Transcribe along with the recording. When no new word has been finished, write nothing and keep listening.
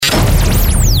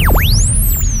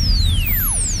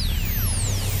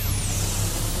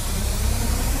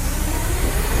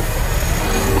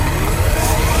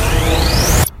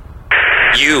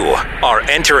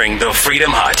entering the Freedom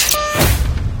Hut.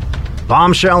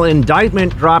 Bombshell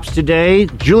indictment drops today.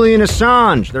 Julian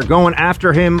Assange, they're going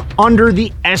after him under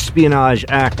the Espionage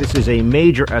Act. This is a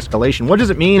major escalation. What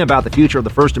does it mean about the future of the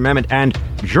First Amendment and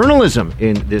journalism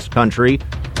in this country?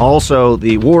 Also,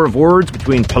 the war of words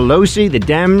between Pelosi, the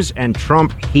Dems, and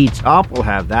Trump heats up. We'll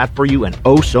have that for you and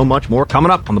oh so much more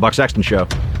coming up on The Buck Sexton Show.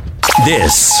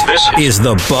 This is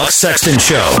the Buck Sexton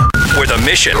Show, where the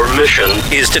mission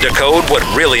is to decode what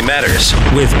really matters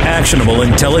with actionable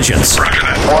intelligence. One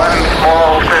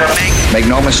small step. Make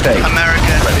no mistake.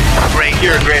 America, great.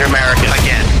 You're a great American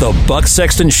again. The Buck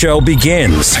Sexton Show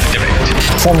begins.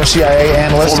 Former CIA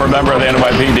analyst. Former member of the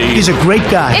NYPD. He's a great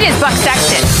guy. It is Buck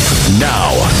Sexton.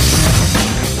 Now.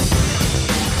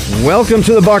 Welcome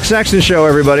to the Buck Sexton Show,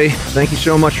 everybody. Thank you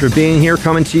so much for being here,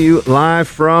 coming to you live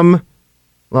from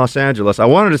Los Angeles. I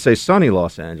wanted to say sunny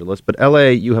Los Angeles, but LA,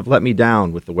 you have let me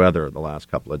down with the weather the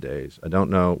last couple of days. I don't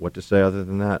know what to say other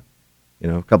than that. You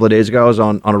know, a couple of days ago, I was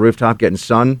on a rooftop getting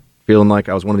sun, feeling like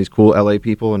I was one of these cool LA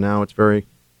people, and now it's very,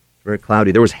 very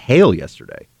cloudy. There was hail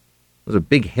yesterday. There was a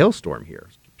big hailstorm here.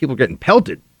 People getting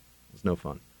pelted. It was no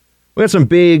fun. We got some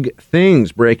big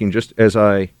things breaking just as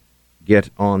I get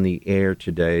on the air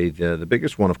today. The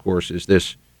biggest one, of course, is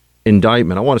this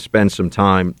indictment. I want to spend some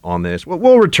time on this.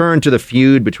 We'll return to the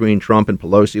feud between Trump and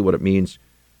Pelosi, what it means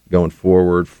going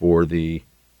forward for the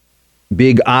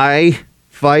big I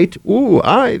fight. Ooh,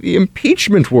 I, the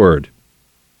impeachment word.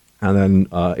 And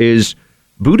then is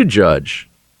Buttigieg,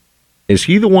 is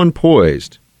he the one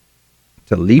poised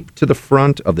to leap to the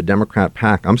front of the Democrat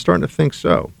pack? I'm starting to think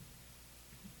so.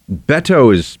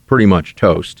 Beto is pretty much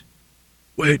toast.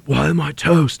 Wait, why am I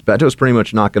toast? Beto's pretty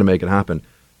much not going to make it happen.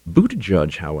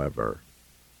 Buttigieg, however,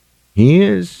 he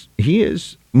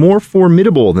is more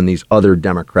formidable than these other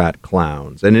Democrat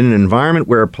clowns. And in an environment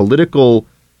where political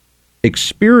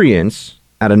experience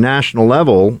at a national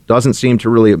level doesn't seem to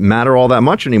really matter all that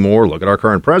much anymore, look at our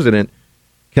current president,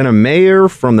 can a mayor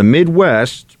from the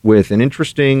Midwest with an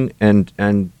interesting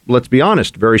and let's be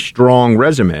honest, very strong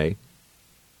resume,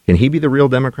 can he be the real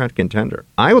Democrat contender?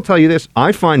 I will tell you this,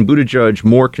 I find Buttigieg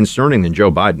more concerning than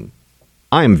Joe Biden.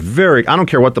 I don't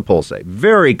care what the polls say,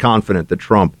 very confident that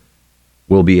Trump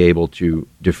will be able to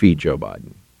defeat Joe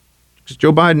Biden. Because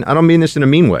Joe Biden, I don't mean this in a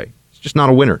mean way, he's just not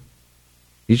a winner.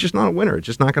 He's just not a winner. It's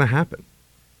just not going to happen.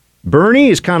 Bernie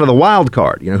is kind of the wild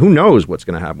card. You know, who knows what's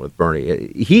going to happen with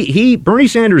Bernie? Bernie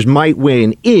Sanders might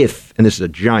win if, and this is a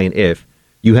giant if,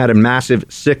 you had a massive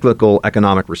cyclical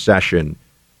economic recession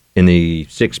in the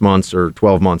 6 months or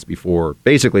 12 months before.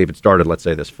 Basically, if it started, let's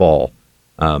say, this fall,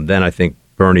 then I think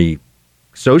Bernie...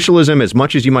 Socialism, as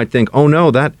much as you might think, oh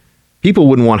no, that people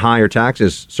wouldn't want higher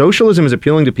taxes. Socialism is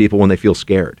appealing to people when they feel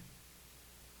scared.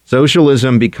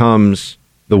 Socialism becomes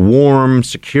the warm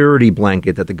security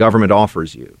blanket that the government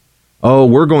offers you. Oh,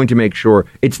 we're going to make sure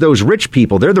it's those rich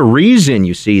people. They're the reason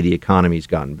you see the economy's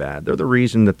gotten bad. They're the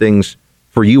reason that things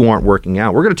for you aren't working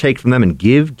out. We're going to take from them and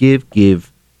give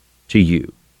to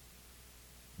you.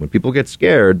 When people get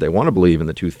scared, they want to believe in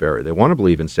the tooth fairy. They want to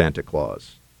believe in Santa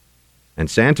Claus. And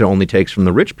Santa only takes from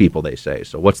the rich people, they say.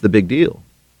 So what's the big deal?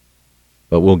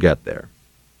 But we'll get there.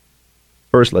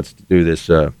 First, let's do this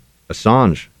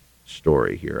Assange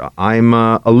story here. I'm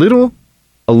a little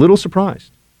surprised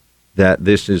that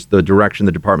this is the direction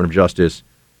the Department of Justice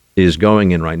is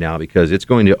going in right now, because it's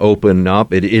going to open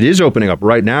up. It is opening up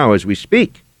right now as we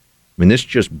speak. I mean, this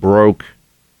just broke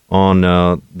on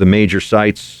the major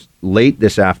sites late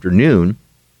this afternoon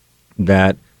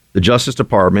that the Justice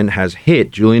Department has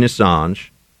hit Julian Assange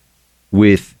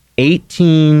with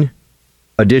 18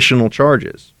 additional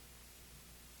charges,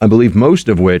 I believe most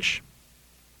of which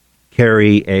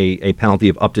carry a penalty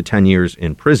of up to 10 years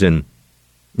in prison.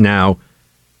 Now,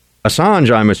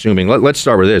 Assange, I'm assuming, let's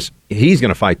start with this. He's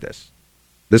going to fight this.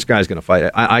 This guy's going to fight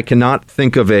it. I cannot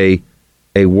think of a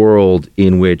world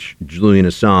in which Julian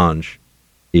Assange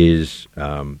is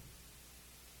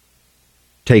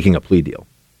taking a plea deal.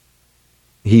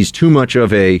 He's too much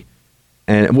of a,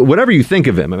 and whatever you think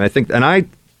of him, I think, and I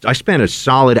spent a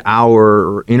solid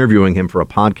hour interviewing him for a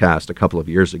podcast a couple of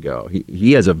years ago.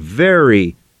 He has a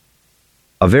very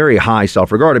high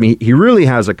self-regard. I mean, he really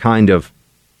has a kind of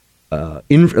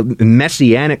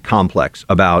messianic complex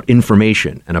about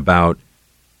information and about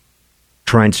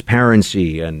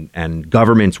transparency and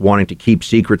governments wanting to keep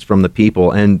secrets from the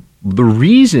people. And the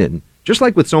reason, just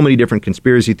like with so many different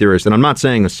conspiracy theorists, and I'm not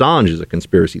saying Assange is a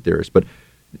conspiracy theorist, but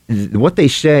what they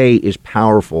say is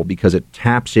powerful because it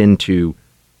taps into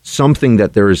something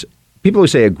that there's, people who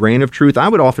say a grain of truth, I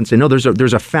would often say, no,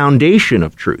 there's a foundation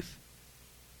of truth.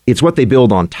 It's what they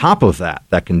build on top of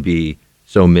that can be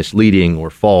so misleading or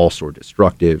false or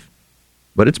destructive.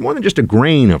 But it's more than just a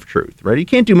grain of truth, right? You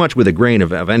can't do much with a grain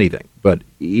of anything. But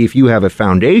if you have a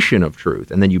foundation of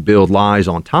truth and then you build lies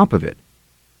on top of it,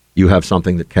 you have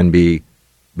something that can be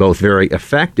both very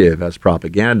effective as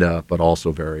propaganda, but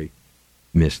also very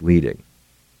misleading.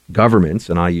 Governments,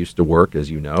 and I used to work, as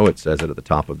you know, it says it at the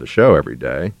top of the show every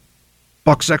day.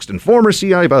 Buck Sexton, former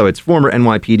CIA, by the way, it's former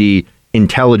NYPD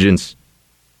intelligence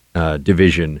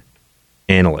division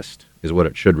analyst is what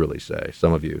it should really say.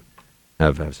 Some of you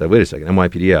have said, wait a second,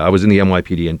 NYPD, yeah, I was in the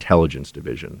NYPD intelligence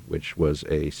division, which was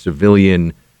a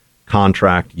civilian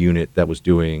contract unit that was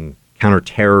doing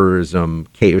counterterrorism,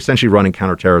 essentially running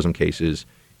counterterrorism cases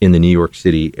in the New York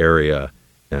City area,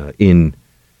 helping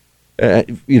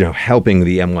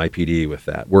the NYPD with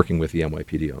that, working with the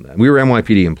NYPD on that. We were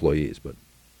NYPD employees, but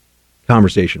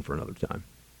conversation for another time.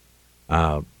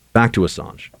 Back to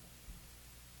Assange.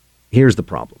 Here's the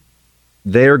problem.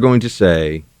 They're going to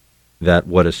say that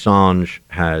what Assange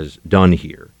has done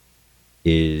here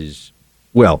is,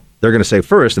 well, they're going to say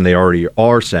first, and they already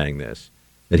are saying this,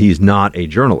 that he's not a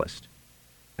journalist.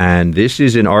 And this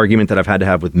is an argument that I've had to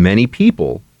have with many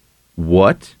people.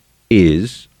 What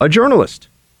is a journalist?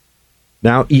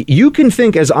 Now, you can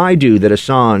think, as I do, that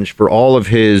Assange, for all of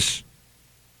his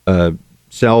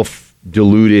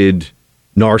self-deluded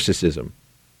narcissism,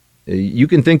 you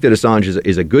can think that Assange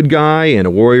is a good guy and a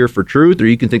warrior for truth, or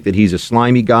you can think that he's a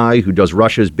slimy guy who does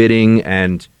Russia's bidding,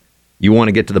 and you want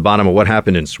to get to the bottom of what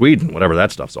happened in Sweden, whatever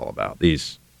that stuff's all about. I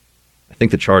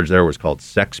think the charge there was called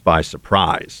sex by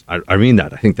surprise. I mean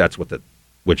that. I think that's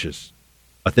which is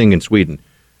a thing in Sweden.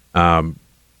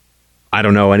 I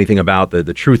don't know anything about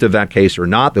the truth of that case or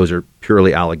not. Those are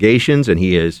purely allegations, and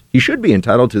he should be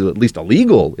entitled to at least a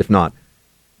legal, if not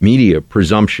media,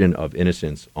 presumption of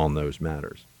innocence on those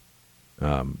matters.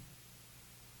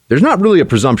 There's not really a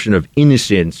presumption of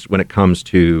innocence when it comes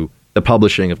to the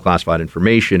publishing of classified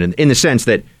information, and in the sense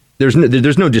that there's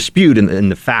no dispute in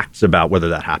the facts about whether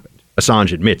that happened.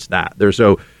 Assange admits that.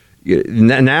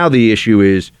 Now the issue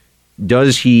is,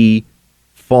 does he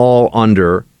fall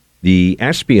under the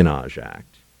Espionage Act?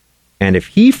 And if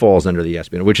he falls under the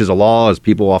Espionage, which is a law, as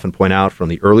people often point out, from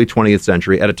the early 20th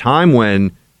century, at a time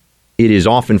when it is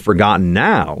often forgotten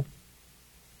now,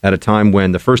 at a time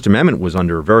when the First Amendment was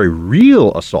under very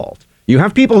real assault. You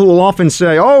have people who will often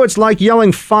say, oh, it's like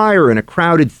yelling fire in a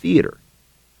crowded theater.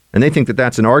 And they think that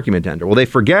that's an argument ender. Well, they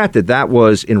forget that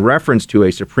was in reference to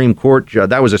a Supreme Court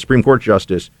that was a Supreme Court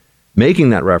justice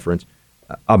making that reference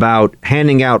about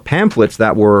handing out pamphlets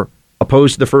that were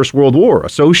opposed to the First World War, a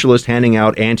socialist handing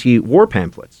out anti-war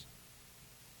pamphlets,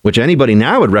 which anybody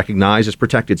now would recognize as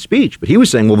protected speech. But he was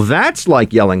saying, well, that's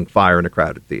like yelling fire in a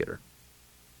crowded theater.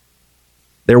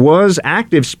 There was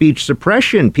active speech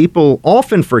suppression. People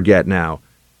often forget now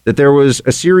that there was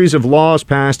a series of laws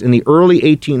passed in the early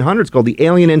 1800s called the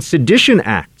Alien and Sedition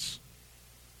Acts.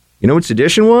 You know what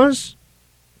sedition was?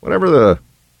 Whatever the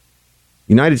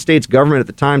United States government at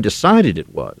the time decided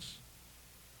it was,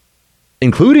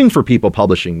 including for people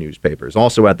publishing newspapers.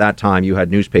 Also at that time, you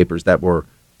had newspapers that were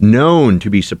known to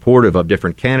be supportive of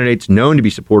different candidates, known to be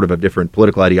supportive of different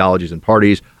political ideologies and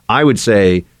parties. I would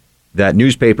say that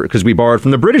newspaper, because we borrowed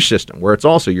from the British system, where it's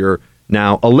also you're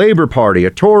now a Labour Party,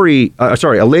 a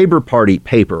Labour Party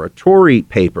paper, a Tory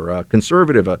paper, a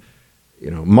conservative,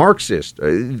 Marxist.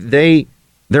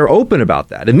 They're open about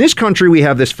that. In this country, we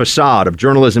have this facade of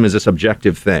journalism as a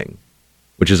subjective thing,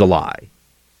 which is a lie.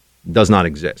 It does not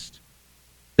exist.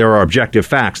 There are objective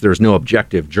facts. There is no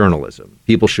objective journalism.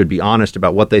 People should be honest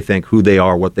about what they think, who they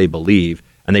are, what they believe,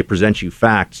 and they present you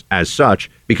facts as such,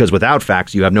 because without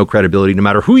facts, you have no credibility no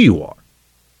matter who you are.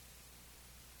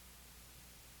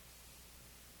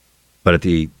 But at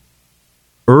the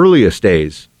earliest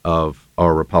days of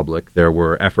our republic, there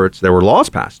were laws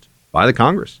passed by the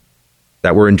Congress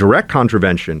that were in direct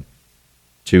contravention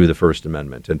to the First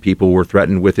Amendment, and people were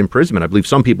threatened with imprisonment. I believe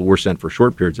some people were sent for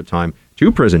short periods of time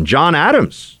to prison. John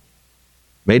Adams,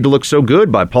 made to look so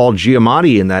good by Paul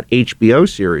Giamatti in that HBO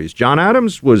series. John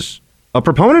Adams was a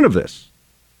proponent of this.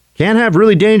 Can't have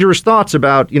really dangerous thoughts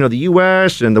about, the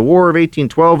U.S. and the War of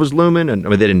 1812 was looming. And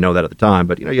they didn't know that at the time,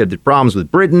 but, you had the problems with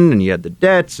Britain, and you had the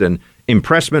debts and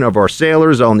impressment of our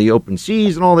sailors on the open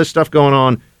seas and all this stuff going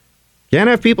on. Can't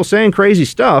have people saying crazy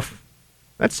stuff.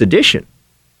 That's sedition.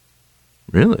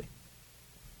 Really?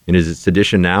 And is it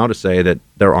sedition now to say that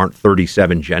there aren't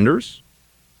 37 genders?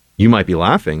 You might be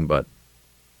laughing, but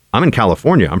I'm in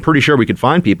California. I'm pretty sure we could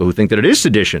find people who think that it is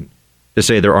sedition to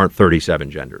say there aren't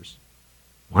 37 genders.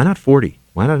 Why not 40?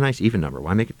 Why not a nice even number?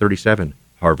 Why make it 37?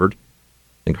 Harvard. I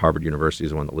think Harvard University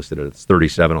is the one that listed it. It's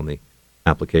 37 on the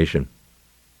application.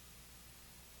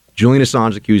 Julian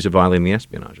Assange accused of violating the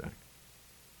Espionage Act.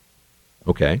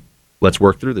 Okay. Let's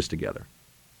work through this together.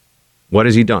 What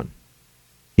has he done?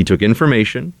 He took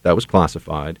information that was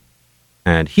classified,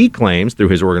 and he claims through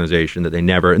his organization that they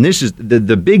never, and this is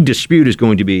the big dispute is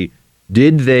going to be,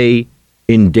 did they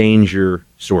endanger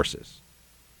sources?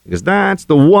 Because that's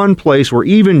the one place where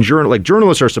even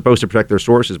journalists are supposed to protect their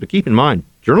sources. But keep in mind,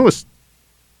 journalists,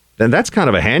 then that's kind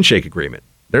of a handshake agreement.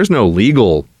 There's no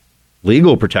legal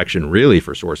protection really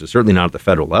for sources, certainly not at the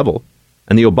federal level.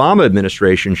 And the Obama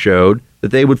administration showed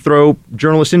that they would throw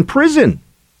journalists in prison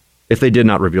if they did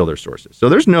not reveal their sources. So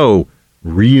there's no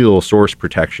real source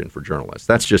protection for journalists.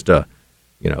 That's just a,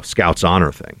 Scout's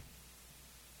honor thing.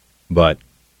 But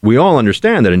we all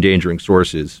understand that endangering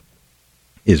sources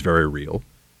is very real.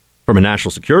 From a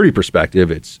national security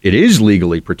perspective, it is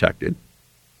legally protected,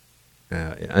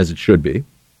 as it should be.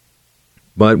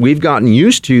 But we've gotten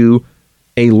used to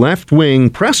a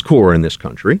left-wing press corps in this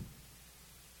country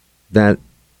that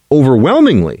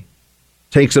overwhelmingly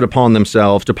takes it upon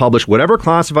themselves to publish whatever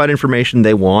classified information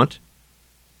they want,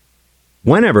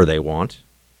 whenever they want,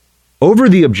 over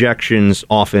the objections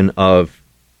often of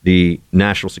the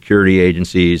national security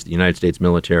agencies, the United States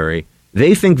military.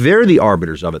 They think they're the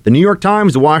arbiters of it. The New York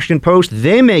Times, the Washington Post,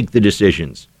 they make the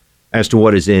decisions as to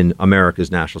what is in America's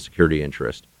national security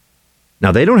interest.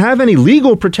 Now, they don't have any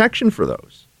legal protection for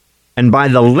those. And by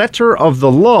the letter of the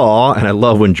law, and I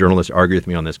love when journalists argue with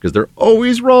me on this because they're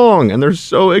always wrong and they're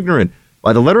so ignorant.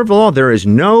 By the letter of the law, there is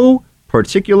no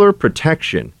particular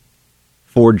protection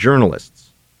for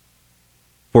journalists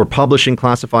for publishing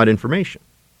classified information.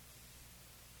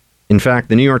 In fact,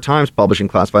 the New York Times publishing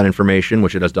classified information,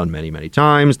 which it has done many, many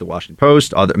times, the Washington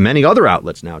Post, many other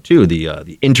outlets now, too.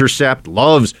 The Intercept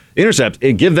loves Intercept.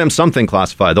 Give them something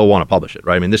classified. They'll want to publish it,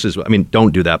 right?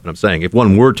 Don't do that, but I'm saying if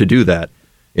one were to do that,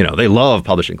 they love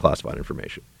publishing classified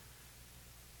information.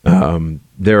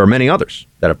 There are many others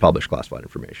that have published classified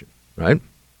information, right?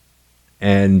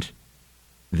 And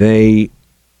they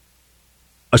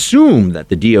assume that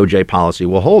the DOJ policy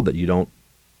will hold that you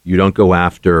don't go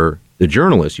after the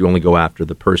journalist, you only go after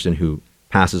the person who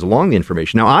passes along the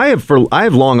information. Now, I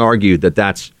have long argued that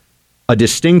that's a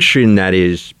distinction that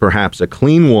is perhaps a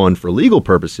clean one for legal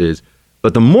purposes,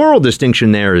 but the moral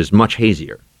distinction there is much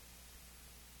hazier.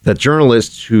 That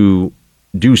journalists who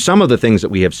do some of the things that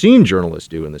we have seen journalists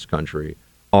do in this country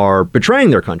are betraying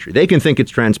their country. They can think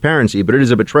it's transparency, but it is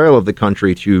a betrayal of the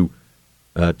country to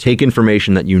take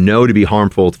information that you know to be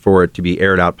harmful for it to be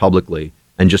aired out publicly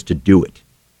and just to do it.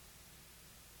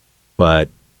 But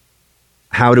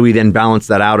how do we then balance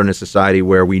that out in a society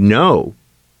where we know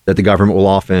that the government will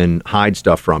often hide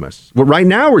stuff from us? Well, right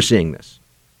now we're seeing this.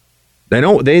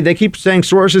 They keep saying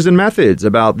sources and methods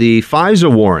about the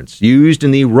FISA warrants used in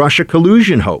the Russia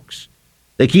collusion hoax.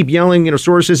 They keep yelling,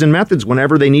 sources and methods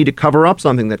whenever they need to cover up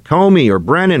something that Comey or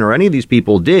Brennan or any of these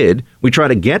people did. We try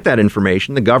to get that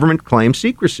information. The government claims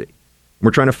secrecy.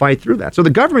 We're trying to fight through that. So the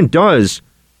government does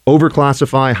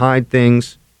overclassify, hide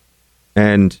things,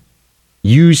 and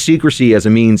use secrecy as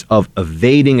a means of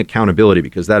evading accountability,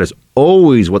 because that is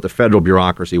always what the federal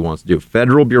bureaucracy wants to do.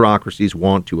 Federal bureaucracies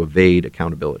want to evade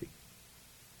accountability.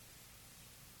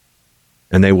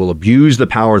 And they will abuse the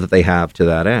power that they have to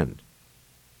that end.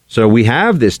 So we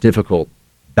have this difficult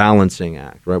balancing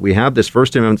act, right? We have this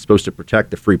First Amendment supposed to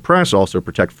protect the free press, also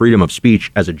protect freedom of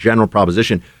speech as a general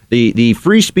proposition. The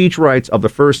free speech rights of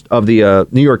the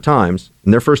New York Times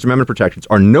and their First Amendment protections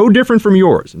are no different from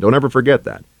yours. And don't ever forget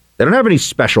that. They don't have any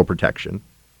special protection.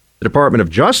 The Department of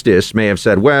Justice may have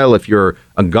said, well, if you're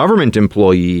a government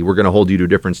employee, we're going to hold you to a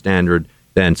different standard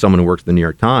than someone who works at the New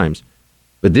York Times.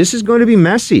 But this is going to be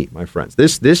messy, my friends.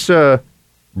 This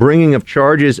bringing of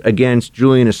charges against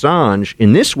Julian Assange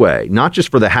in this way, not just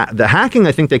for the hacking,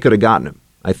 I think they could have gotten him.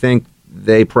 I think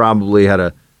they probably had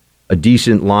a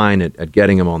decent line at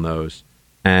getting him on those.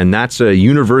 And that's a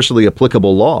universally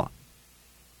applicable law.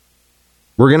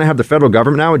 We're going to have the federal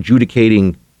government now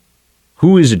adjudicating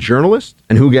who is a journalist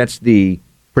and who gets the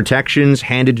protections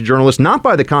handed to journalists, not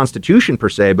by the Constitution per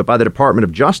se, but by the Department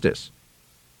of Justice.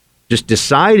 Just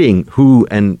deciding who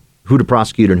to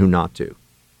prosecute and who not to.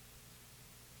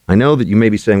 I know that you may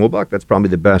be saying, well, Buck, that's probably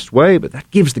the best way, but that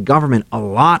gives the government a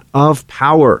lot of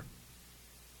power.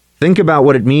 Think about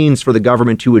what it means for the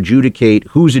government to adjudicate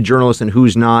who's a journalist and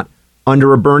who's not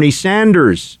under a Bernie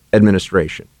Sanders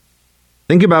administration.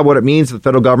 Think about what it means for the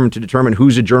federal government to determine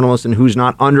who's a journalist and who's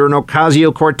not under an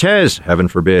Ocasio-Cortez, heaven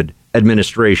forbid,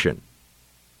 administration.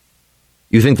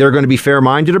 You think they're going to be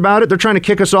fair-minded about it? They're trying to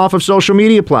kick us off of social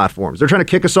media platforms. They're trying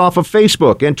to kick us off of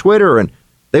Facebook and Twitter, and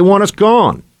they want us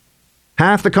gone.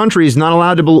 Half the country is not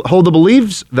allowed to hold the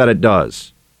beliefs that it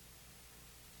does.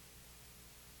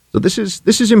 So this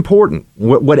is important.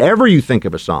 Whatever you think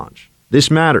of Assange, this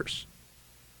matters.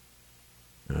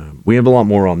 We have a lot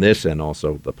more on this and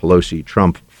also the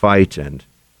Pelosi-Trump fight, and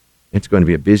it's going to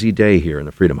be a busy day here in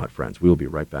the Freedom Hut, friends. We will be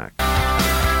right back.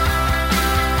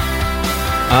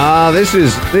 This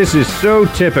is so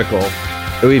typical.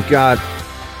 We've got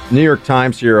New York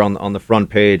Times here on the front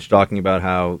page talking about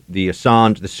how the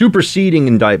Assange, the superseding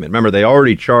indictment, remember they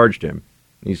already charged him.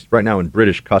 He's right now in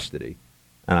British custody.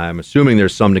 I'm assuming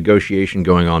there's some negotiation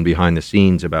going on behind the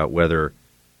scenes about whether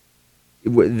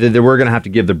we're going to have to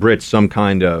give the Brits some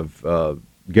kind of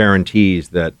guarantees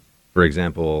that, for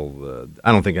example,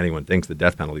 I don't think anyone thinks the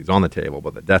death penalty is on the table,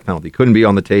 but the death penalty couldn't be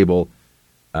on the table.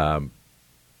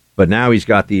 But now he's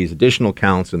got these additional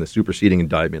counts in the superseding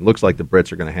indictment. It looks like the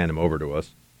Brits are going to hand him over to us.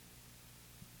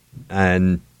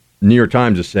 And New York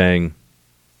Times is saying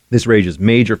this raises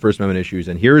major First Amendment issues,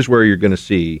 and here's where you're going to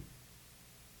see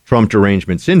Trump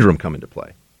derangement syndrome come into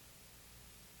play.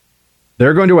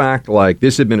 They're going to act like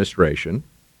this administration,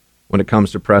 when it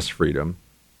comes to press freedom,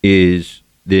 is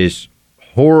this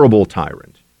horrible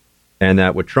tyrant, and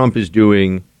that what Trump is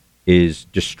doing is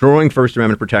destroying First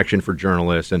Amendment protection for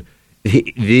journalists, and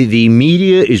the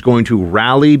media is going to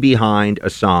rally behind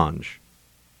Assange,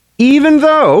 even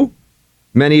though,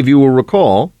 many of you will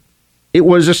recall, it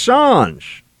was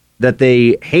Assange that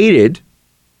they hated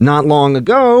not long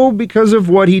ago because of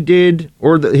what he did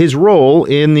or his role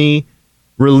in the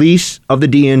release of the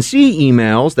DNC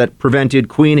emails that prevented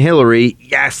Queen Hillary,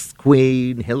 yes,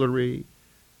 Queen Hillary,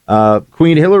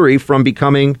 from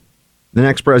becoming the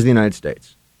next president of the United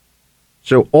States.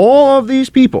 So all of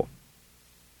these people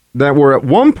that were at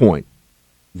one point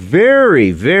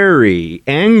very, very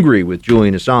angry with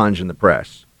Julian Assange in the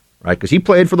press, right? Because he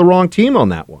played for the wrong team on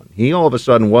that one. He all of a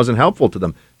sudden wasn't helpful to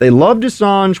them. They loved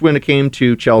Assange when it came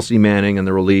to Chelsea Manning and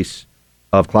the release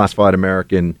of classified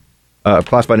information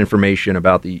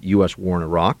about the U.S. war in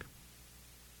Iraq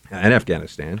and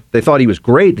Afghanistan. They thought he was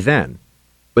great then,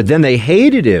 but then they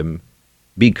hated him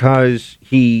because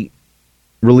he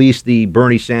released the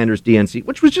Bernie Sanders DNC,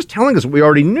 which was just telling us what we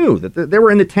already knew, that they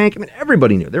were in the tank. I mean,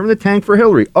 everybody knew. They were in the tank for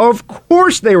Hillary. Of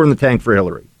course they were in the tank for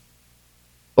Hillary.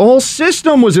 The whole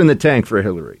system was in the tank for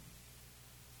Hillary.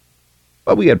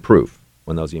 But we had proof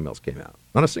when those emails came out.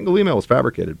 Not a single email was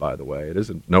fabricated, by the way. It is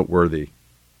a noteworthy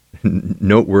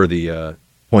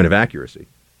point of accuracy.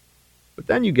 But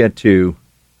then you get to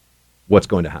what's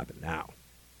going to happen now.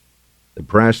 The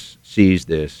press sees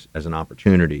this as an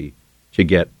opportunity to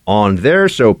get on their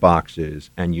soapboxes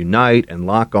and unite and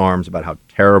lock arms about how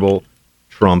terrible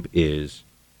Trump is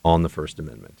on the First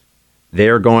Amendment.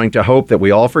 They're going to hope that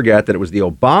we all forget that it was the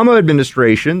Obama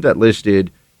administration that listed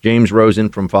James Rosen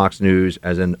from Fox News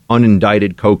as an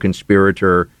unindicted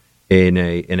co-conspirator in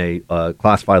a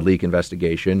classified leak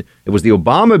investigation. It was the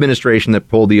Obama administration that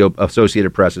pulled the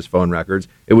Associated Press's phone records.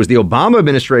 It was the Obama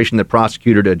administration that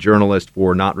prosecuted a journalist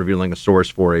for not revealing a source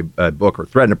for a book or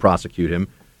threatened to prosecute him.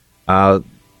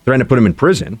 Threatened to put him in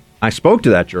prison. I spoke to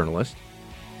that journalist.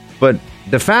 But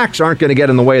the facts aren't going to get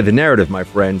in the way of the narrative, my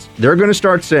friends. They're going to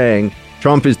start saying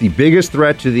Trump is the biggest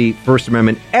threat to the First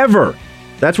Amendment ever.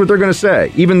 That's what they're going to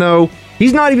say, even though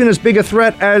he's not even as big a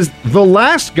threat as the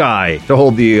last guy to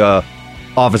hold the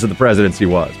office of the presidency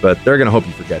was. But they're going to hope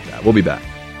you forget that. We'll be back.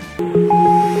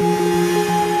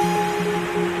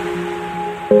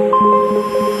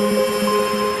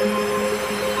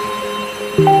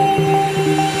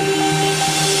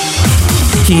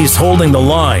 He's holding the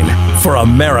line for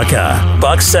America.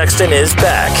 Buck Sexton is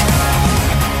back.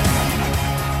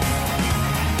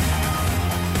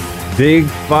 Big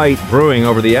fight brewing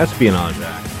over the Espionage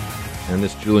Act and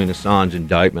this Julian Assange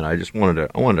indictment. I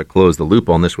wanted to close the loop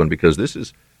on this one because this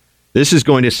is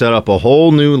going to set up a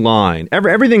whole new line.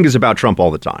 Everything is about Trump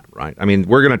all the time, right? I mean,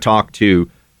 we're going to talk to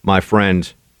my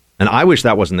friend, and I wish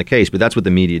that wasn't the case, but that's what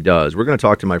the media does. We're going to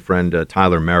talk to my friend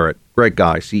Tyler Merritt, great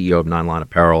guy, CEO of Nine Line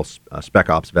Apparel, Spec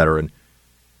Ops veteran.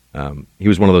 He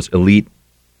was one of those elite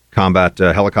combat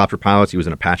helicopter pilots. He was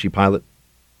an Apache pilot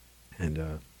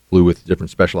and flew with different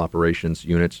special operations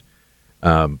units.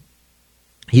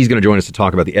 He's going to join us to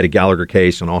talk about the Eddie Gallagher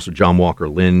case and also John Walker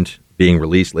Lind being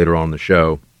released later on in the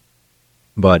show.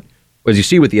 But as you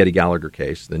see with the Eddie Gallagher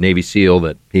case, the Navy SEAL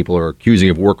that people are accusing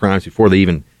of war crimes before they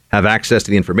even have access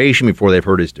to the information, before they've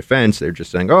heard his defense, they're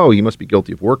just saying, oh, he must be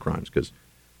guilty of war crimes because,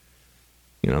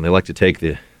 they like to take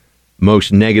the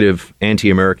most negative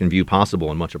anti-American view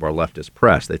possible in much of our leftist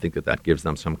press. They think that gives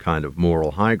them some kind of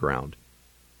moral high ground.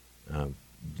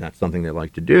 That's something they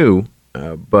like to do.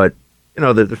 But,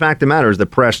 the fact of the matter is the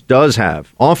press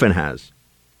often has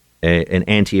an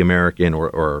anti-American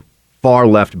or far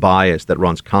left bias that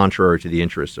runs contrary to the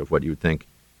interests of what you would think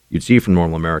you'd see from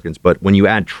normal Americans. But when you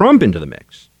add Trump into the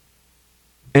mix,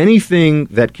 anything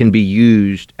that can be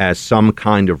used as some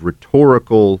kind of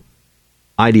rhetorical,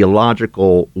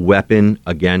 ideological weapon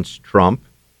against Trump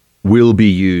will be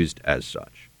used as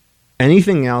such.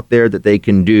 Anything out there that they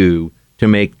can do to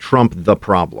make Trump the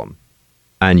problem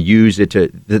and use it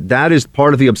to, that is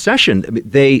part of the obsession.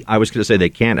 I was going to say they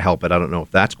can't help it. I don't know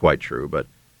if that's quite true, but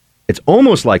it's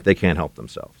almost like they can't help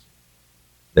themselves.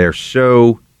 They're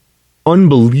so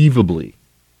unbelievably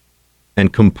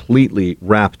and completely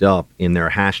wrapped up in their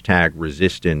hashtag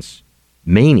resistance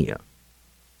mania.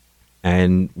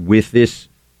 And with this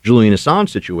Julian Assange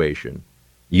situation,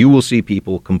 you will see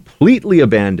people completely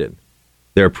abandon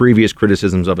their previous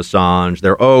criticisms of Assange.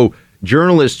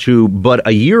 Journalists who but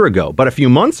a few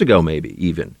months ago maybe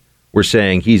even, were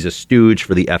saying he's a stooge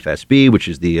for the FSB, which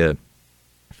is the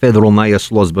Federalnaya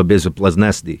Slozba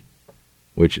Bezopleznesti,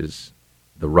 which is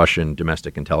the Russian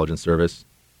Domestic Intelligence Service.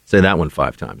 Say that one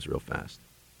 5 times real fast.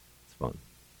 It's fun.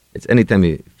 It's anytime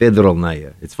you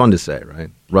Federalnaya. It's fun to say, right?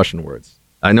 Russian words.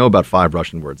 I know about 5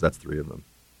 Russian words. That's 3 of them.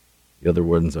 The other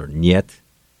ones are Niet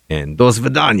and Do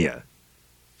Svidanya.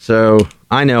 So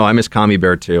I know I miss Commie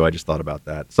Bear too. I just thought about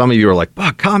that. Some of you are like,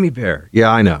 Commie Bear.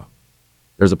 Yeah, I know.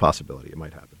 There's a possibility it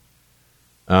might happen.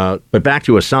 But back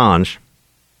to Assange,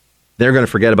 they're going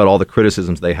to forget about all the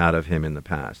criticisms they had of him in the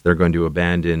past. They're going to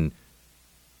abandon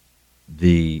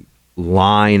the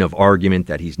line of argument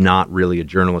that he's not really a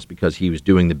journalist because he was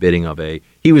doing the bidding of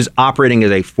he was operating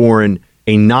as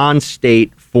a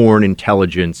non-state foreign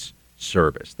intelligence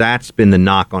service. That's been the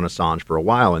knock on Assange for a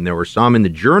while. And there were some in the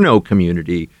journo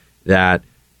community that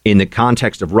in the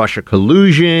context of Russia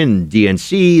collusion,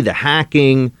 DNC, the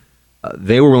hacking,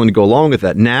 they were willing to go along with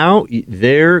that. Now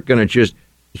they're going to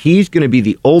he's going to be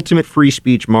the ultimate free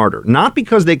speech martyr, not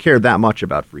because they care that much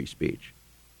about free speech.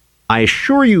 I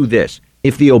assure you this,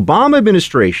 if the Obama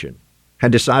administration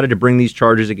had decided to bring these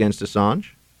charges against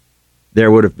Assange, there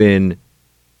would have been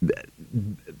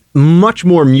much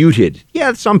more muted.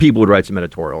 Yeah, some people would write some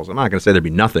editorials. I'm not going to say there'd be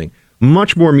nothing.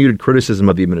 Much more muted criticism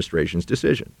of the administration's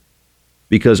decision.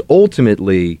 Because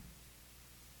ultimately,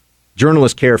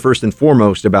 journalists care first and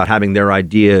foremost about having their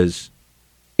ideas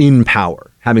in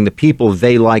power, having the people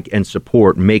they like and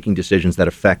support making decisions that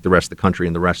affect the rest of the country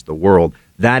and the rest of the world.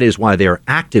 That is why they are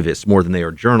activists more than they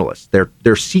are journalists.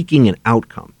 They're seeking an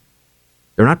outcome.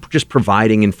 They're not just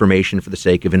providing information for the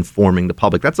sake of informing the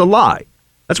public. That's a lie.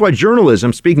 That's why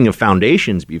journalism, speaking of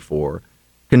foundations before,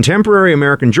 contemporary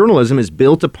American journalism is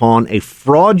built upon a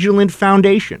fraudulent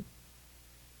foundation.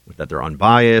 That they're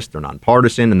unbiased, they're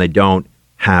nonpartisan, and they don't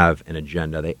have an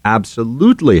agenda. They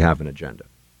absolutely have an agenda.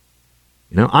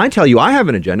 I tell you, I have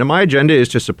an agenda. My agenda is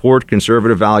to support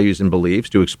conservative values and beliefs,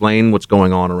 to explain what's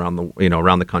going on around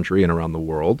the country and around the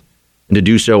world, and to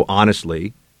do so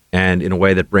honestly and in a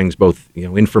way that brings both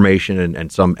information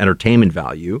and some entertainment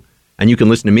value. And you can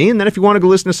listen to me, and then if you want to go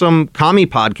listen to some commie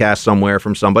podcast somewhere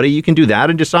from somebody, you can do that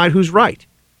and decide who's right.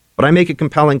 But I make a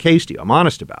compelling case to you. I'm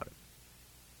honest about it.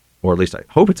 Or at least I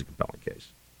hope it's a compelling case.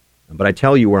 But I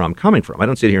tell you where I'm coming from. I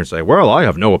don't sit here and say, well, I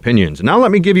have no opinions. And now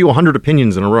let me give you 100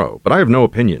 opinions in a row. But I have no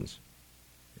opinions.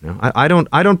 I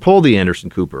don't pull the Anderson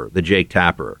Cooper, the Jake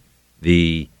Tapper,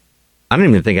 I don't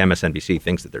even think MSNBC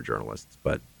thinks that they're journalists.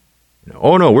 But,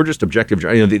 oh, no, we're just objective. The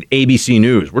ABC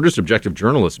News, we're just objective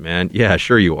journalists, man. Yeah,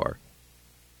 sure you are.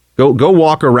 Go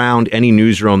walk around any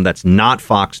newsroom that's not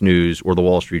Fox News or the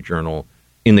Wall Street Journal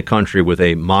in the country with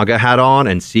a MAGA hat on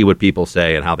and see what people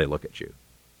say and how they look at you.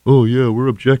 Oh, yeah, we're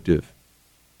objective.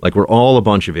 Like we're all a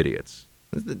bunch of idiots.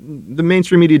 The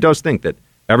mainstream media does think that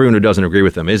everyone who doesn't agree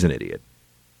with them is an idiot.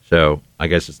 So I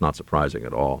guess it's not surprising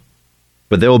at all.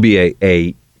 But there will be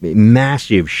a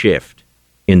massive shift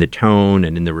in the tone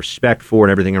and in the respect for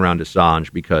and everything around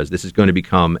Assange, because this is going to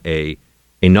become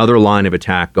another line of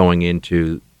attack going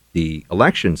into the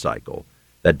election cycle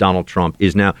that Donald Trump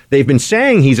is now. They've been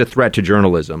saying he's a threat to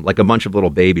journalism, like a bunch of little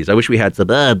babies. I wish we had some.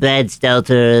 Ben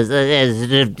Stelter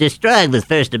is destroying the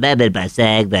First Amendment by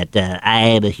saying that I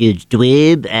am a huge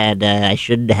dweeb and I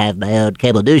shouldn't have my own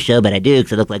cable news show, but I do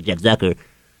because I look like Jeff Zucker.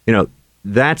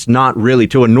 That's not really,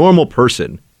 to a normal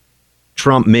person,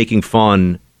 Trump making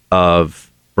fun of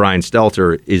Brian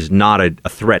Stelter is not a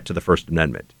threat to the First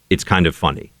Amendment. It's kind of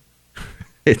funny.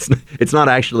 It's not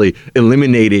actually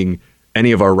eliminating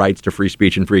any of our rights to free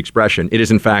speech and free expression. It is,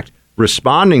 in fact,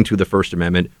 responding to the First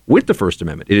Amendment with the First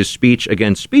Amendment. It is speech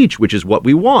against speech, which is what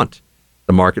we want,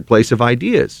 the marketplace of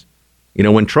ideas.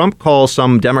 When Trump calls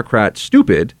some Democrat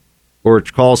stupid, or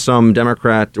calls some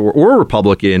Democrat or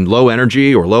Republican low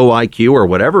energy or low IQ or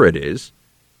whatever it is,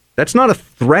 that's not a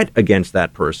threat against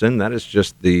that person. That is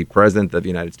just the president of the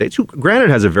United States, who,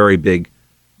 granted, has a very big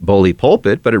bully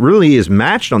pulpit, but it really is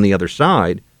matched on the other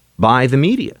side by the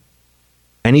media.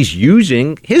 and he's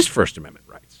using his First Amendment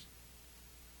rights.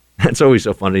 That's always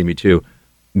so funny to me, too.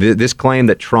 This claim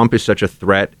that Trump is such a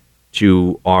threat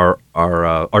to our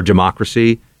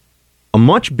democracy, a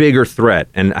much bigger threat,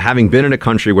 and having been in a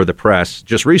country where the press,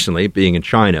 just recently, being in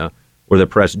China, where the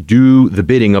press do the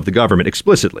bidding of the government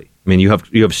explicitly. I mean, you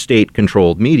have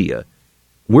state-controlled media.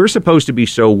 We're supposed to be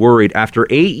so worried after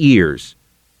 8 years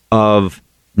of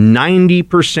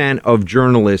 90% of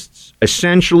journalists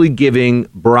essentially giving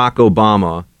Barack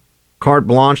Obama carte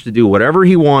blanche to do whatever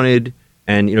he wanted,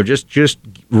 and just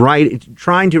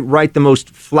trying to write the most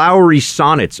flowery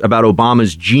sonnets about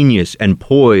Obama's genius and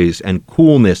poise and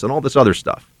coolness and all this other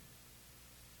stuff.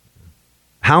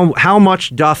 How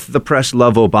much doth the press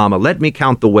love Obama? Let me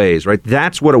count the ways, right?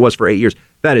 That's what it was for 8 years.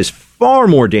 That is far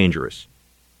more dangerous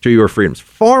to your freedoms,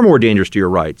 far more dangerous to your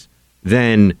rights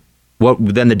than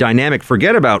the dynamic.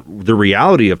 Forget about the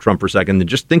reality of Trump for a second and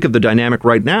just think of the dynamic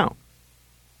right now.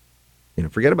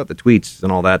 Forget about the tweets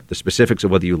and all that, the specifics of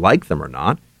whether you like them or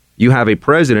not. You have a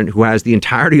president who has the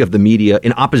entirety of the media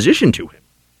in opposition to him.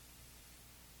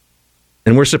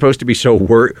 And we're supposed to be so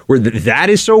worried.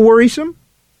 That is so worrisome?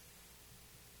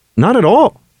 Not at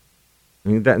all. I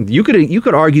mean, you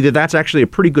could argue that that's actually a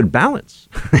pretty good balance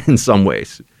in some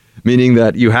ways, meaning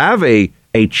that you have a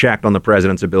check on the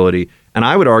president's ability. And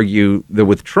I would argue that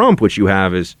with Trump, what you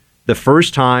have is the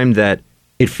first time that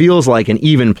it feels like an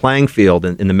even playing field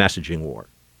in the messaging war.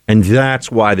 And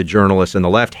that's why the journalists and the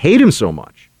left hate him so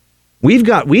much. We've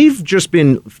just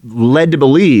been led to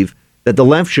believe that the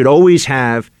left should always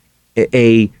have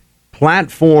a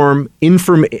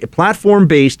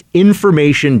platform-based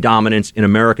information dominance in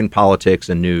American politics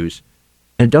and news.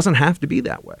 And it doesn't have to be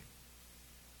that way.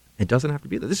 It doesn't have to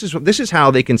be that. This is how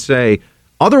they can say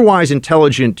otherwise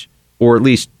intelligent, or at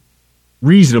least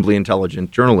reasonably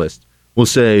intelligent journalists will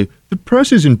say, the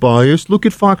press isn't biased. Look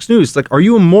at Fox News. It's like, are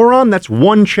you a moron? That's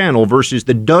one channel versus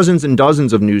the dozens and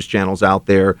dozens of news channels out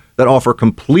there that offer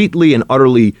completely and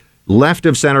utterly left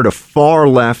of center to far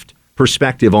left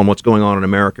perspective on what's going on in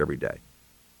America every day.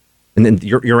 And then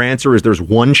your answer is there's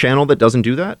one channel that doesn't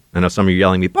do that? I know some of you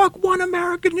yelling at me, Buck, One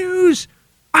America News.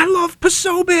 I love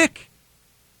Posobiec.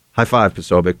 High five,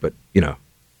 Posobiec, but,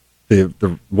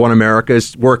 the One America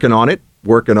is working on it,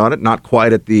 not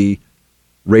quite at the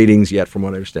ratings yet, from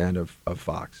what I understand, of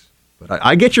Fox. But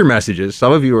I get your messages.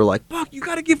 Some of you are like, Buck, you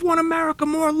got to give One America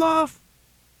more love.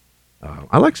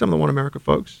 I like some of the One America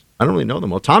folks. I don't really know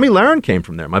them well. Tommy Lahren came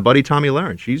from there. My buddy Tommy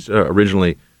Lahren. She's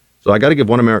originally... So I got to give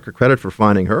One America credit for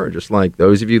finding her, just like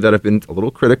those of you that have been a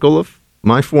little critical of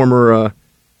my former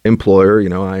employer.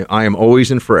 I am always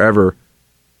and forever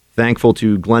thankful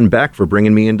to Glenn Beck for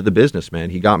bringing me into the business, man.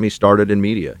 He got me started in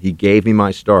media. He gave me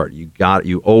my start. You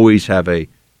always have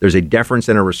there's a deference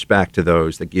and a respect to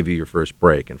those that give you your first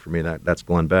break. And for me, that's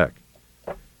Glenn Beck.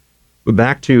 But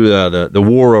back to the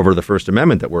war over the First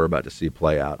Amendment that we're about to see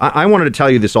play out. I wanted to tell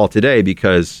you this all today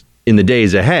because in the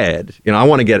days ahead, I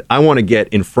want to get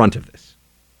in front of this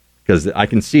because I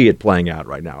can see it playing out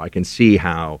right now. I can see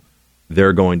how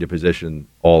they're going to position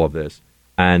all of this,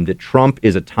 and that Trump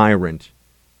is a tyrant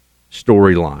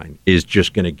storyline is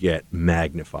just going to get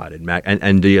magnified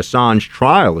and the Assange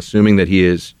trial, assuming that he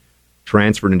is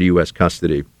transferred into U.S.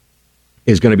 custody,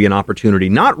 is going to be an opportunity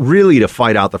not really to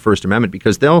fight out the First Amendment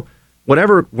because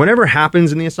whatever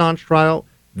happens in the Assange trial,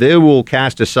 they will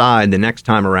cast aside the next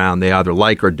time around they either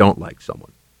like or don't like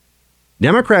someone.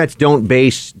 Democrats don't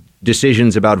base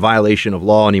decisions about violation of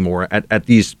law anymore at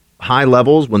these high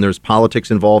levels when there's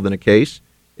politics involved in a case.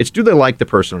 It's do they like the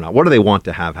person or not? What do they want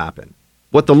to have happen?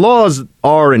 What the laws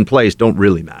are in place don't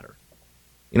really matter.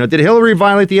 Did Hillary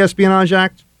violate the Espionage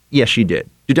Act? Yes, she did.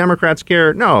 Do Democrats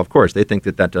care? No, of course. They think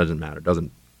that doesn't matter.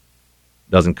 Doesn't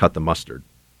cut the mustard.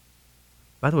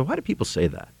 By the way, why do people say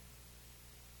that?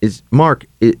 Is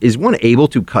one able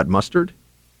to cut mustard?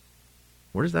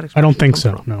 Where does that expression I don't think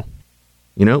so, from?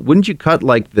 no. Wouldn't you cut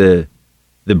like the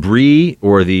brie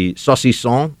or the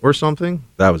saucisson or something?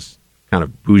 That was kind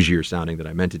of bougier sounding than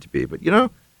I meant it to be. But, I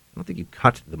don't think you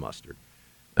cut the mustard.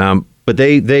 But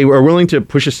they are willing to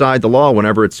push aside the law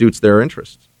whenever it suits their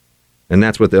interests. And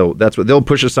that's what they'll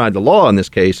push aside the law in this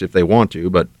case if they want to.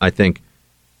 But I think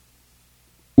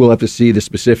we'll have to see the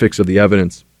specifics of the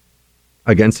evidence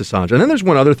against Assange. And then there's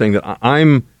one other thing that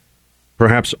I'm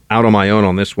perhaps out on my own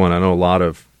on this one. I know a lot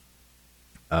of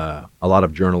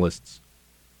journalists,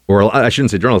 or I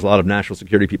shouldn't say journalists, a lot of national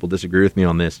security people disagree with me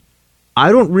on this.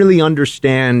 I don't really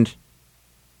understand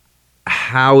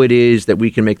how it is that we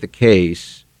can make the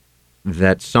case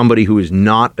that somebody who is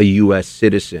not a U.S.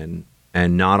 citizen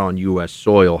and not on U.S.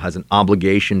 soil has an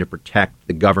obligation to protect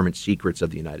the government secrets of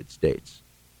the United States.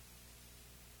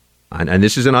 And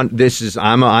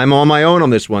I'm on my own on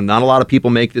this one. Not a lot of people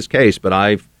make this case, but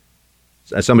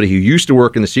as somebody who used to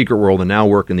work in the secret world and now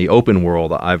work in the open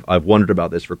world, I've wondered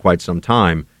about this for quite some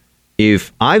time.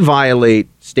 If I violate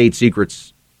state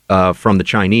secrets from the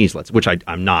Chinese, which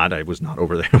I'm not, I was not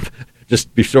over there.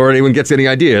 Just before anyone gets any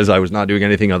ideas, I was not doing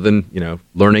anything other than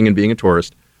learning and being a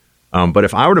tourist. But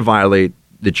if I were to violate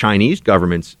the Chinese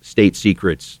government's state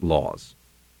secrets laws,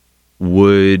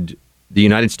 would the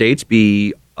United States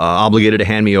be obligated to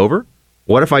hand me over?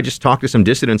 What if I just talked to some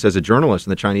dissidents as a journalist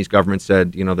and the Chinese government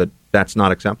said, that's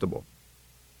not acceptable?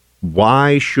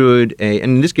 Why should and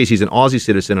in this case, he's an Aussie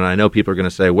citizen, and I know people are going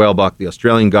to say, well, Buck, the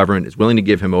Australian government is willing to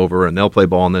give him over and they'll play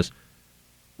ball on this.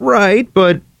 Right,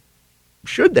 but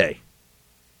should they?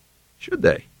 Should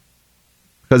they?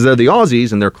 Because they're the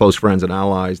Aussies and they're close friends and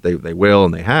allies. They will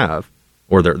and they have,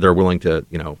 or they're willing to,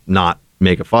 not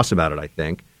make a fuss about it, I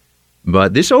think.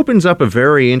 But this opens up a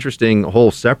very interesting whole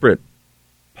separate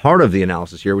part of the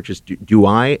analysis here, which is, do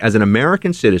I, as an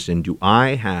American citizen, do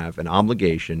I have an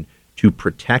obligation to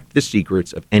protect the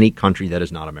secrets of any country that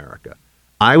is not America?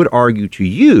 I would argue to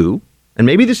you, and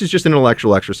maybe this is just an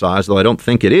intellectual exercise, though I don't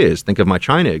think it is. Think of my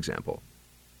China example.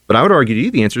 But I would argue to you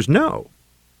the answer is no.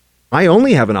 I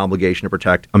only have an obligation to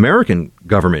protect American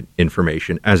government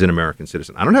information as an American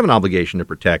citizen. I don't have an obligation to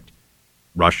protect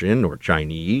Russian or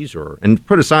Chinese and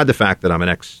put aside the fact that I'm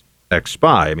an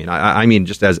ex-spy. I mean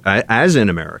just as an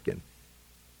American.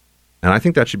 And I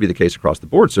think that should be the case across the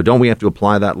board. So don't we have to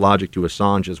apply that logic to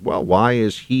Assange as well? Why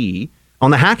is he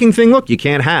on the hacking thing? Look, you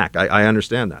can't hack. I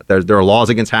understand that. There are laws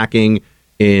against hacking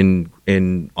in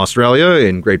Australia,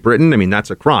 in Great Britain.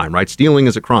 That's a crime, right? Stealing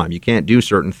is a crime. You can't do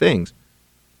certain things.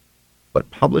 But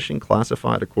publishing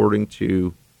classified according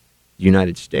to the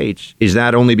United States, is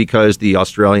that only because the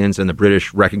Australians and the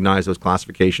British recognize those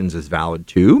classifications as valid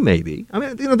too? Maybe.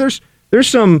 There's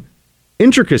some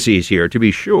intricacies here to be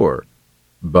sure,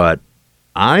 but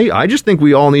I just think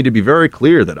we all need to be very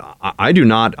clear that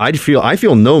I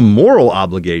feel no moral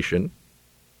obligation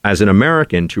as an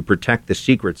American to protect the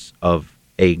secrets of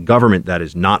a government that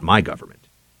is not my government.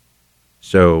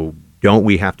 So don't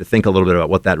we have to think a little bit about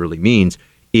what that really means?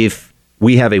 If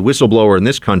we have a whistleblower in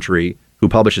this country who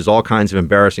publishes all kinds of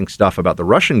embarrassing stuff about the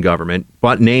Russian government,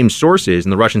 but names sources,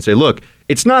 and the Russians say, look,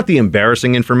 it's not the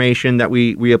embarrassing information that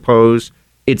we oppose,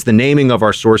 it's the naming of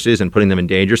our sources and putting them in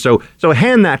danger. So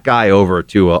hand that guy over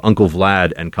to Uncle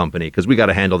Vlad and company, because we got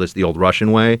to handle this the old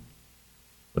Russian way.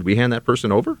 Would we hand that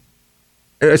person over?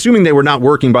 Assuming they were not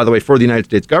working, by the way, for the United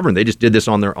States government. They just did this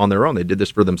on their own. They did this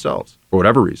for themselves, for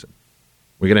whatever reason.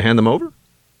 We're going to hand them over?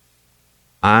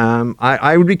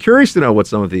 I would be curious to know what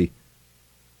some of the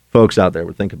folks out there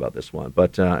would think about this one.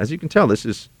 But as you can tell, this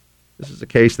is a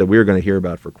case that we're going to hear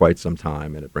about for quite some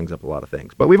time, and it brings up a lot of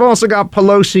things. But we've also got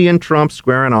Pelosi and Trump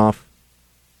squaring off.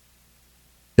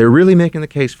 They're really making the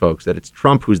case, folks, that it's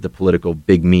Trump who's the political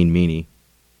big mean meanie.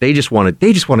 They just want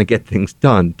to get things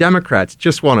done. Democrats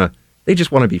just want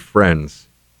to be friends.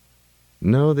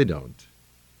 No, they don't.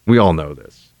 We all know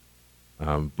this.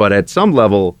 But at some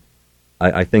level,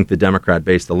 I think the Democrat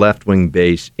base, the left-wing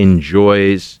base,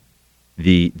 enjoys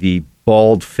the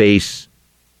bald face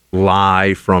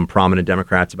lie from prominent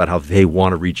Democrats about how they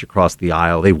want to reach across the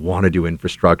aisle. They want to do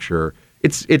infrastructure.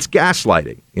 It's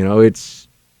gaslighting.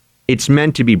 It's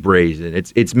meant to be brazen.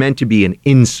 It's meant to be an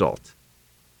insult.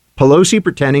 Pelosi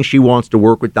pretending she wants to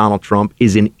work with Donald Trump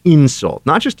is an insult,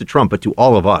 not just to Trump, but to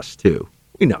all of us, too.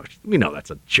 We know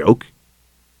that's a joke.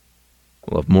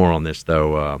 We'll have more on this,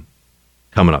 though,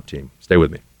 coming up, team. Stay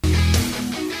with me.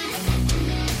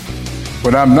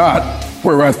 But I'm not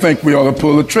where I think we ought to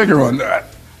pull the trigger on that.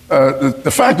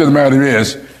 The fact of the matter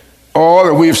is, all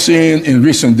that we've seen in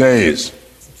recent days,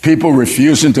 people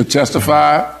refusing to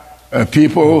testify,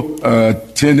 people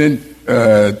tending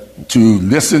to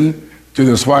listen to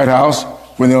this White House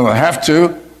when they don't have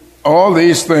to, all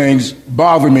these things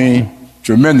bother me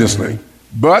tremendously.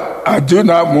 But I do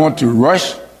not want to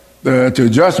rush to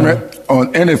judgment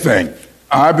on anything.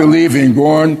 I believe in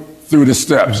going through the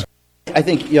steps. I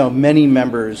think many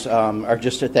members are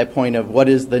just at that point of what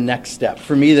is the next step.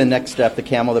 For me, the next step, the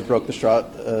camel that broke the straw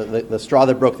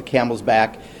that broke the camel's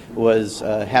back, was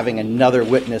having another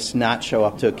witness not show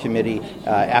up to a committee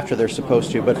after they're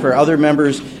supposed to. But for other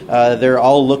members, they're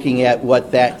all looking at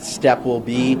what that step will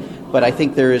be. But I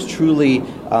think there is truly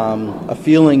a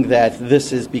feeling that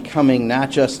this is becoming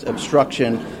not just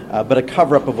obstruction, but a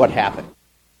cover-up of what happened.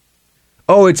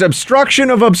 Oh, it's obstruction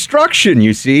of obstruction,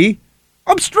 you see.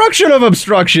 Obstruction of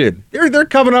obstruction. They're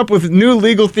coming up with new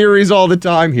legal theories all the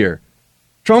time here.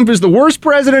 Trump is the worst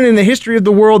president in the history of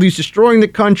the world. He's destroying the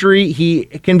country. He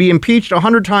can be impeached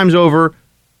 100 times over.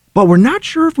 but we're not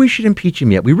sure if we should impeach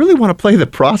him yet. We really want to play the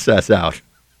process out.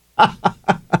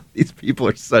 These people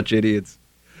are such idiots.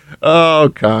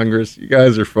 Oh, Congress, you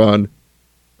guys are fun.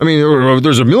 I mean,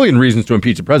 there's a million reasons to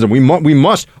impeach the president. We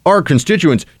must, our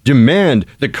constituents demand,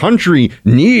 the country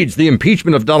needs the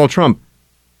impeachment of Donald Trump.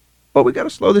 But we got to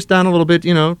slow this down a little bit,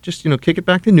 just kick it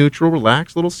back to neutral,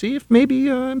 relax a little, see if maybe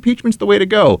impeachment's the way to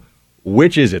go.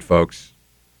 Which is it, folks?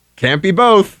 Can't be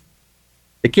both.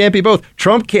 It can't be both.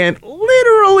 Trump can't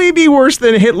literally be worse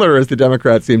than Hitler, as the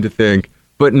Democrats seem to think,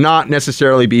 but not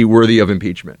necessarily be worthy of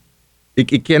impeachment.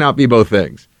 It cannot be both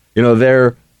things.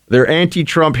 Their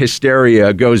anti-Trump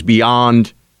hysteria goes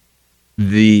beyond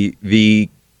the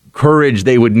courage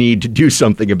they would need to do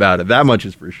something about it. That much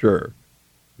is for sure.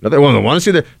 They want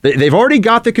to see they've already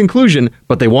got the conclusion,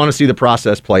 but they want to see the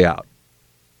process play out.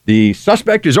 The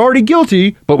suspect is already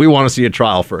guilty, but we want to see a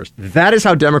trial first. That is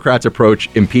how Democrats approach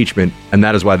impeachment, and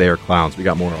that is why they are clowns. We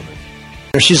got more on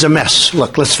this. She's a mess.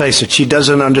 Look, let's face it. She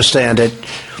doesn't understand it,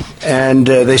 and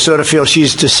they sort of feel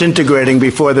she's disintegrating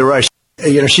before the rush.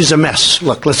 She's a mess.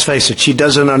 Look, let's face it. She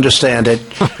doesn't understand it.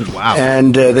 Wow.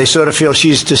 And they sort of feel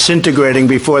she's disintegrating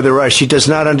before the rush. She does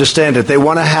not understand it. They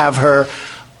want to have her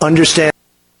understand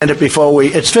it before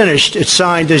it's finished. It's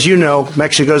signed. As you know,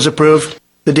 Mexico's approved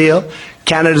the deal.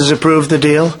 Canada's approved the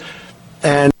deal.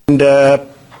 And they're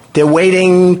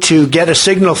waiting to get a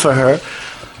signal for her.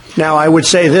 Now, I would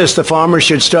say this. The farmers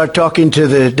should start talking to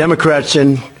the Democrats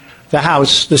in the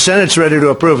House. The Senate's ready to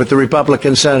approve it, the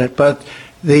Republican Senate. But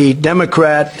the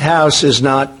Democrat House is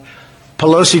not.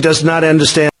 Pelosi does not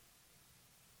understand.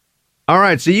 All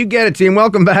right, so you get it, team.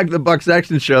 Welcome back to the Buck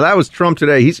Sexton Show. That was Trump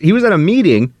today. He was at a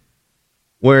meeting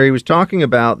where he was talking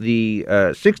about the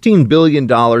 $16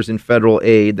 billion in federal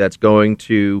aid that's going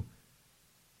to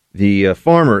the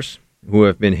farmers who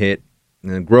have been hit,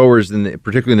 and growers,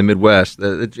 particularly in the Midwest.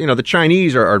 The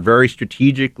Chinese are very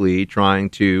strategically trying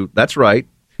to, that's right,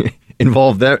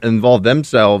 involve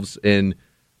themselves in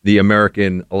the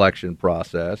American election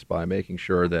process by making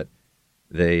sure that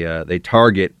they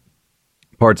target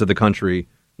parts of the country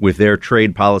with their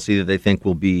trade policy that they think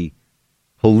will be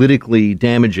politically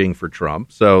damaging for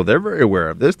Trump. So they're very aware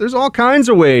of this. There's all kinds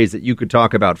of ways that you could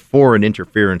talk about foreign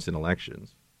interference in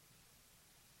elections.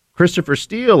 Christopher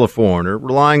Steele, a foreigner,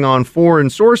 relying on foreign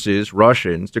sources,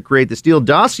 Russians, to create the Steele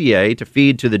dossier to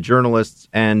feed to the journalists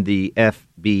and the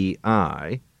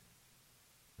FBI.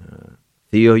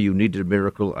 Theo, you needed a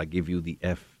miracle. I give you the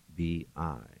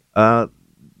FBI.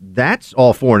 That's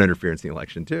all foreign interference in the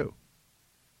election, too.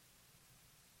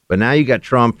 But now you got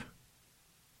Trump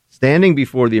standing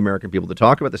before the American people to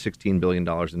talk about the $16 billion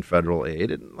in federal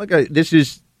aid. And this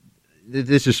is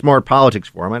smart politics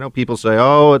for him. I know people say,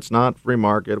 oh, it's not free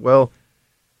market. Well,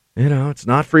 it's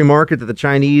not free market that the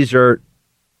Chinese are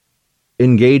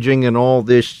engaging in all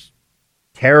this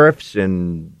tariffs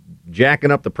and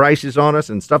jacking up the prices on us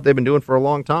and stuff they've been doing for a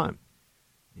long time.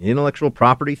 Intellectual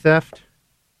property theft,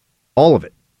 all of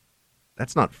it.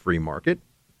 That's not free market.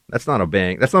 That's not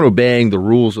obeying the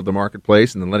rules of the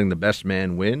marketplace and then letting the best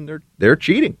man win. They're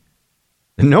cheating.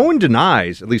 And no one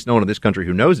denies, at least no one in this country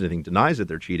who knows anything denies that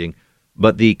they're cheating.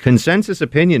 But the consensus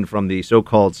opinion from the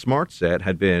so-called smart set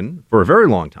had been, for a very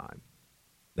long time,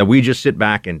 that we just sit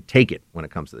back and take it when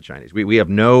it comes to the Chinese. We have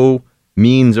no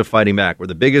means of fighting back. We're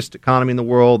the biggest economy in the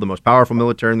world, the most powerful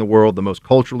military in the world, the most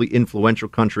culturally influential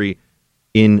country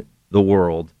in the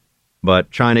world. But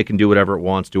China can do whatever it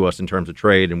wants to us in terms of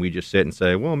trade, and we just sit and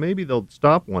say, well, maybe they'll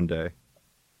stop one day.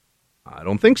 I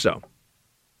don't think so.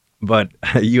 But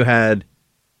you had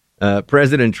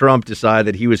President Trump decide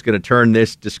that he was going to turn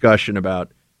this discussion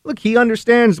about, look, he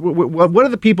understands what do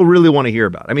the people really want to hear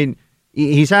about. I mean,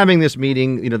 he's having this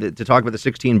meeting, to talk about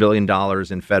the $16 billion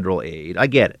in federal aid. I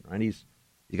get it, right? He's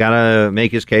got to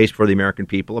make his case for the American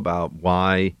people about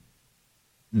why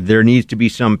there needs to be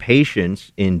some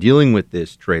patience in dealing with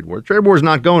this trade war. The trade war is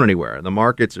not going anywhere. The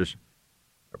markets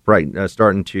are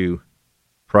starting to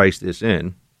price this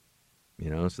in.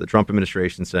 So the Trump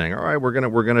administration saying, all right, we're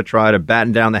gonna try to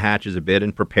batten down the hatches a bit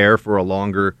and prepare for a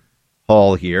longer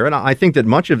haul here. And I think that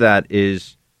much of that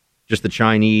is just the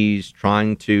Chinese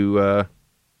trying to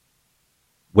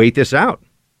wait this out.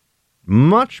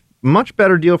 Much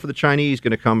better deal for the Chinese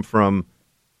going to come from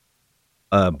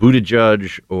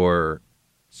Buttigieg or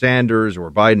Sanders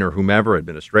or Biden or whomever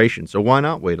administration. So why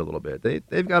not wait a little bit?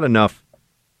 They've got enough.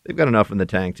 They've got enough in the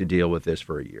tank to deal with this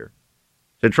for a year.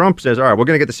 So Trump says, all right, we're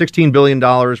going to get the $16 billion.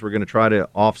 We're going to try to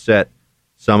offset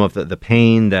some of the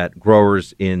pain that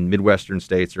growers in Midwestern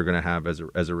states are going to have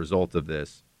as a result of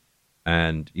this.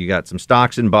 And you got some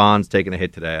stocks and bonds taking a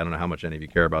hit today. I don't know how much any of you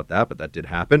care about that, but that did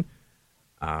happen.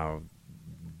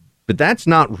 But that's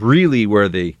not really where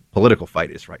the political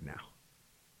fight is right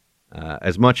now.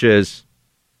 As much as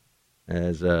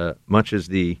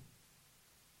the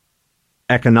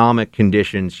economic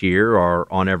conditions here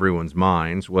are on everyone's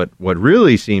minds, what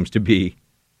really seems to be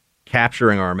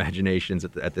capturing our imaginations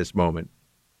at this moment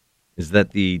is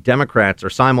that the Democrats are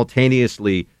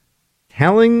simultaneously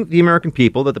telling the American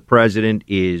people that the president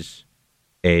is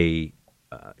a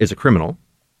criminal,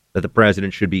 that the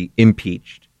president should be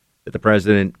impeached, that the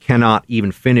president cannot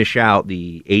even finish out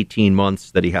the 18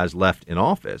 months that he has left in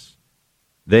office.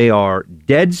 They are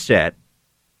dead set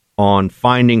on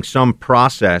finding some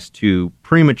process to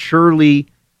prematurely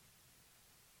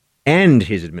end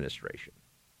his administration.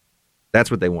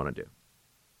 That's what they want to do.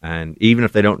 And even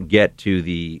if they don't get to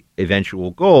the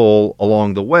eventual goal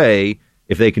along the way,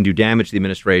 if they can do damage to the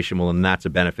administration, well, then that's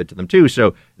a benefit to them too.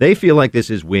 So they feel like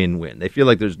this is win-win. They feel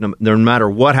like there's no matter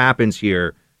what happens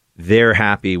here, they're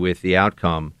happy with the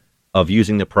outcome of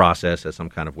using the process as some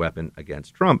kind of weapon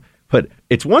against Trump. But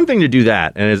it's one thing to do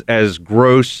that, and as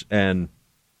gross and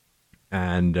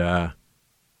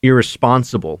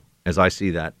irresponsible as I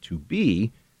see that to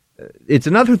be, it's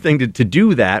another thing to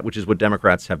do that, which is what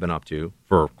Democrats have been up to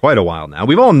for quite a while now.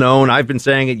 We've all known, I've been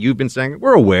saying it, you've been saying it,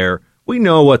 we're aware, we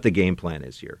know what the game plan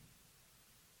is here.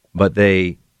 But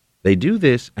they do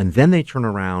this, and then they turn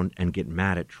around and get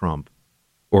mad at Trump,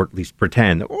 or at least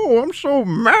pretend, oh, I'm so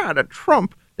mad at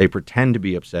Trump. They pretend to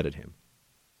be upset at him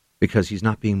because he's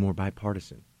not being more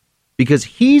bipartisan, because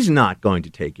he's not going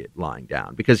to take it lying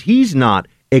down, because he's not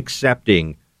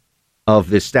accepting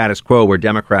of this status quo where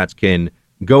Democrats can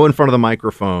go in front of the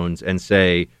microphones and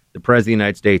say the president of the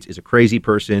United States is a crazy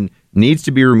person, needs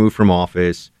to be removed from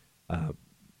office,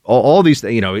 all these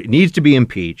things, it needs to be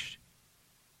impeached,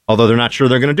 although they're not sure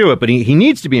they're going to do it, but he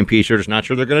needs to be impeached, they're just not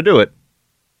sure they're going to do it.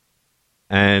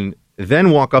 And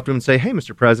then walk up to him and say, hey,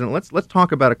 Mr. President, let's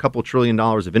talk about a couple $1 trillion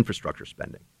of infrastructure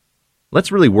spending.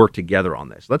 Let's really work together on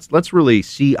this. Let's really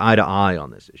see eye to eye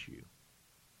on this issue.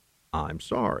 I'm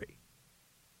sorry.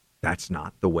 That's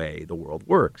not the way the world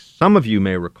works. Some of you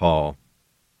may recall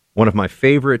one of my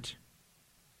favorite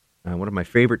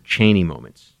Cheney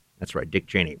moments. That's right, Dick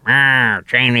Cheney.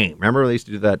 Cheney. Remember they used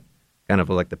to do that kind of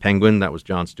like the Penguin? That was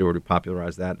Jon Stewart who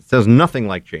popularized that. It says nothing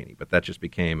like Cheney, but that just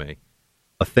became a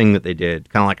thing that they did.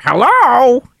 Kind of like,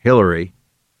 hello, Hillary.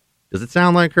 Does it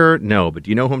sound like her? No, but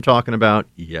do you know who I'm talking about?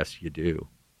 Yes, you do.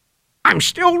 I'm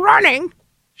still running.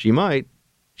 She might.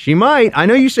 I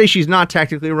know you say she's not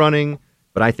technically running,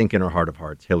 but I think in her heart of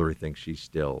hearts, Hillary thinks she's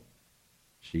still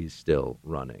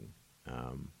running.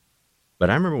 But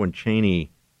I remember when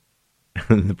Cheney,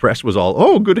 the press was all,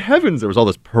 oh, good heavens. There was all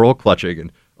this pearl clutching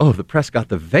and, oh, the press got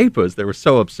the vapors. They were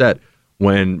so upset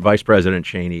when Vice President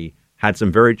Cheney had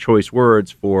some very choice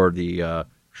words for the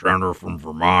senator from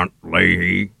Vermont,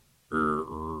 Leahy.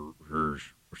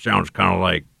 Sounds kind of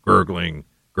like Gergen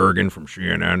from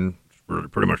CNN. It's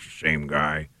pretty much the same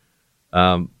guy.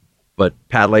 But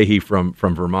Pat Leahy from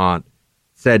Vermont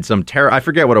said some I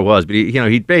forget what it was, but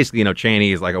he basically,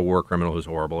 Cheney is like a war criminal who's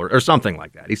horrible or something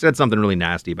like that. He said something really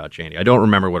nasty about Cheney. I don't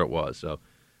remember what it was, so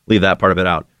leave that part of it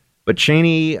out. But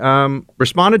Cheney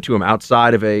responded to him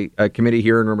outside of a committee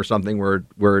hearing room or something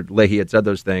where Leahy had said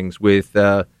those things with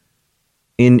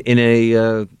in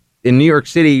New York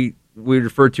City, we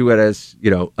refer to it as,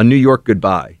 a New York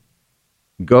goodbye.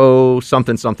 Go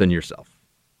something yourself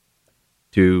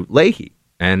to Leahy.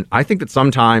 And I think that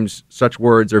sometimes such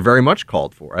words are very much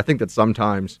called for. I think that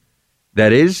sometimes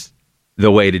that is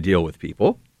the way to deal with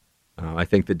people. I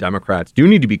think the Democrats do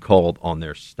need to be called on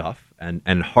their stuff,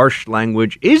 and harsh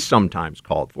language is sometimes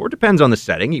called for. It depends on the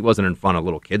setting. He wasn't in front of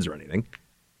little kids or anything.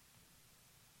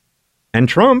 And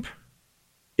Trump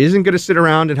isn't going to sit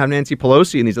around and have Nancy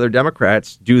Pelosi and these other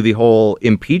Democrats do the whole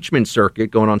impeachment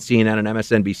circuit going on CNN and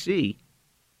MSNBC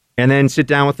and then sit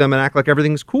down with them and act like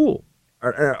everything's cool.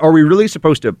 Are we really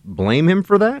supposed to blame him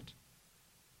for that?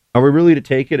 Are we really to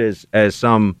take it as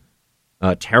some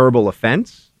terrible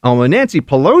offense? Oh, and Nancy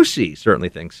Pelosi certainly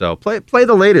thinks so. Play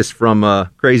the latest from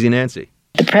Crazy Nancy.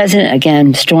 The president,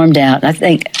 again, stormed out. I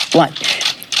think,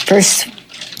 first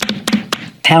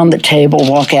pound the table,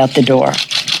 walk out the door.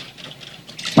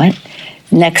 What?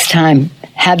 Next time,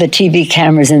 have the TV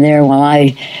cameras in there while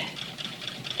I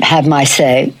have my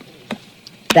say.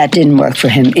 That didn't work for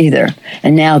him either.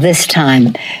 And now this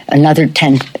time, another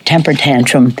temper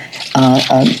tantrum.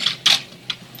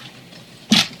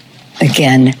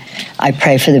 Again, I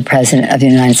pray for the President of the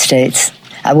United States.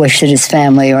 I wish that his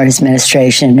family or his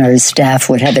administration or his staff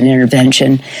would have an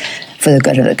intervention for the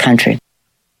good of the country.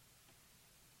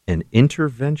 An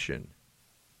intervention.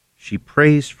 She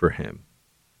prays for him.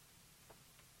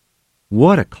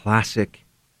 What a classic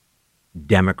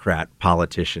Democrat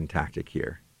politician tactic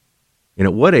here. You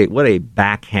know, what a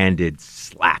backhanded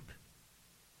slap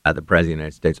at the President of the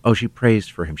United States. Oh, she prays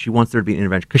for him. She wants there to be an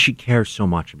intervention because she cares so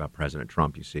much about President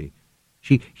Trump, you see.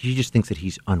 She just thinks that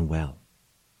he's unwell.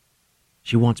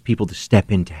 She wants people to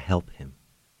step in to help him.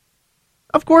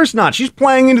 Of course not. She's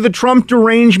playing into the Trump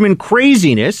derangement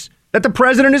craziness that the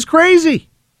president is crazy.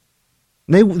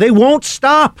 They won't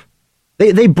stop.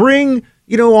 They bring,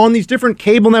 on these different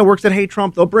cable networks that hate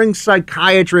Trump, they'll bring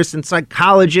psychiatrists and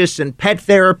psychologists and pet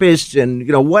therapists and,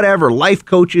 whatever, life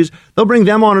coaches. They'll bring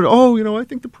them on and, I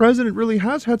think the president really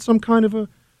has had some kind of an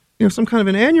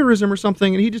aneurysm or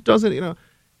something, and he just doesn't,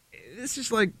 it's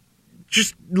just like,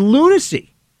 just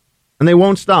lunacy. And they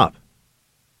won't stop.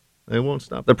 They won't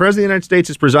stop. The President of the United States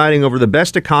is presiding over the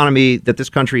best economy that this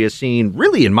country has seen,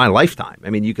 really, in my lifetime. I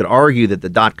mean, you could argue that the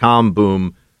dot-com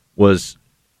boom was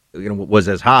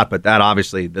as hot, but that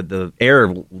obviously, the air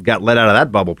got let out of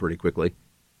that bubble pretty quickly.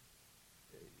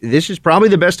 This is probably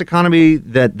the best economy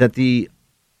that the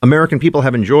American people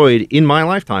have enjoyed in my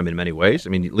lifetime in many ways. I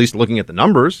mean, at least looking at the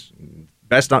numbers.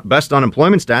 Best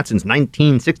unemployment stats since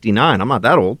 1969. I'm not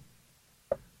that old.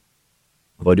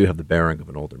 Although I do have the bearing of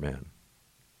an older man.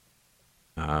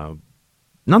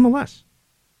 Nonetheless,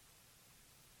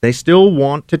 they still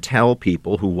want to tell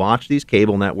people who watch these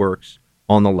cable networks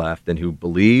on the left and who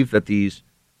believe that these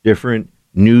different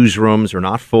newsrooms are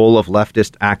not full of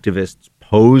leftist activists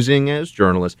posing as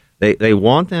journalists. They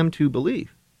want them to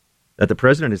believe that the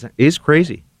president is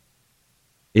crazy.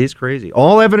 Is crazy.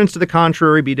 All evidence to the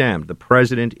contrary be damned. The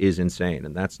president is insane.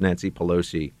 And that's Nancy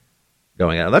Pelosi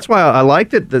going out. That's why I like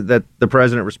that the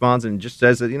president responds and just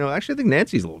says that, actually I think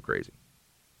Nancy's a little crazy.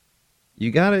 You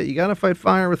gotta fight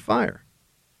fire with fire.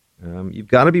 You've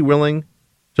got to be willing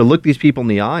to look these people in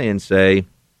the eye and say,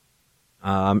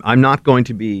 I'm not going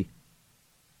to be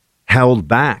held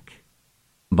back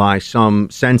by some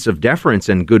sense of deference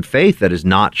and good faith that is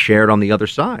not shared on the other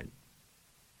side.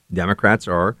 Democrats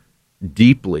are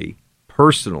deeply,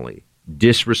 personally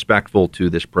disrespectful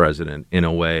to this president in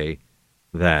a way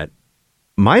that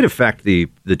might affect the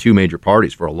two major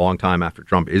parties for a long time after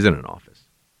Trump isn't in office.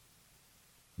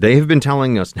 They have been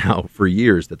telling us now for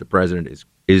years that the president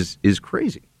is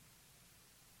crazy.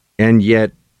 And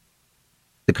yet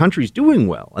the country's doing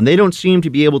well, and they don't seem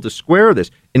to be able to square this.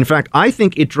 In fact, I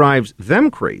think it drives them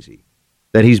crazy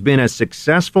that he's been as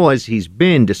successful as he's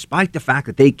been, despite the fact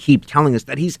that they keep telling us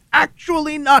that he's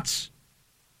actually nuts.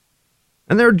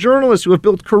 And there are journalists who have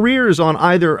built careers on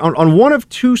on one of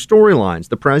two storylines.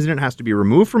 The president has to be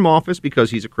removed from office because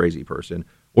he's a crazy person,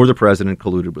 or the president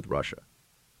colluded with Russia.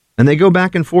 And they go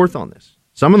back and forth on this.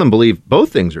 Some of them believe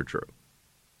both things are true.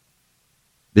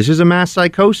 This is a mass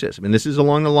psychosis. I mean, this is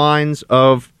along the lines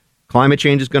of climate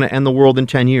change is going to end the world in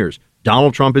 10 years.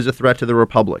 Donald Trump is a threat to the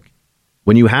republic.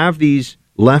 When you have these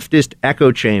leftist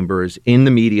echo chambers in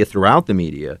the media, throughout the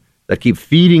media, that keep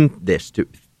feeding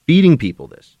people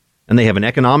this, and they have an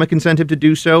economic incentive to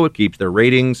do so, it keeps their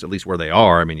ratings, at least where they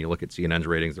are. I mean, you look at CNN's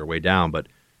ratings, they're way down, but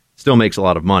it still makes a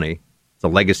lot of money. It's a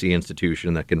legacy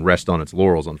institution that can rest on its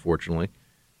laurels, unfortunately.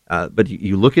 But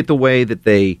you look at the way that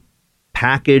they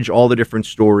package all the different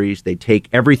stories. They take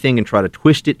everything and try to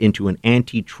twist it into an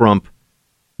anti-Trump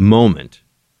moment.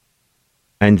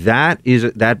 And that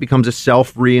becomes a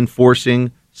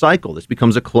self-reinforcing cycle. This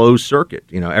becomes a closed circuit.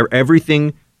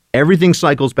 Everything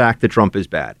cycles back to Trump is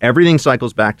bad. Everything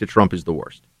cycles back to Trump is the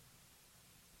worst.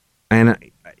 And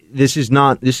this is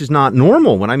not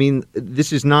normal.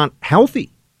 This is not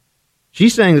healthy.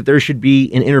 She's saying that there should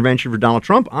be an intervention for Donald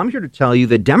Trump. I'm here to tell you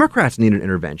that Democrats need an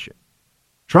intervention.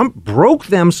 Trump broke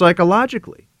them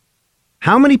psychologically.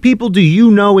 How many people do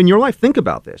you know in your life, think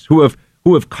about this, who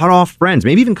have cut off friends,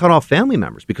 maybe even cut off family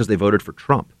members because they voted for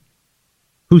Trump,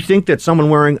 who think that someone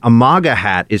wearing a MAGA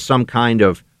hat is some kind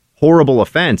of horrible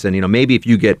offense. And, maybe if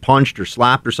you get punched or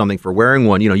slapped or something for wearing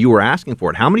one, you were asking for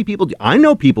it. How many people I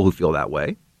know people who feel that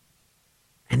way,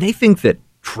 and they think that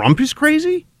Trump is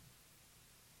crazy?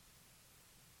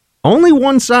 Only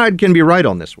one side can be right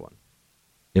on this one.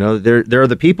 There are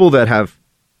the people that have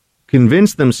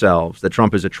convinced themselves that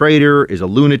Trump is a traitor, is a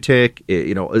lunatic,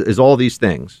 is all these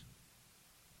things,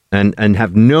 and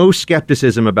have no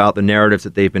skepticism about the narratives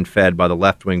that they've been fed by the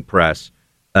left-wing press,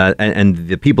 and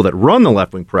the people that run the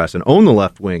left-wing press and own the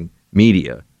left-wing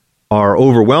media are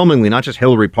overwhelmingly not just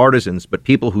Hillary partisans, but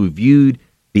people who viewed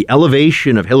the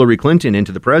elevation of Hillary Clinton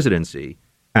into the presidency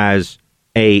as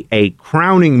a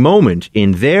crowning moment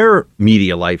in their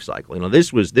media life cycle.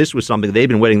 This was something they've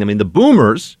been waiting. I mean, the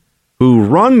boomers who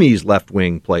run these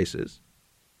left-wing places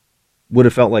would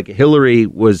have felt like Hillary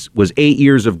was 8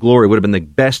 years of glory, would have been the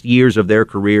best years of their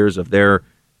careers, of their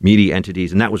media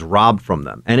entities, and that was robbed from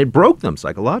them. And it broke them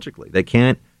psychologically. They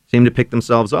can't seem to pick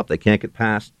themselves up. They can't get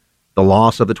past the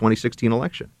loss of the 2016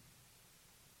 election.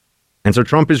 And so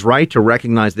Trump is right to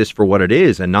recognize this for what it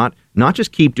is and not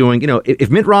just keep doing, if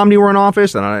Mitt Romney were in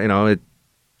office, and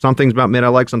some things about Mitt I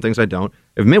like, some things I don't.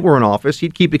 If Mitt were in office,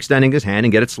 he'd keep extending his hand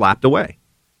and get it slapped away.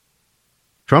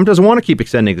 Trump doesn't want to keep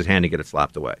extending his hand and get it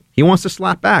slapped away. He wants to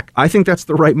slap back. I think that's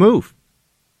the right move.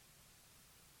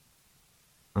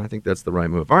 I think that's the right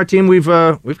move. All right, team, we've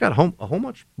got a whole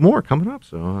much more coming up,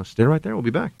 so stay right there. We'll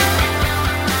be back.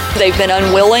 They've been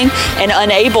unwilling and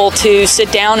unable to sit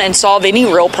down and solve any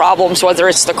real problems, whether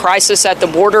it's the crisis at the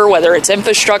border, whether it's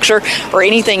infrastructure or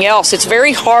anything else. It's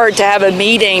very hard to have a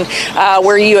meeting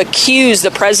where you accuse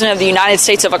the president of the United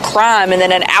States of a crime and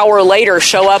then an hour later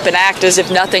show up and act as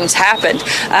if nothing's happened.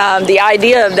 The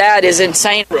idea of that is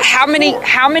insane. How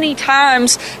many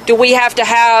times do we have to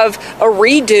have a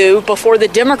redo before the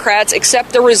Democrats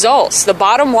accept the results? The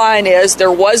bottom line is there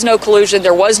was no collusion,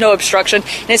 there was no obstruction,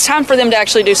 and it's time for them to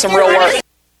actually do some real work.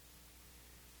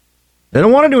 They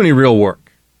don't want to do any real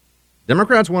work.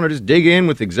 Democrats want to just dig in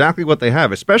with exactly what they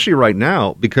have, especially right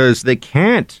now, because they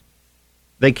can't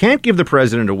give the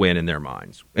president a win in their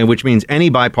minds, and which means any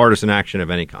bipartisan action of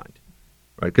any kind.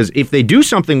 Right? Because if they do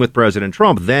something with President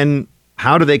Trump, then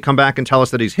how do they come back and tell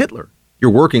us that he's Hitler? You're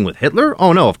working with Hitler?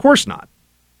 Oh no, of course not.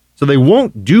 So they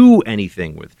won't do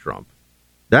anything with Trump.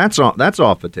 That's off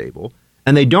the table.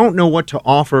 And they don't know what to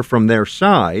offer from their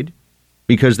side,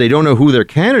 because they don't know who their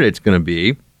candidate's going to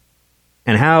be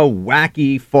and how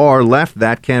wacky far left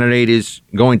that candidate is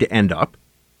going to end up.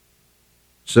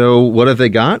 So what have they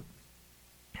got?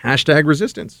 Hashtag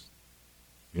resistance.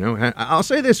 I'll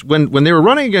say this. When they were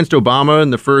running against Obama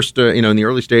in the first, in the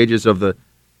early stages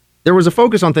there was a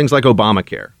focus on things like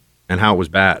Obamacare and how it was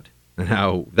bad and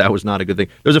how that was not a good thing.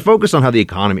 There was a focus on how the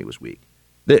economy was weak.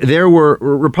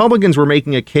 Republicans were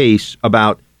making a case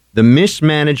about the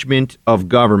mismanagement of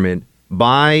government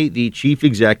by the chief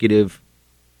executive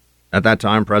at that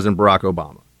time, President Barack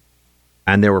Obama.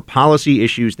 And there were policy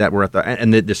issues that were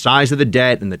and the size of the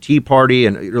debt and the Tea Party,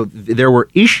 and there were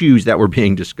issues that were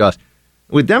being discussed.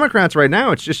 With Democrats right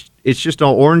now, it's just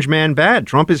all orange man bad.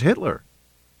 Trump is Hitler.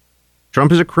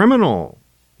 Trump is a criminal.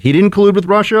 He didn't collude with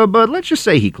Russia, but let's just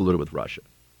say he colluded with Russia.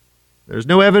 There's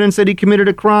no evidence that he committed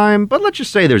a crime, but let's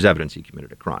just say there's evidence he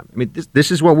committed a crime. I mean,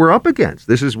 this is what we're up against.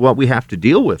 This is what we have to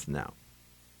deal with now.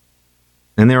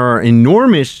 And there are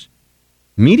enormous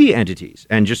media entities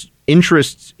and just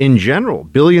interests in general.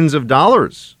 Billions of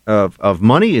dollars of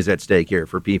money is at stake here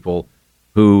for people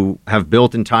who have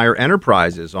built entire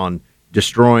enterprises on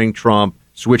destroying Trump,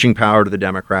 switching power to the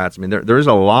Democrats. I mean, there is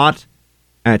a lot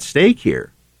at stake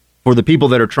here for the people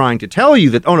that are trying to tell you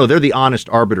that, oh, no, they're the honest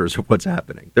arbiters of what's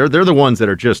happening. They're the ones that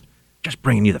are just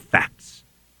bringing you the facts.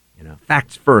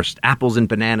 Facts first, apples and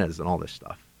bananas and all this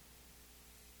stuff.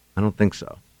 I don't think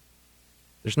so.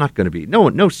 There's not going to be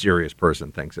no serious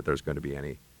person thinks that there's going to be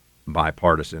any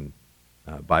bipartisan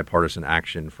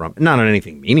action from not on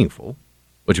anything meaningful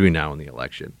between now and the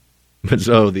election. But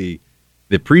so the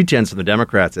pretense of the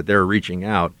Democrats that they're reaching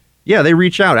out, yeah, they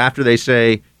reach out after they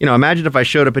say, imagine if I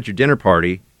showed up at your dinner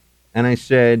party and I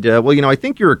said, I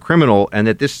think you're a criminal and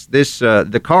that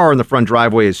the car in the front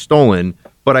driveway is stolen,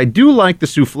 but I do like the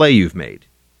souffle you've made.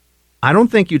 I don't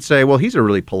think you'd say, well, he's a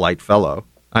really polite fellow.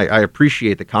 I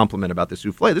appreciate the compliment about the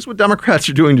souffle. This is what Democrats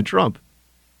are doing to Trump.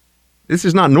 This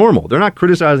is not normal. They're not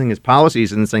criticizing his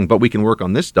policies and saying, but we can work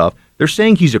on this stuff. They're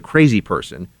saying he's a crazy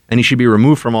person and he should be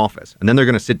removed from office. And then they're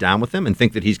going to sit down with him and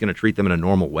think that he's going to treat them in a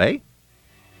normal way.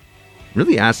 It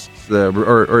really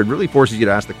or it really forces you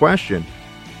to ask the question,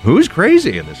 who's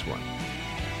crazy in this one?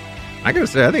 I got to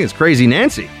say, I think it's crazy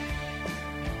Nancy.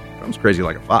 Trump's crazy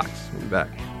like a fox. We'll be back.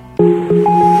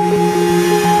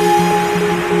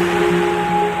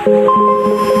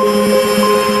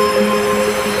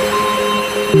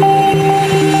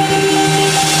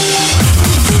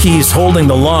 He's holding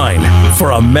the line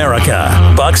for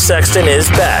America. Buck Sexton is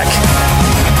back.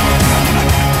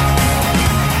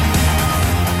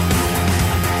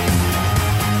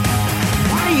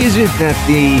 Why is it that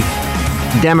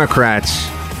the Democrats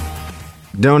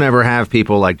don't ever have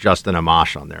people like Justin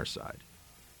Amash on their side?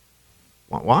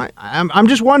 Why? I'm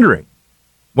just wondering.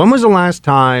 When was the last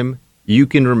time you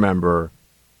can remember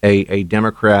a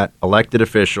Democrat elected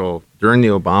official during the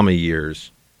Obama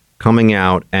years coming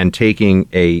out and taking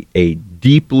a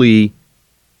deeply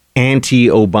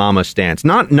anti-Obama stance,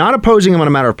 not opposing him on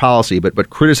a matter of policy, but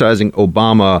criticizing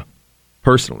Obama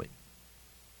personally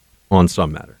on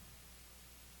some matter?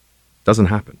 Doesn't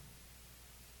happen.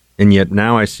 And yet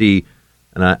now I see,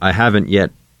 and I haven't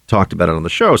yet talked about it on the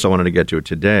show, so I wanted to get to it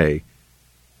today,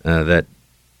 that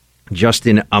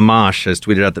Justin Amash has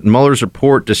tweeted out that Mueller's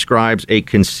report describes a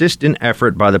consistent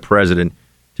effort by the president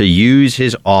to use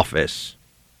his office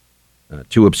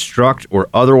to obstruct or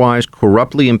otherwise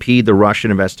corruptly impede the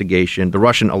Russian investigation, the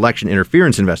Russian election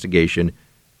interference investigation,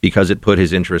 because it put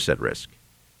his interests at risk.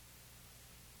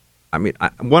 I mean,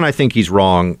 I think he's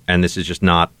wrong, and this is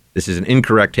an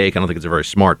incorrect take. I don't think it's a very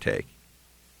smart take.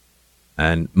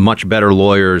 And much better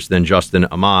lawyers than Justin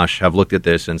Amash have looked at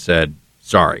this and said,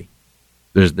 sorry,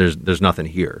 there's nothing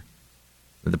here.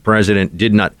 The president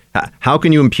did not. How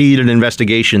can you impede an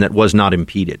investigation that was not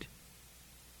impeded?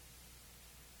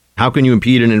 How can you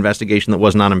impede an investigation that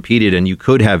was not impeded, and you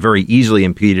could have very easily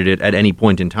impeded it at any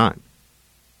point in time?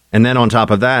 And then on top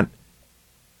of that,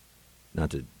 not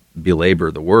to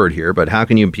belabor the word here, but how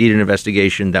can you impede an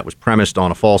investigation that was premised on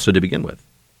a falsehood to begin with?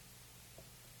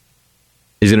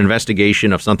 Is an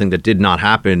investigation of something that did not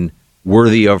happen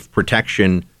worthy of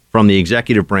protection from the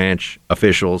executive branch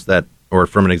officials or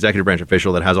from an executive branch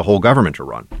official that has a whole government to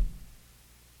run?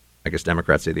 I guess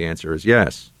Democrats say the answer is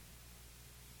yes.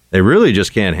 They really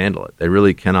just can't handle it. They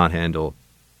really cannot handle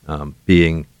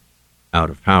being out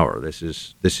of power. This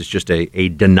is just a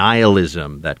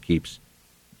denialism that keeps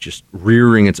just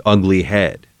rearing its ugly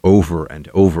head over and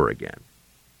over again.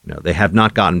 You know, they have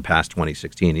not gotten past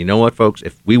 2016. You know what, folks?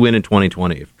 If we win in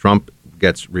 2020, if Trump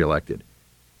gets reelected,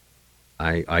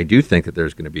 I do think that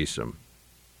there's going to be some.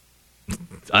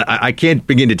 I can't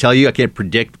begin to tell you. I can't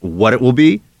predict what it will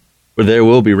be, but there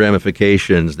will be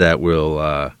ramifications that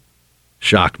will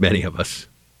shock many of us.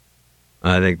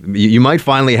 I think you might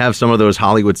finally have some of those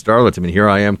Hollywood starlets. I mean, here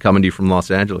I am coming to you from Los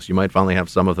Angeles. You might finally have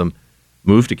some of them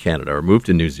move to Canada or move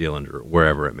to New Zealand or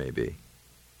wherever it may be.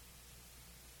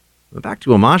 But back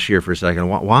to Amash here for a second.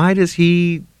 Why does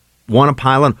he want to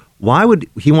pile on? Why would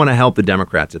he want to help the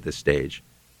Democrats at this stage?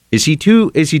 Is he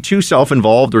too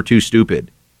self-involved or too stupid?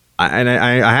 I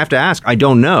have to ask. I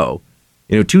don't know.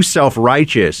 You know, too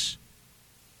self-righteous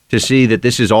to see that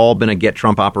this has all been a get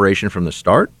Trump operation from the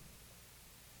start.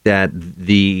 That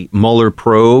the Mueller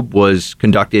probe was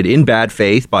conducted in bad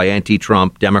faith by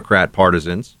anti-Trump Democrat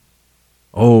partisans.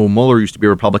 Oh, Mueller used to be a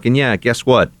Republican. Yeah, guess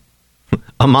what?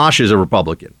 Amash is a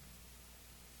Republican.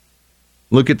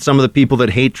 Look at some of the people that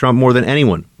hate Trump more than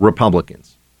anyone,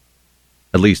 Republicans,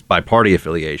 at least by party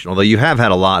affiliation. Although you have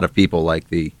had a lot of people like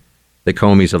the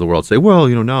Comeys of the world say, well,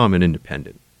 now I'm an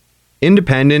independent.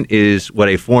 Independent is what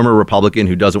a former Republican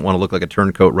who doesn't want to look like a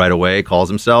turncoat right away calls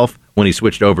himself when he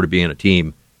switched over to being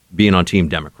on Team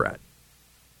Democrat.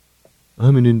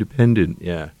 I'm an independent.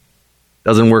 Yeah.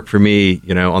 Doesn't work for me,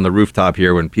 on the rooftop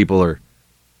here when people are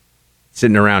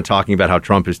sitting around talking about how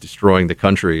Trump is destroying the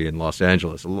country in Los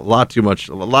Angeles. A lot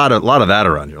of that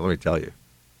around here, let me tell you.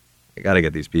 I got to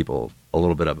get these people a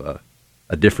little bit of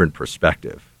a different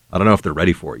perspective. I don't know if they're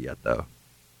ready for it yet, though.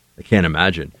 I can't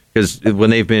imagine. Because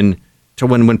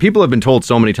when people have been told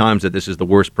so many times that this is the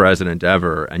worst president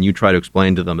ever, and you try to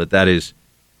explain to them that is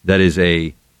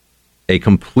a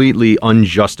completely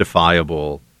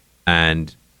unjustifiable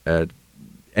and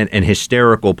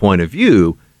hysterical point of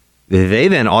view, they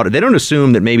don't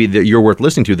assume that maybe that you're worth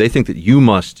listening to. They think that you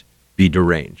must be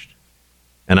deranged.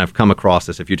 And I've come across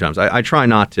this a few times. I try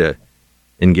not to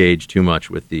engage too much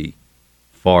with the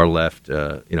far left,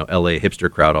 LA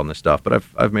hipster crowd on this stuff, but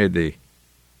I've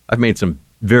made some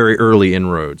very early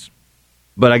inroads.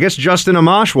 But I guess Justin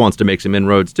Amash wants to make some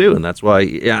inroads too, and that's why.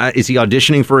 Is he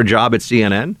auditioning for a job at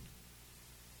CNN?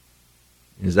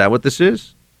 Is that what this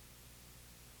is?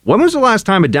 When was the last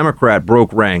time a Democrat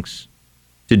broke ranks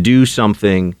to do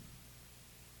something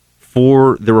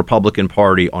for the Republican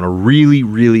Party on a really,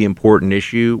 really important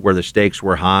issue where the stakes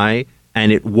were high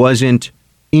and it wasn't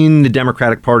in the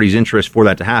Democratic Party's interest for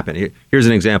that to happen? Here's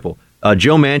an example.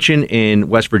 Joe Manchin in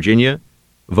West Virginia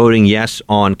voting yes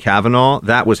on Kavanaugh.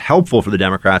 That was helpful for the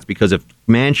Democrats because if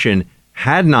Manchin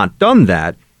had not done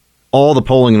that, all the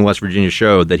polling in West Virginia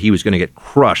showed that he was going to get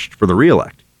crushed for the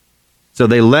reelect. So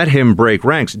they let him break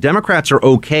ranks. Democrats are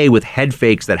okay with head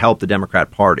fakes that help the Democrat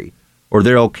Party, or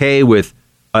they're okay with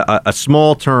a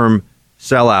small-term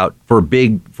sellout for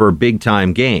a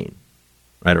big-time gain,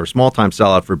 right? Or a small-time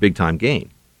sellout for a big-time gain.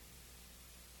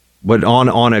 But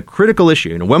on a critical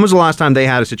issue, when was the last time they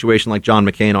had a situation like John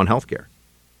McCain on healthcare?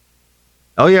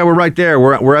 Oh yeah, we're right there.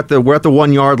 We're at the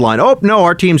 1 yard line. Oh no,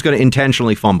 our team's going to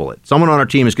intentionally fumble it. Someone on our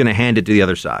team is going to hand it to the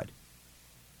other side.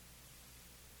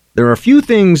 There are a few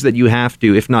things that you have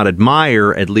to, if not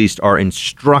admire, at least are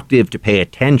instructive to pay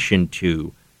attention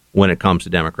to when it comes to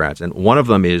Democrats. And one of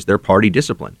them is their party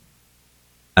discipline.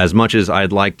 As much as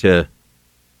I'd like to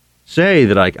say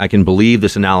that I can believe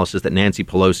this analysis that Nancy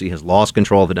Pelosi has lost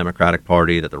control of the Democratic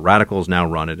Party, that the radicals now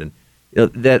run it, and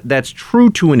That's true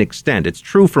to an extent. It's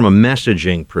true from a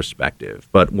messaging perspective.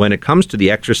 But when it comes to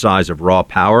the exercise of raw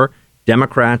power,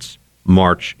 Democrats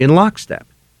march in lockstep.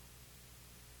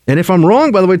 And if I'm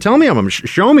wrong, by the way, tell me.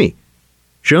 Show me.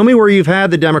 Show me where you've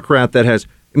had the Democrat that has.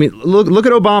 I mean, look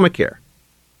at Obamacare.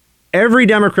 Every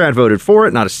Democrat voted for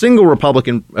it. Not a single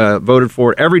Republican voted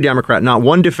for it. Every Democrat, not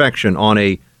one defection on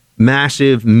a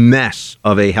massive mess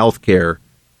of a health care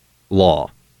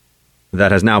law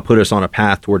that has now put us on a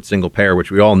path towards single payer,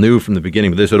 which we all knew from the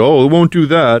beginning. But they said, oh, it won't do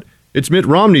that. It's Mitt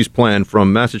Romney's plan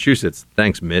from Massachusetts.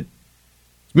 Thanks, Mitt.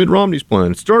 It's Mitt Romney's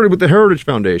plan. It started with the Heritage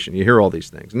Foundation. You hear all these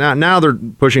things. Now they're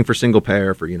pushing for single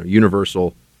payer, for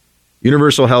universal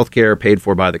health care paid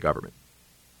for by the government.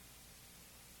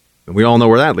 And we all know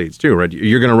where that leads to, right?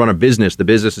 You're going to run a business. The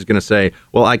business is going to say,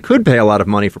 well, I could pay a lot of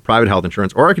money for private health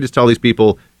insurance, or I could just tell these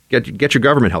people, get your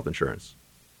government health insurance.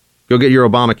 Go get your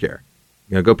Obamacare.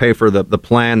 Go pay for the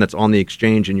plan that's on the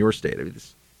exchange in your state. I mean,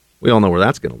 we all know where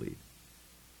that's going to lead.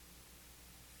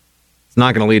 It's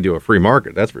not going to lead to a free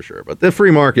market, that's for sure. But the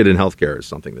free market in healthcare is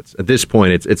something that's at this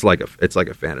point it's like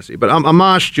a fantasy. But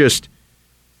Amash just,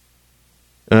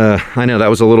 I know that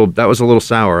was a little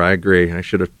sour. I agree. I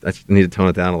need to tone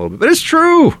it down a little bit. But it's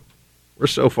true. We're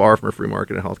so far from a free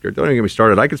market in healthcare. Don't even get me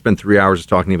started. I could spend 3 hours just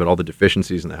talking about all the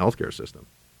deficiencies in the healthcare system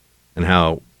and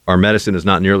how our medicine is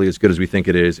not nearly as good as we think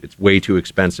it is. It's way too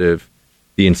expensive.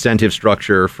 The incentive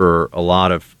structure for a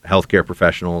lot of healthcare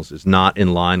professionals is not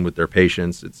in line with their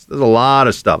patients. There's a lot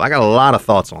of stuff. I got a lot of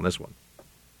thoughts on this one.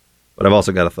 But I've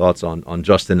also got thoughts on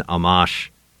Justin Amash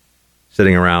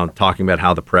sitting around talking about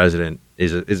how the president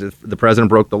the president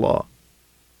broke the law.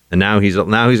 And now he's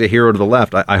a hero to the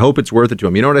left. I hope it's worth it to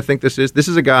him. You know what I think this is? This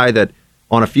is a guy that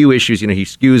on a few issues, he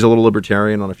skews a little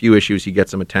libertarian. On a few issues, he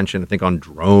gets some attention, I think, on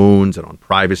drones and on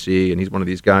privacy. And he's one of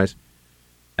these guys.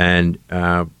 And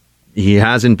he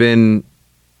hasn't been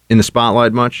in the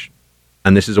spotlight much.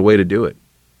 And this is a way to do it.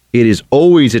 It is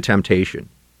always a temptation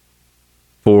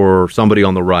for somebody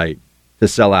on the right to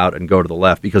sell out and go to the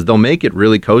left because they'll make it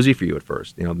really cozy for you at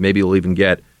first. Maybe you'll even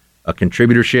get a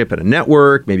contributorship at a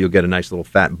network. Maybe you'll get a nice little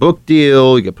fat book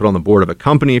deal. You get put on the board of a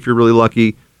company if you're really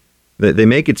lucky. They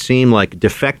make it seem like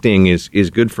defecting is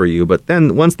good for you, but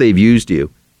then once they've used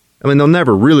you, I mean, they'll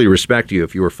never really respect you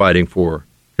if you were fighting for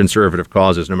conservative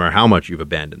causes, no matter how much you've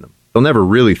abandoned them. They'll never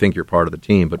really think you're part of the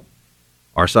team, but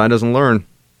our side doesn't learn.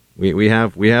 We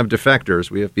have defectors.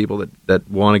 We have people that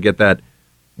want to get that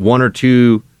one or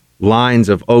two lines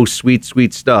of, oh, sweet,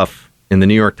 sweet stuff in the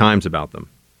New York Times about them.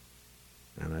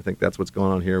 And I think that's what's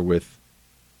going on here with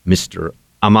Mr.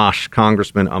 Amash,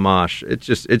 Congressman Amash.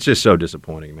 It's just so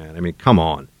disappointing, man. I mean, come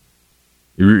on.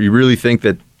 You really think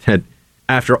that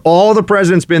after all the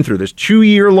president's been through, this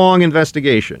 2-year-long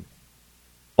investigation,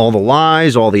 all the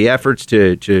lies, all the efforts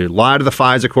to lie to the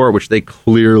FISA court, which they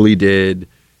clearly did,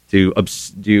 to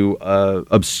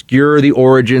obscure the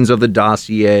origins of the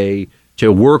dossier,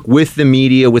 to work with the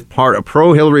media, with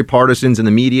pro-Hillary partisans in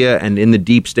the media and in the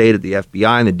deep state at the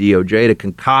FBI and the DOJ to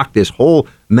concoct this whole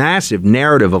massive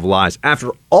narrative of lies.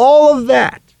 After all of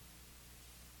that,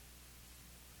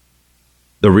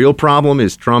 the real problem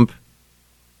is Trump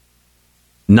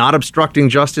not obstructing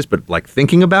justice, but like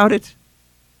thinking about it.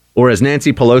 Or as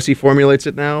Nancy Pelosi formulates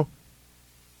it now,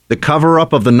 the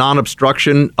cover-up of the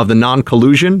non-obstruction of the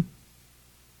non-collusion.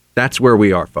 That's where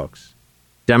we are, folks.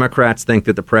 Democrats think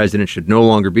that the president should no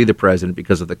longer be the president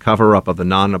because of the cover-up of the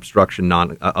non-obstruction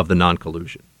of the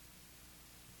non-collusion.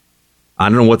 I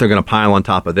don't know what they're going to pile on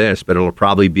top of this, but it'll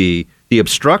probably be the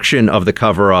obstruction of the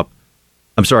cover-up.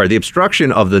 I'm sorry, the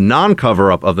obstruction of the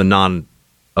non-cover-up of the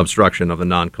non-obstruction of the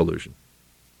non-collusion.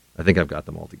 I think I've got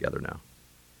them all together now.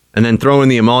 And then throw in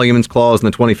the emoluments clause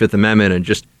in the 25th Amendment and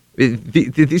just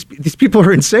these people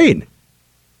are insane.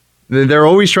 They're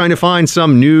always trying to find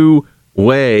some new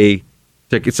way,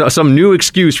 some new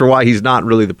excuse for why he's not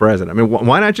really the president. I mean,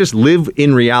 why not just live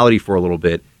in reality for a little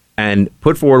bit and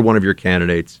put forward one of your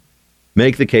candidates,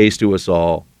 make the case to us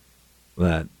all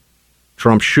that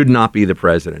Trump should not be the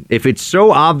president. If it's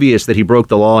so obvious that he broke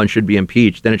the law and should be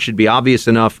impeached, then it should be obvious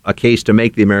enough a case to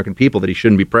make the American people that he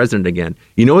shouldn't be president again.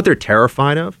 You know what they're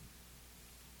terrified of?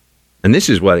 And this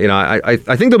is what, I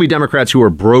think there'll be Democrats who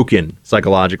are broken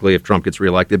psychologically if Trump gets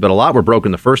reelected, but a lot were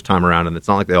broken the first time around, and it's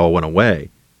not like they all went away.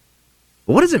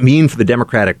 But what does it mean for the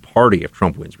Democratic Party if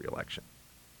Trump wins re-election?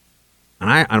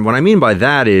 And what I mean by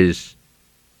that is,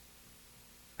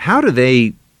 how do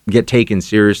they get taken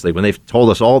seriously when they've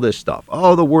told us all this stuff?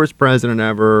 Oh, the worst president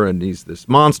ever, and he's this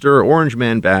monster, orange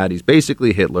man bad, he's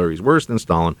basically Hitler, he's worse than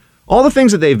Stalin, all the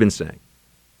things that they've been saying.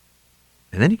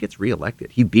 And then he gets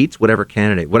reelected. He beats whatever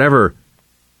candidate, whoever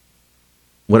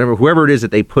it is that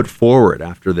they put forward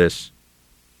after this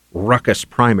ruckus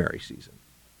primary season.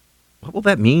 What will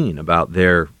that mean about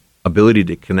their ability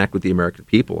to connect with the American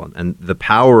people and the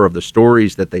power of the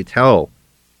stories that they tell,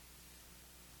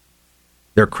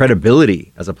 their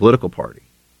credibility as a political party?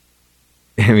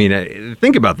 I mean,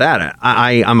 think about that.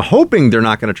 I'm hoping they're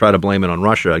not going to try to blame it on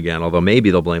Russia again, although maybe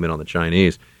they'll blame it on the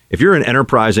Chinese. If you're an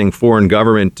enterprising foreign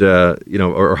government,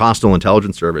 or hostile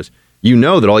intelligence service, you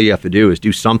know that all you have to do is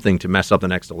do something to mess up the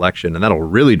next election, and that'll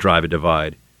really drive a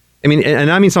divide. I mean,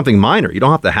 and I mean something minor. You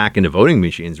don't have to hack into voting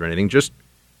machines or anything. Just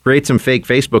create some fake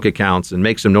Facebook accounts and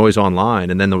make some noise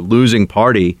online, and then the losing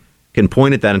party can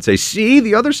point at that and say, see,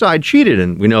 the other side cheated.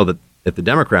 And we know that if the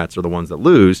Democrats are the ones that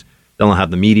lose, they'll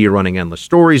have the media running endless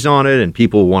stories on it, and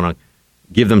people want to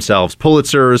give themselves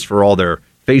Pulitzers for all their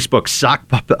Facebook sock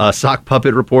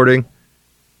puppet reporting.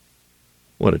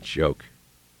 What a joke.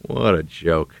 What a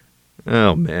joke.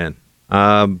 Oh, man.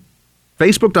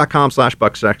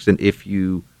 Facebook.com/Buck Sexton. If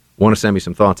you want to send me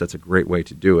some thoughts, that's a great way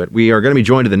to do it. We are going to be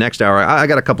joined in the next hour. I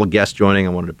got a couple of guests joining. I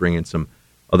wanted to bring in some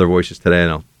other voices today,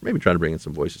 and I'll maybe try to bring in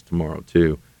some voices tomorrow,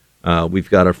 too. We've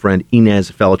got our friend Inez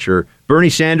Felcher. Bernie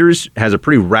Sanders has a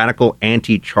pretty radical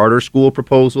anti-charter school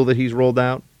proposal that he's rolled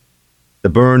out. The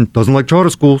Bern doesn't like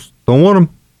charter schools. Don't want them.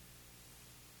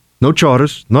 No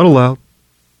charters. Not allowed.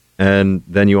 And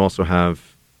then you also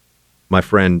have my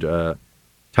friend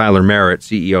Tyler Merritt,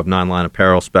 CEO of Nine Line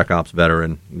Apparel, Spec Ops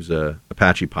veteran, who's a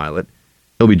Apache pilot.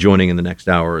 He'll be joining in the next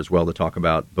hour as well to talk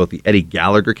about both the Eddie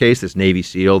Gallagher case, this Navy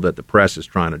SEAL that the press is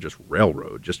trying to just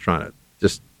railroad, just trying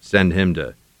to send him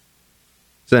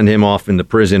off into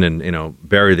prison and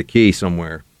bury the key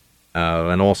somewhere,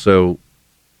 and also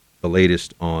the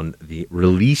latest on the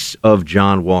release of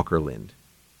John Walker Lind,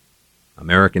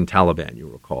 American Taliban. You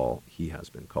recall he has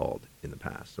been called in the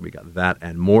past. So we got that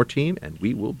and more, team, and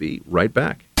we will be right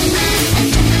back.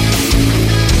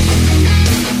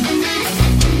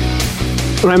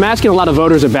 When I'm asking a lot of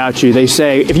voters about you, they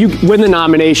say, if you win the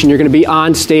nomination, you're going to be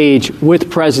on stage with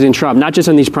President Trump, not just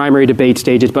on these primary debate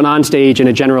stages, but on stage in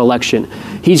a general election.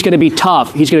 He's going to be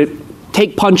tough. He's going to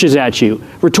take punches at you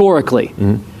rhetorically.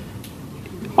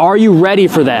 Mm-hmm. Are you ready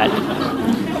for that?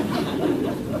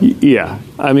 Yeah.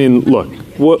 I mean, look,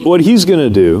 what he's going to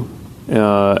do,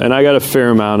 and I got a fair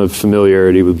amount of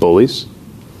familiarity with bullies.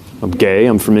 I'm gay.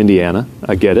 I'm from Indiana.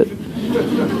 I get it.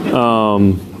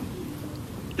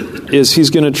 Is he's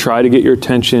going to try to get your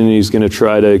attention, he's going to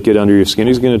try to get under your skin,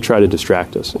 he's going to try to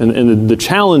distract us. And the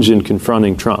challenge in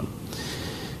confronting Trump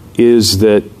is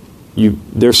that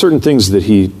there are certain things that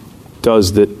he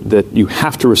does that you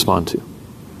have to respond to.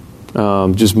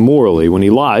 Just morally, when he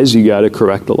lies, you got to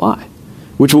correct the lie,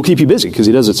 which will keep you busy because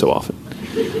he does it so often.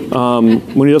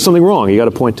 When he does something wrong, you got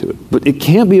to point to it. But it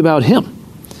can't be about him.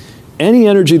 Any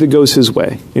energy that goes his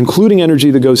way, including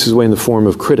energy that goes his way in the form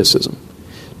of criticism,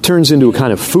 turns into a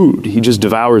kind of food. He just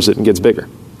devours it and gets bigger.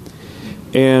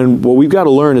 And what we've got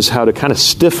to learn is how to kind of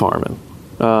stiff arm him.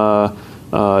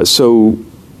 So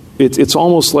it's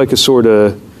almost like a sort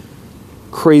of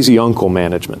crazy uncle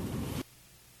management.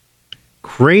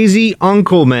 Crazy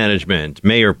uncle management,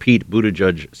 Mayor Pete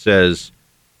Buttigieg says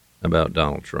about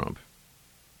Donald Trump.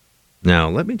 Now,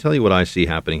 let me tell you what I see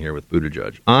happening here with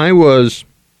Buttigieg. I was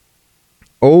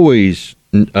always,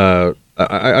 I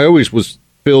always was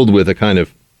filled with a kind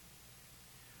of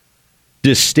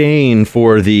disdain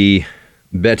for the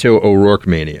Beto O'Rourke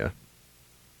mania,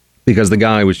 because the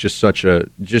guy was just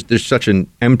there's such an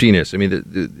emptiness. I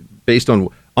mean, based on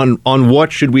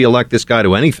what should we elect this guy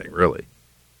to anything, really?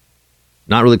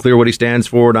 Not really clear what he stands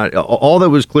for. All that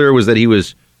was clear was that he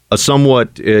was a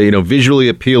somewhat, visually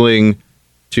appealing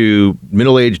to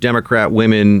middle-aged Democrat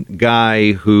women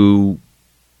guy who,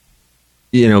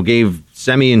 gave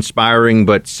semi-inspiring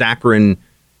but saccharine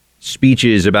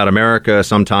speeches about America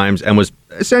sometimes, and was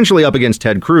essentially up against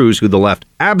Ted Cruz, who the left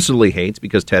absolutely hates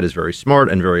because Ted is very smart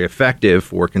and very effective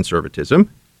for conservatism.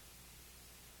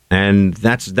 And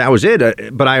that was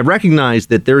it. But I recognize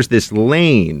that there's this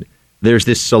lane, there's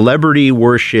this celebrity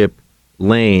worship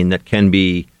lane that can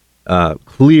be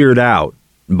cleared out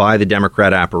by the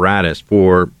Democrat apparatus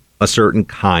for a certain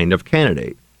kind of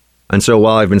candidate. And so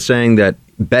while I've been saying that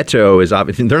Beto is,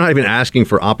 they're not even asking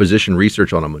for opposition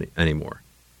research on him anymore.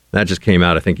 That just came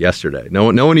out, I think, yesterday. No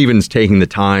one even is taking the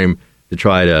time to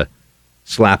try to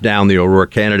slap down the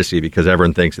O'Rourke candidacy because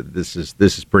everyone thinks that this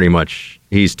is pretty much,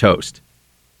 he's toast.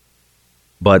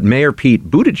 But Mayor Pete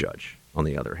Buttigieg, on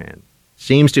the other hand,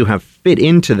 seems to have fit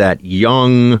into that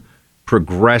young,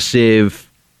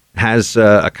 progressive, has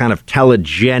a kind of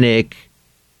telegenic,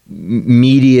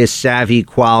 media savvy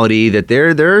quality that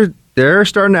they're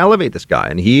starting to elevate this guy,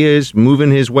 and he is moving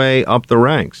his way up the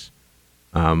ranks.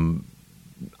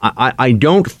 I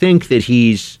don't think that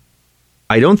he's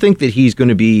I don't think that he's going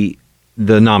to be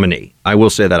the nominee. I will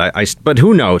say that. But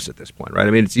who knows at this point, right?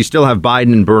 I mean, you still have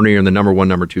Biden and Bernie in the number 1,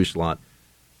 number 2 slot.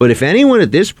 But if anyone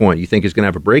at this point you think is going to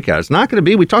have a breakout, it's not going to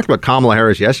be. We talked about Kamala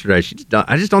Harris yesterday.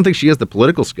 I just don't think she has the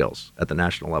political skills at the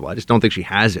national level. I just don't think she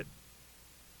has it.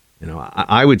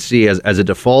 I would see as a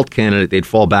default candidate, they'd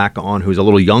fall back on who's a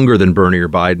little younger than Bernie or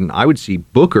Biden. I would see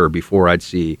Booker before I'd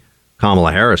see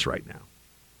Kamala Harris right now.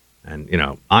 And,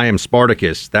 I am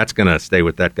Spartacus. That's going to stay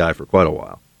with that guy for quite a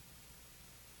while.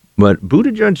 But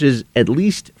Buttigieg is, at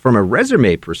least from a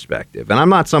resume perspective, and I'm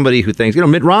not somebody who thinks,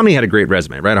 Mitt Romney had a great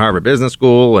resume, right? Harvard Business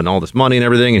School and all this money and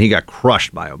everything, and he got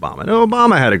crushed by Obama. And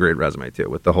Obama had a great resume, too,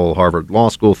 with the whole Harvard Law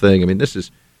School thing. I mean,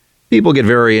 people get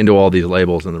very into all these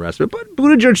labels and the rest of it. But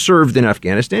Buttigieg served in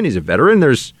Afghanistan. He's a veteran.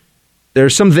 There's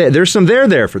some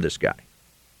there for this guy.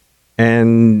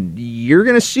 And you're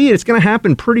going to see it. It's going to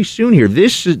happen pretty soon here.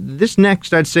 This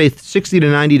next, I'd say, 60 to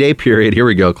 90-day period, here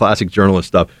we go, classic journalist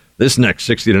stuff. This next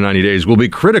 60 to 90 days will be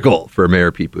critical for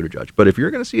Mayor Pete Buttigieg. But if you're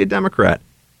going to see a Democrat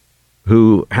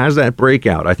who has that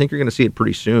breakout, I think you're going to see it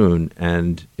pretty soon,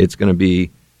 and it's going to be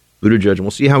Buttigieg, and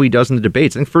we'll see how he does in the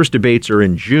debates. I think first debates are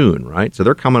in June, right? So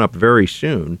they're coming up very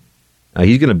soon.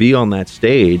 He's going to be on that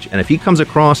stage, and if he comes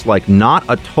across like not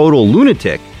a total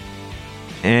lunatic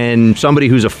and somebody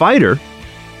who's a fighter,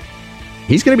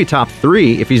 he's going to be top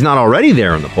 3 if he's not already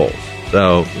there in the polls.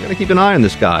 So you're going to keep an eye on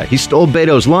this guy. He stole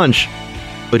Beto's lunch,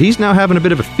 but he's now having a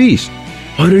bit of a feast.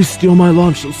 Why did he steal my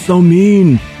lunch? That's so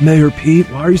mean, Mayor Pete.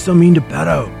 Why are you so mean to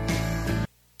Beto?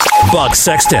 Buck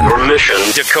Sexton. Your mission: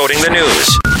 decoding the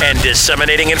news and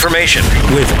disseminating information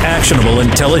with actionable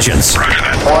intelligence. One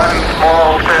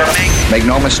small step. Make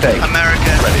no mistake.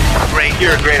 America. Ready. Great.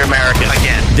 You're a great American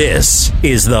again. This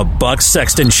is the Buck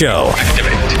Sexton Show.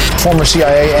 Former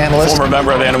CIA analyst. Former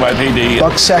member of the NYPD.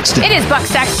 Buck Sexton. It is Buck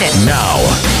Sexton. Now.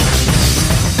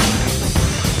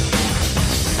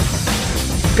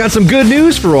 Got some good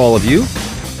news for all of you.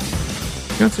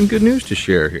 Got some good news to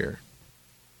share here.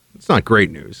 It's not great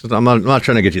news. I'm not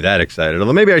trying to get you that excited.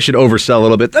 Although maybe I should oversell a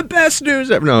little bit. The best news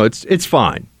ever. No, it's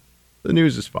fine. The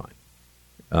news is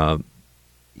fine.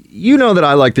 You know that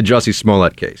I like the Jussie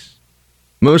Smollett case.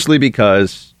 Mostly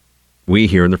because we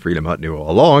here in the Freedom Hut knew all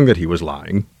along that he was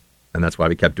lying. And that's why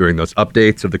we kept doing those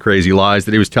updates of the crazy lies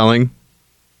that he was telling.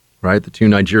 Right? The 2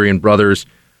 Nigerian brothers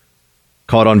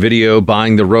caught on video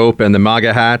buying the rope and the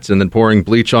MAGA hats and then pouring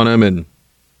bleach on him, and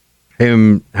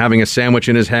him having a sandwich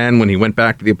in his hand when he went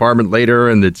back to the apartment later,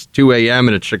 and it's 2 a.m.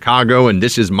 and it's Chicago and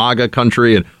this is MAGA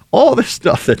country and all this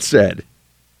stuff that's said.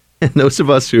 And those of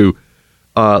us who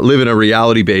live in a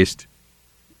reality-based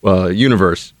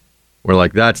universe, we're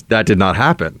like, that did not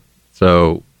happen.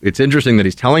 So it's interesting that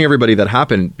he's telling everybody that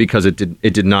happened because it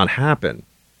did not happen.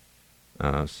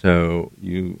 So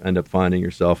you end up finding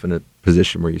yourself in a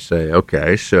position where you say,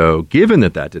 okay, so given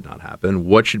that did not happen,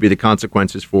 what should be the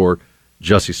consequences for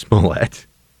Jussie Smollett?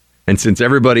 And since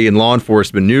everybody in law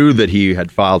enforcement knew that he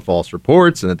had filed false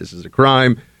reports and that this is a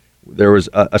crime, there was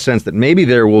a sense that maybe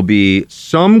there will be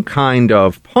some kind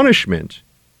of punishment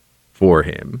for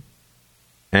him.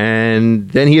 And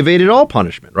then he evaded all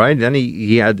punishment, right? Then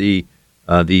he had the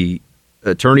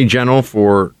attorney general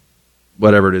for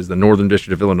whatever it is, the Northern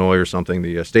District of Illinois or something,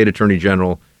 the state attorney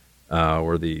general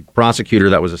or the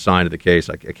prosecutor that was assigned to the case.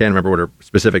 I can't remember what her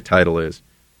specific title is.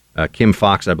 Kim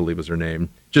Fox, I believe was her name.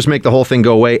 Just make the whole thing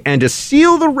go away and to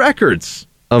seal the records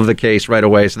of the case right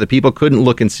away so that people couldn't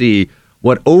look and see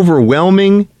what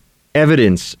overwhelming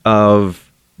evidence of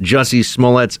Jussie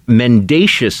Smollett's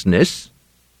mendaciousness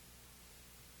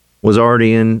was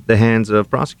already in the hands of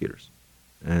prosecutors.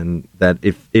 And that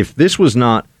if this was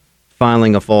not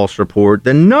filing a false report,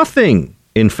 then nothing,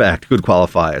 in fact, could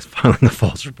qualify as filing a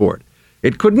false report.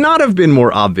 It could not have been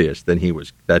more obvious that he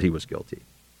was guilty.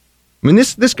 I mean,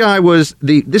 this guy was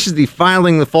this is the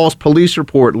filing the false police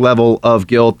report level of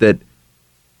guilt that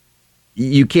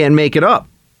you can't make it up,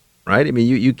 right? I mean,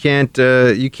 you can't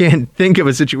think of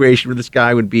a situation where this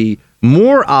guy would be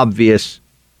more obvious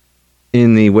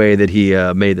in the way that he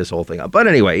made this whole thing up. But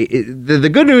anyway, the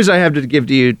good news I have to give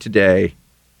to you today,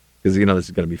 because you know this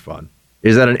is going to be fun,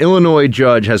 is that an Illinois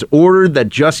judge has ordered that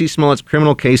Jussie Smollett's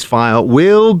criminal case file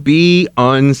will be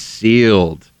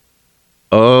unsealed.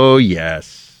 Oh,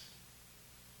 yes.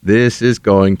 This is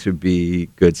going to be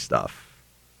good stuff.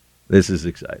 This is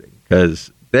exciting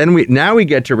because then we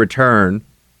get to return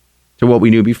to what we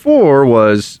knew before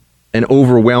was an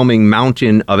overwhelming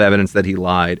mountain of evidence that he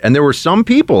lied. And there were some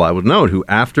people, I would note, who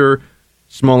after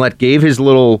Smollett gave his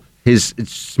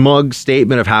smug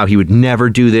statement of how he would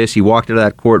never do this, he walked into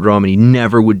that courtroom and he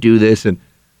never would do this. And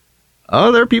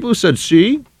there are people who said,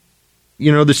 see,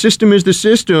 the system is the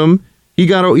system. he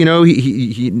got,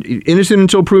 he innocent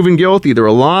until proven guilty. There were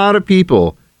a lot of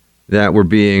people that were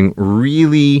being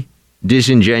really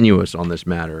disingenuous on this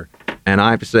matter. And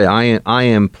I have to say, I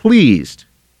am pleased.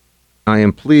 I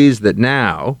am pleased that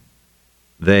now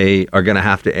they are going to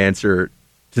have to answer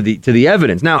to the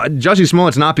evidence. Now, Jussie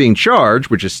Smollett's not being charged,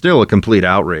 which is still a complete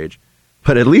outrage.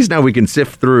 But at least now we can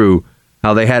sift through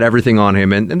how they had everything on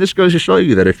him. And this goes to show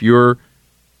you that if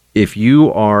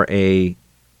you are a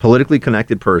politically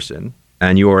connected person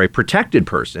and you are a protected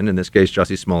person, in this case,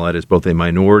 Jussie Smollett is both a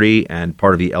minority and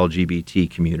part of the LGBT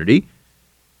community.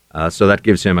 So that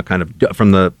gives him a kind of,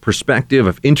 from the perspective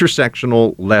of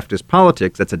intersectional leftist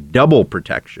politics, that's a double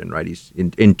protection, right? He's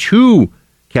in two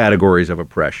categories of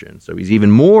oppression. So he's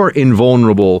even more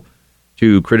invulnerable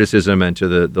to criticism and to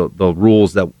the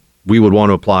rules that we would want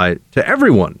to apply to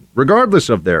everyone, regardless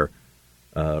of their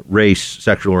race,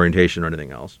 sexual orientation, or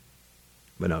anything else.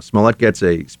 But no, Smollett gets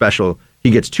he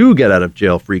gets 2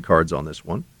 get-out-of-jail-free cards on this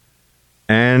one.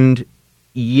 And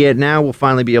yet now we'll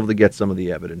finally be able to get some of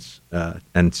the evidence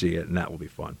and see it, and that will be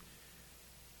fun.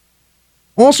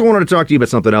 Also wanted to talk to you about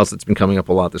something else that's been coming up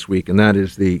a lot this week, and that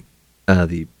is the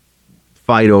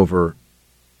fight over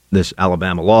this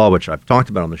Alabama law, which I've talked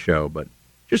about on the show, but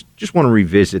just want to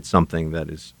revisit something that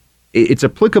it's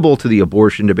applicable to the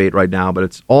abortion debate right now, but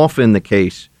it's often the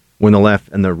case when the left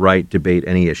and the right debate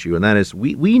any issue, and that is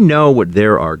we know what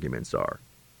their arguments are.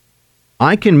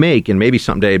 I can make, and maybe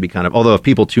someday it'd be kind of, although if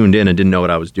people tuned in and didn't know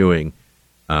what I was doing,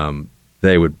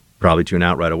 they would probably tune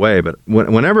out right away. But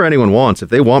whenever anyone wants, if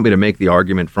they want me to make the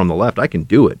argument from the left, I can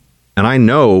do it. And I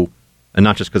know, and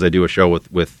not just because I do a show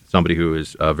with somebody who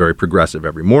is very progressive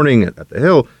every morning at the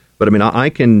Hill, but I mean, I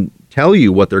can tell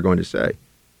you what they're going to say.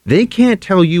 They can't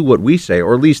tell you what we say,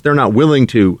 or at least they're not willing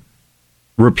to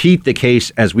repeat the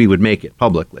case as we would make it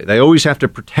publicly. They always have to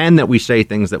pretend that we say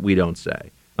things that we don't say.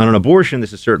 On an abortion,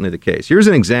 this is certainly the case. Here's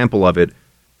an example of it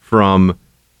from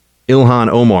Ilhan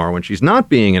Omar. When she's not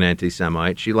being an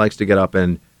anti-Semite, she likes to get up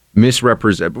and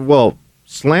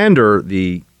slander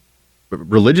the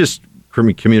religious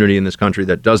community in this country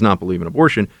that does not believe in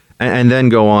abortion, and then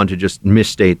go on to just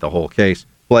misstate the whole case.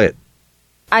 Play it.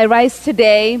 I rise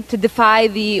today to defy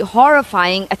the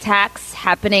horrifying attacks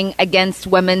happening against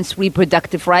women's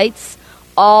reproductive rights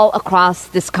all across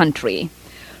this country.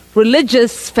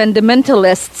 Religious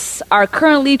fundamentalists are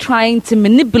currently trying to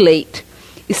manipulate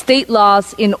state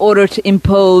laws in order to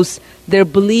impose their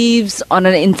beliefs on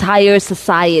an entire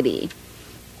society,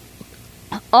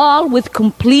 all with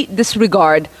complete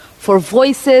disregard for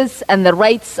voices and the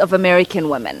rights of American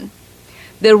women.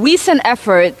 Their recent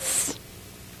efforts,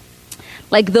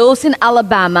 like those in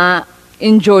Alabama,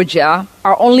 in Georgia,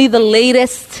 are only the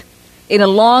latest in a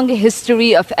long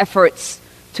history of efforts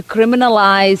to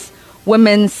criminalize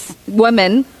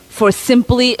women for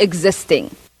simply existing.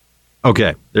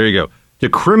 Okay, there you go. To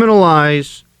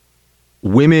criminalize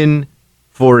women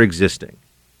for existing.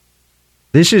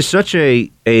 This is such a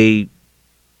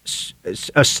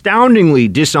astoundingly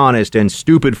dishonest and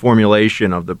stupid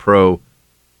formulation of the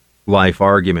pro-life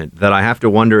argument that I have to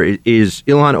wonder, is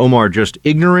Ilhan Omar just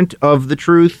ignorant of the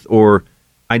truth, or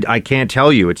I can't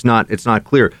tell you. It's not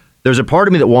clear. There's a part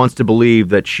of me that wants to believe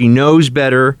that she knows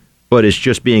better, but is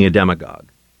just being a demagogue.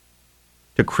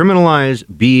 To criminalize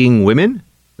being women,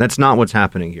 that's not what's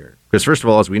happening here. Because first of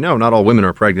all, as we know, not all women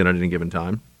are pregnant at any given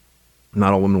time.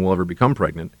 Not all women will ever become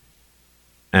pregnant.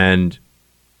 And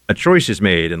a choice is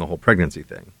made in the whole pregnancy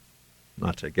thing.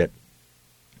 Not to get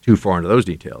too far into those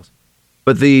details.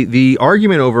 But the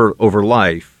argument over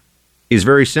life is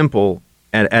very simple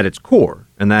at its core,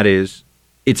 and that is,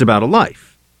 it's about a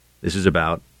life. This is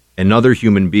about another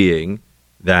human being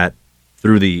that,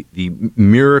 through the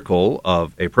miracle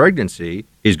of a pregnancy,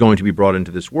 is going to be brought into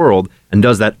this world. And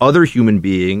does that other human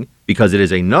being, because it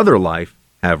is another life,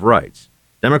 have rights?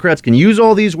 Democrats can use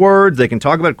all these words. They can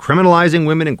talk about criminalizing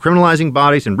women and criminalizing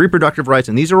bodies and reproductive rights,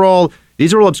 and these are all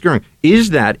obscuring.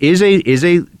 Is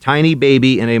a tiny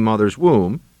baby in a mother's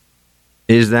womb,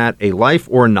 is that a life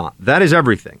or not? That is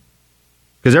everything,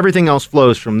 because everything else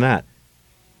flows from that.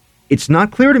 It's not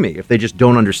clear to me if they just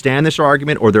don't understand this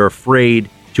argument or they're afraid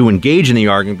to engage in the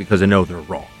argument because they know they're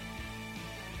wrong.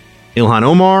 Ilhan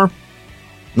Omar,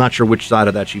 not sure which side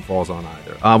of that she falls on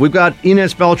either. We've got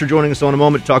Inez Felcher joining us in a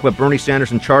moment to talk about Bernie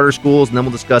Sanders and charter schools, and then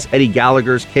we'll discuss Eddie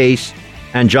Gallagher's case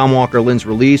and John Walker Lynn's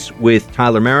release with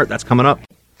Tyler Merritt. That's coming up.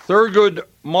 Thurgood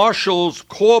Marshall's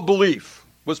core belief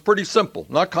was pretty simple,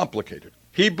 not complicated.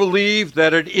 He believed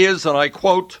that it is, and I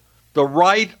quote, the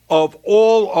right of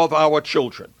all of our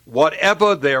children,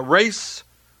 whatever their race,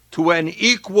 to an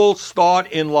equal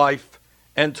start in life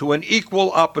and to an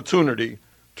equal opportunity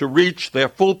to reach their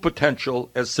full potential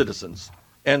as citizens.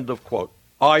 End of quote.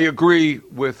 I agree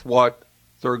with what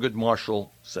Thurgood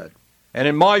Marshall said. And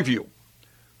in my view,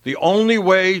 the only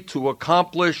way to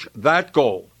accomplish that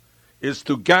goal is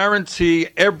to guarantee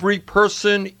every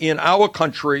person in our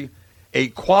country a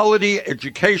quality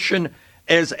education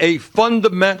as a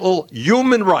fundamental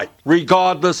human right,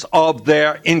 regardless of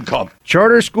their income.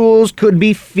 Charter schools could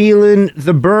be feeling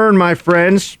the burn, my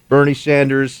friends. Bernie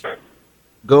Sanders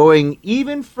going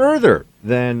even further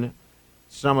than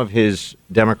some of his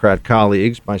Democrat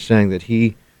colleagues by saying that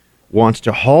he wants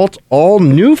to halt all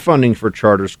new funding for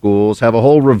charter schools, have a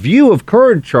whole review of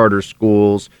current charter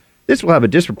schools. This will have a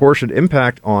disproportionate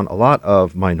impact on a lot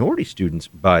of minority students,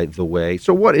 by the way.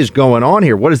 So what is going on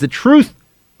here? What is the truth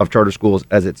of charter schools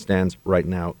as it stands right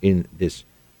now in this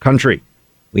country?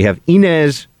 We have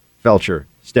Inez Felcher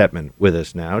Stepman with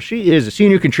us now. She is a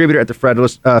senior contributor at the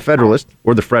Federalist,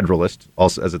 or the Federalist,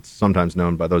 also as it's sometimes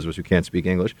known by those of us who can't speak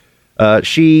English.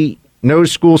 She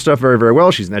knows school stuff very, very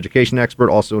well. She's an education expert,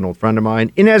 also an old friend of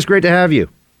mine. Inez, great to have you.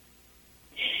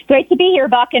 Great to be here,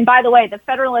 Buck. And by the way, the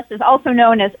Federalist is also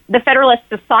known as the Federalist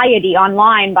Society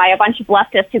online by a bunch of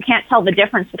leftists who can't tell the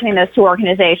difference between those two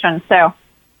organizations. So,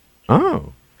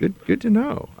 oh, good to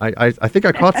know. I think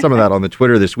I caught some of that on the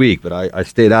Twitter this week, but I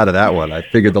stayed out of that one. I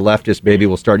figured the leftists maybe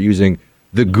will start using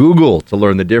the Google to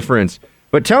learn the difference.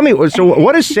 But tell me, so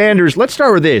what is Sanders? Let's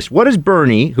start with this. What is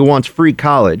Bernie, who wants free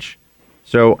college?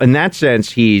 So in that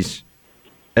sense, he's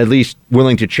at least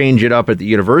willing to change it up at the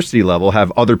university level,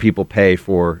 have other people pay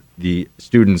for the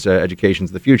students' educations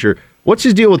in the future. What's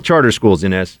his deal with charter schools,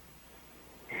 Inez?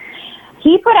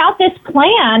 he put out this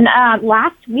plan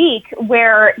last week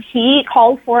where he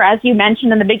called for, as you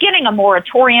mentioned in the beginning, a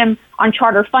moratorium on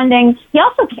charter funding. He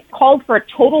also called for a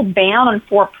total ban on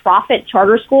for-profit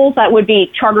charter schools. That would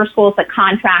be charter schools that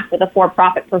contract with a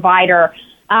for-profit provider.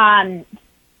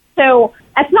 So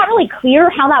it's not really clear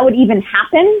how that would even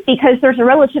happen because there's a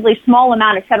relatively small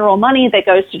amount of federal money that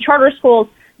goes to charter schools.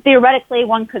 Theoretically,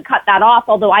 one could cut that off,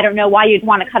 although I don't know why you'd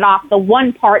want to cut off the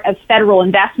one part of federal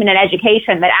investment in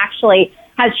education that actually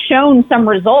has shown some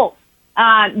results.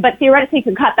 But theoretically, you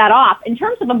could cut that off. In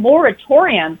terms of a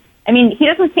moratorium, I mean, he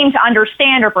doesn't seem to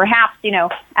understand, or perhaps, you know,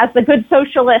 as the good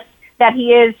socialist that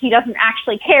he is, he doesn't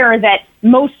actually care that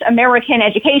most American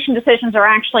education decisions are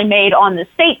actually made on the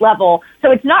state level.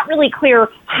 So it's not really clear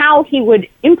how he would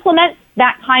implement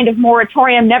that kind of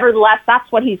moratorium. Nevertheless,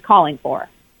 that's what he's calling for.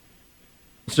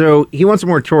 So he wants a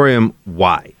moratorium.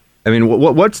 Why? I mean,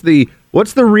 what's the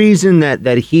reason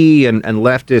that he and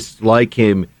leftists like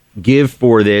him give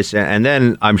for this? And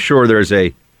then I'm sure there's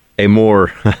a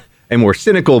more a more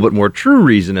cynical but more true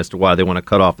reason as to why they want to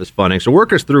cut off this funding. So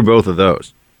work us through both of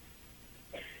those.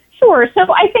 Sure. So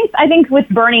I think with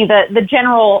Bernie, the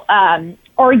general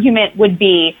argument would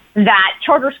be that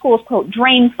charter schools, quote,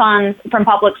 drain funds from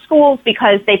public schools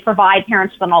because they provide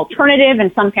parents with an alternative,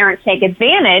 and some parents take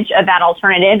advantage of that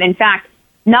alternative. In fact,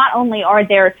 not only are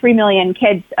there 3 million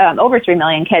kids, over 3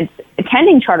 million kids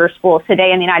attending charter schools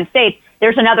today in the United States,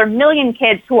 there's another 1 million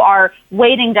kids who are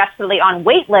waiting desperately on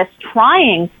wait lists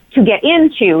trying to get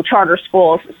into charter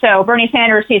schools. So Bernie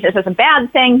Sanders sees this as a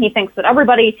bad thing. He thinks that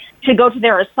everybody should go to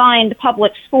their assigned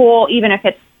public school, even if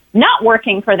it's not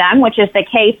working for them, which is the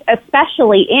case,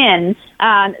 especially in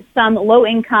some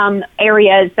low-income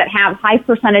areas that have high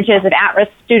percentages of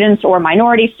at-risk students or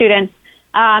minority students.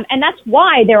 And that's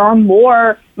why there are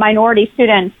more minority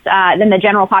students than the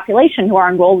general population who are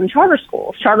enrolled in charter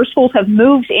schools. Charter schools have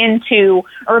moved into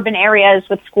urban areas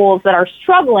with schools that are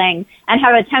struggling and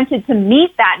have attempted to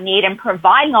meet that need and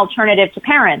provide an alternative to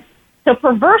parents. So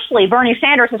perversely, Bernie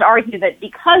Sanders has argued that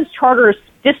because charters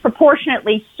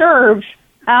disproportionately serve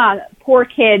poor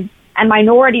kids and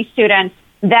minority students,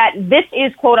 that this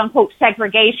is, quote unquote,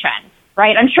 segregation,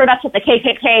 right? I'm sure that's what the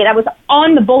KKK, that was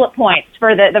on the bullet points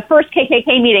for the first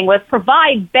KKK meeting, was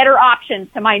provide better options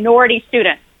to minority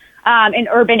students in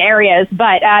urban areas.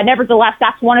 But nevertheless,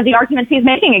 that's one of the arguments he's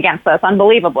making against us,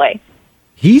 unbelievably.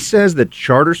 He says that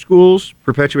charter schools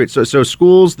perpetuate, so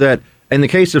schools that, in the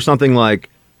case of something like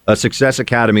a Success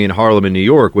Academy in Harlem in New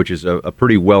York, which is a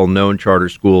pretty well-known charter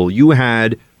school, you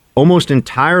had almost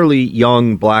entirely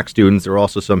young black students. There were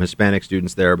also some Hispanic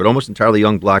students there, but almost entirely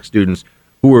young black students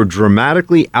who were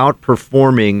dramatically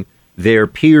outperforming their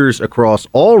peers across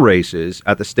all races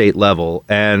at the state level.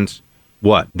 And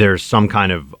what? There's some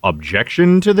kind of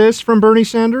objection to this from Bernie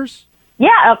Sanders?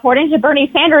 Yeah, according to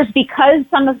Bernie Sanders, because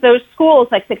some of those schools,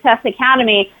 like Success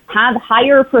Academy, have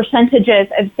higher percentages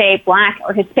of, say, black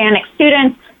or Hispanic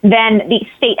students than the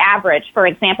state average, for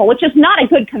example, which is not a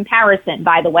good comparison,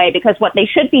 by the way, because what they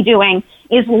should be doing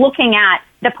is looking at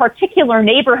the particular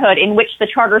neighborhood in which the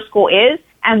charter school is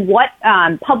and what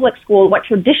what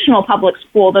traditional public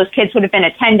school those kids would have been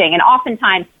attending. And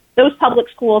oftentimes, those public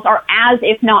schools are as,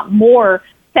 if not more,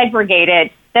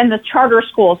 segregated than the charter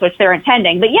schools which they're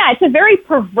attending. But yeah, it's a very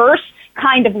perverse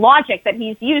kind of logic that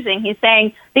he's using. He's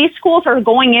saying these schools are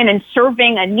going in and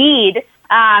serving a need,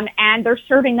 and they're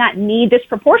serving that need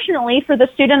disproportionately for the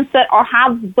students that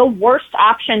have the worst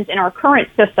options in our current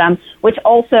system, which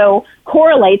also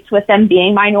correlates with them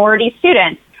being minority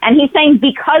students. And he's saying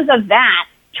because of that,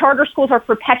 charter schools are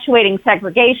perpetuating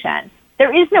segregation.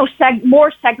 There is no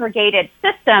more segregated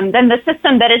system than the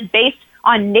system that is based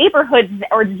on neighborhoods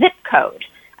or zip code.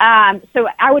 So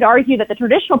I would argue that the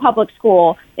traditional public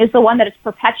school is the one that is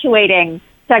perpetuating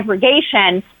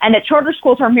segregation, and that charter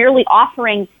schools are merely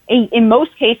offering, in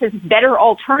most cases, better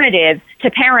alternative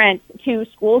to parents to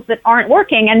schools that aren't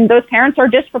working. And those parents are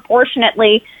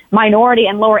disproportionately minority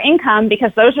and lower income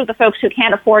because those are the folks who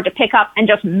can't afford to pick up and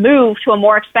just move to a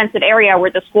more expensive area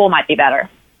where the school might be better.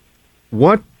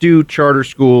 What do charter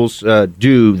schools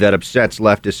do that upsets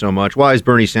leftists so much? Why is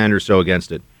Bernie Sanders so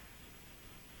against it?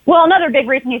 Well, another big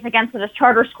reason he's against it is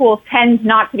charter schools tend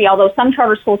not to be, although some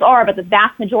charter schools are, but the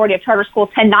vast majority of charter schools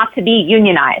tend not to be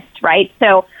unionized, right?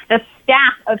 So the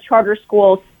staff of charter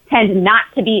schools tend not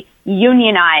to be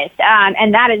unionized,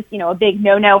 and that is, a big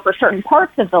no-no for certain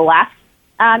parts of the left.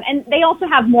 And they also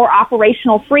have more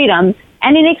operational freedom,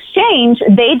 and in exchange,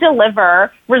 they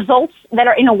deliver results that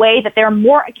are in a way that they're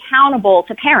more accountable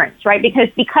to parents, right?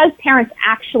 Because parents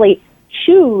actually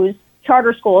choose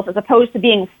charter schools as opposed to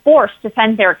being forced to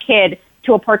send their kid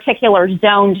to a particular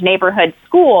zoned neighborhood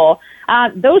school,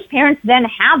 those parents then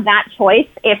have that choice,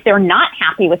 if they're not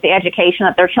happy with the education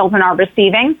that their children are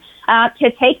receiving,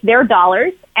 to take their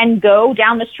dollars and go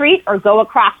down the street or go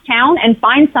across town and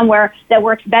find somewhere that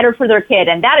works better for their kid.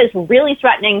 And that is really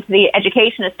threatening to the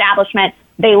education establishment.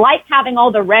 They like having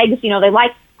all the regs, they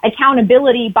like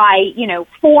accountability by,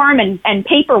 form and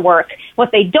paperwork. What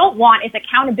they don't want is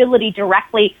accountability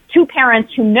directly to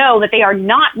parents who know that they are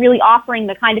not really offering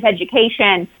the kind of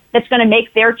education that's going to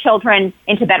make their children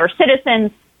into better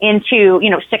citizens, into,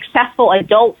 successful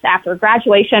adults after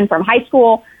graduation from high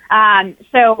school.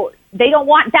 So they don't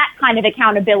want that kind of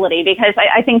accountability because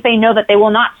I think they know that they will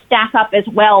not stack up as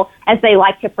well as they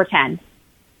like to pretend.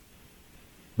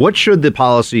 What should the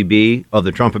policy be of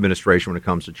the Trump administration when it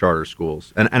comes to charter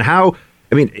schools? And how,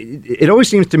 it always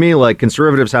seems to me like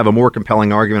conservatives have a more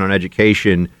compelling argument on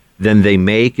education than they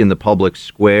make in the public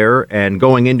square. And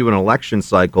going into an election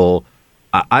cycle,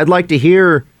 I'd like to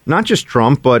hear not just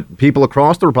Trump, but people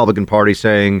across the Republican Party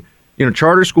saying,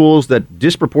 charter schools that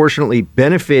disproportionately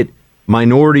benefit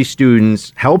minority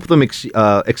students, help them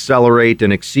accelerate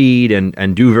and exceed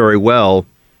and do very well.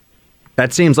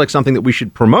 That seems like something that we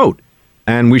should promote.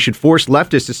 And we should force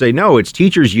leftists to say, no, it's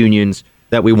teachers' unions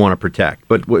that we want to protect.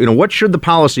 But, what should the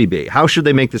policy be? How should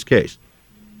they make this case?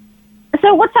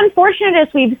 So what's unfortunate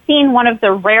is we've seen one of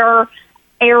the rare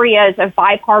areas of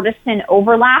bipartisan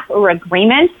overlap or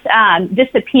agreement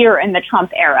disappear in the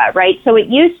Trump era, right? So it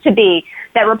used to be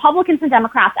that Republicans and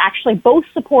Democrats actually both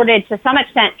supported, to some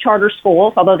extent, charter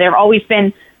schools, although there have always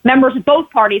been members of both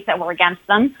parties that were against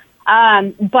them.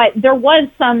 But there was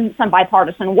some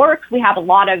bipartisan work. We have a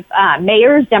lot of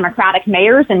mayors, Democratic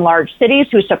mayors in large cities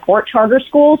who support charter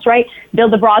schools, right? Bill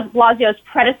de Blasio's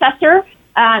predecessor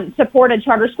supported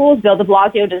charter schools. Bill de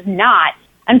Blasio does not.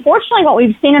 Unfortunately, what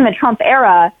we've seen in the Trump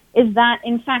era is that,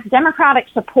 in fact, Democratic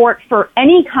support for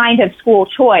any kind of school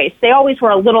choice, they always were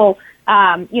a little,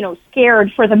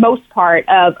 scared for the most part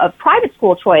of private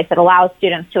school choice that allows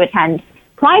students to attend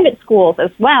private schools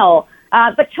as well.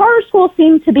 But charter schools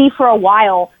seem to be, for a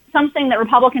while, something that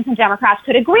Republicans and Democrats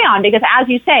could agree on because, as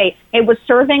you say, it was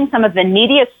serving some of the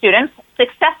neediest students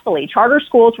successfully. Charter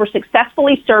schools were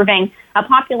successfully serving a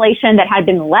population that had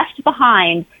been left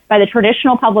behind by the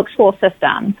traditional public school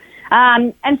system.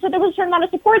 And so there was a certain amount of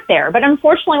support there. But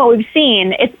unfortunately, what we've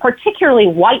seen is particularly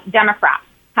white Democrats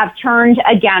have turned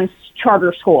against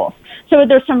charter schools. So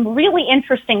there's some really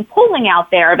interesting polling out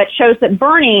there that shows that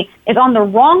Bernie is on the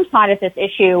wrong side of this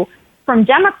issue from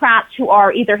Democrats who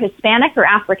are either Hispanic or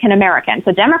African American.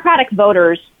 So Democratic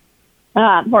voters who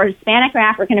are Hispanic or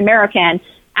African American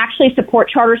actually support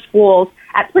charter schools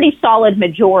at pretty solid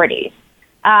majorities.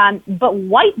 But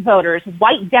white voters,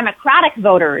 white Democratic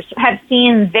voters, have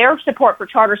seen their support for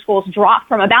charter schools drop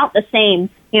from about the same,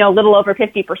 little over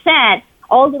 50%,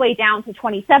 all the way down to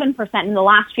 27% in the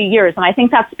last few years. And I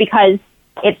think that's because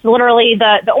it's literally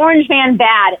the orange man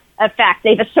bad effect.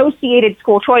 They've associated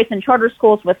school choice and charter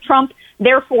schools with Trump.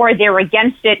 Therefore, they're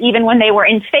against it, even when they were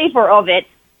in favor of it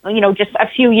just a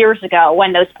few years ago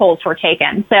when those polls were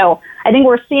taken. So I think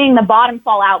we're seeing the bottom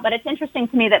fall out, but it's interesting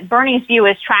to me that Bernie's view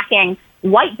is tracking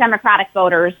white Democratic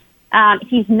voters.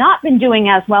 He's not been doing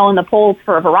as well in the polls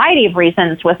for a variety of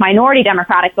reasons with minority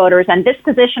Democratic voters, and this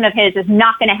position of his is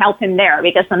not going to help him there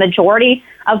because the majority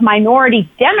of minority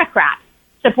Democrats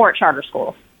support charter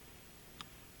schools.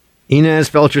 Inez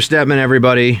Felcher-Stedman,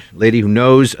 everybody, lady who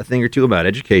knows a thing or two about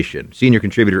education, senior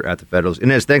contributor at the Federalist.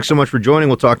 Inez, thanks so much for joining.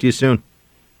 We'll talk to you soon.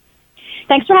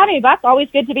 Thanks for having me, Buck. Always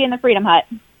good to be in the Freedom Hut.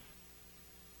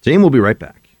 Team, we'll be right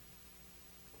back.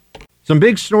 Some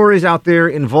big stories out there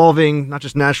involving not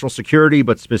just national security,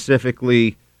 but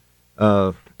specifically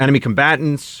enemy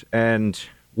combatants and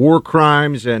war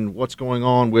crimes and what's going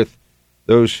on with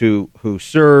those who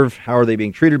serve. How are they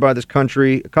being treated by this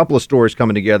country? A couple of stories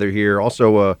coming together here.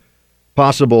 Also, a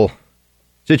possible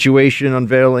situation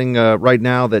unveiling right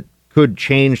now that could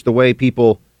change the way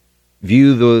people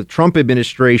view the Trump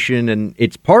administration and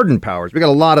its pardon powers. We got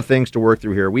a lot of things to work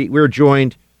through here. We're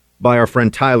joined by our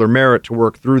friend Tyler Merritt to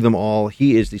work through them all.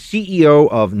 He is the CEO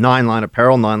of Nine Line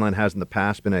Apparel. Nine Line has in the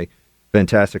past been a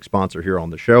fantastic sponsor here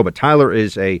on the show, but Tyler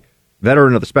is a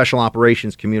veteran of the special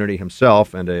operations community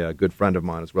himself and a good friend of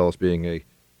mine, as well as being a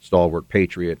stalwart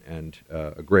patriot and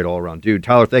a great all-around dude.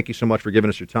 Tyler, thank you so much for giving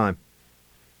us your time.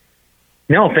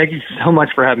 No, thank you so much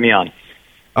for having me on.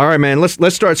 All right, man,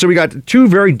 let's start. So we got two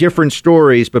very different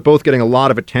stories, but both getting a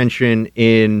lot of attention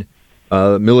in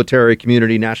military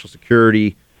community, national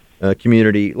security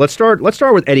community. Let's start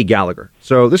with Eddie Gallagher.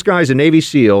 So this guy's a Navy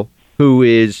SEAL who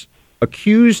is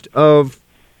accused of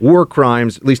war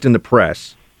crimes, at least in the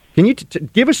press. Can you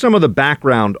give us some of the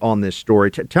background on this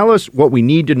story? Tell us what we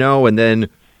need to know, and then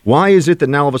why is it that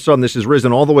now all of a sudden this has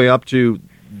risen all the way up to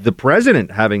the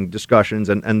president having discussions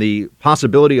and the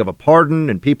possibility of a pardon,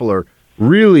 and people are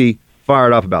really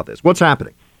fired up about this. What's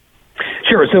happening?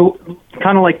 Sure. So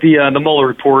kind of like the Mueller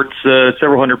reports,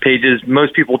 several hundred pages,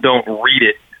 most people don't read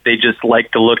it. They just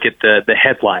like to look at the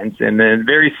headlines. And then a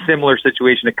very similar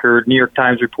situation occurred. New York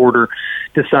Times reporter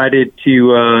decided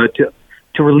to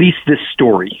release this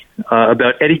story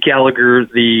about Eddie Gallagher,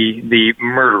 the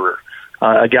murderer,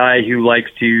 a guy who likes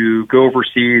to go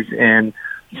overseas and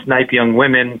snipe young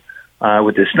women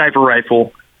with his sniper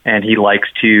rifle, and he likes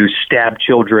to stab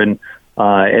children.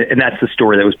 And that's the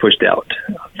story that was pushed out.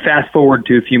 Fast forward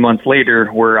to a few months later,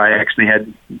 where I actually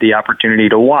had the opportunity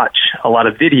to watch a lot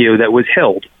of video that was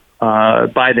held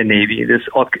by the Navy, this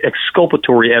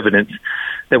exculpatory evidence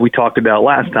that we talked about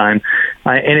last time.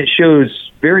 And it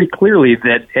shows very clearly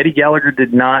that Eddie Gallagher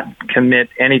did not commit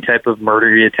any type of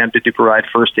murder. He attempted to provide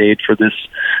first aid for this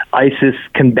ISIS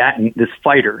combatant, this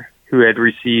fighter, who had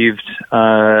received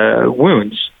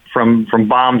wounds from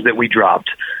bombs that we dropped.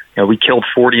 We killed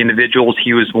 40 individuals.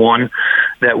 He was one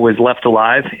that was left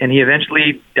alive, and he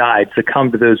eventually died,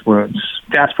 succumbed to those wounds.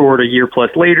 Fast forward a year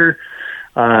plus later,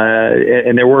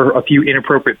 and there were a few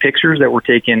inappropriate pictures that were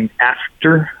taken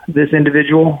after this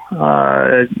individual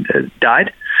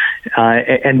died,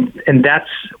 and that's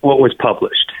what was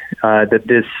published, that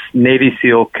this Navy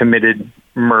SEAL committed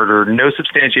murder, no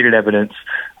substantiated evidence,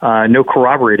 no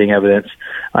corroborating evidence,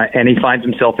 and he finds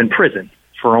himself in prison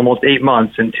for almost 8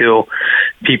 months until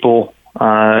people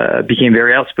became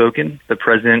very outspoken. The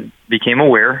president became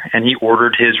aware, and he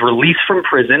ordered his release from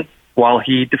prison while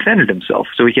he defended himself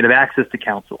so he could have access to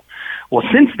counsel. Well,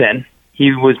 since then,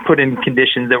 he was put in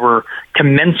conditions that were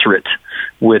commensurate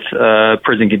with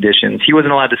prison conditions. He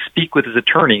wasn't allowed to speak with his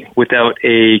attorney without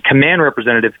a command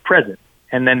representative present,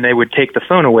 and then they would take the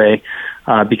phone away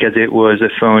because it was a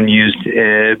phone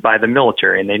used by the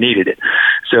military, and they needed it.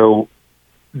 So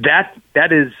that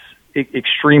is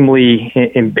extremely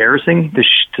embarrassing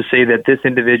to say that this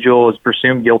individual is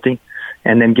presumed guilty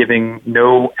and then giving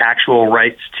no actual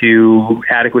rights to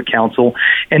adequate counsel.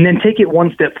 And then take it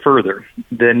one step further.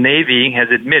 The Navy has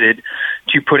admitted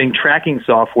to putting tracking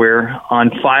software on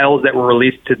files that were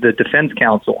released to the Defense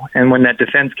Council. And when that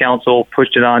Defense Council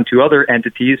pushed it on to other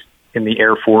entities in the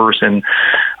Air Force and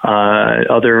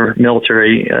other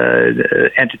military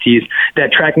entities,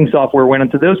 that tracking software went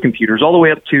into those computers, all the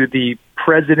way up to the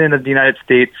President of the United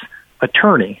States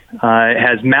attorney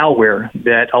has malware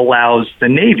that allows the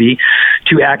Navy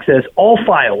to access all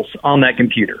files on that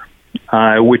computer,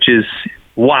 which is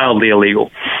wildly illegal.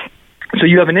 So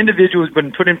you have an individual who's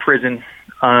been put in prison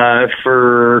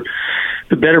for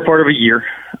the better part of a year,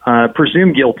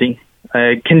 presumed guilty,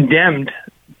 condemned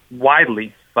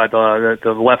widely by the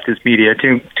leftist media,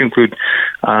 to include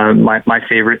my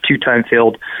favorite, two-time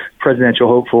failed presidential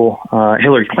hopeful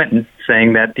Hillary Clinton,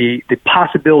 saying that the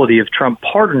possibility of Trump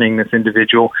pardoning this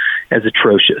individual is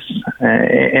atrocious.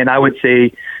 And I would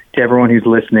say to everyone who's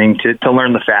listening to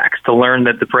learn the facts, to learn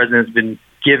that the president's been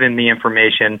given the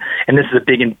information, and this is a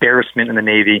big embarrassment in the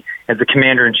Navy. As the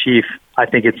commander-in-chief, I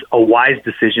think it's a wise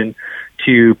decision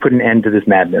to put an end to this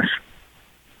madness.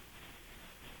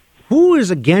 Who is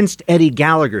against Eddie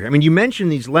Gallagher? I mean, you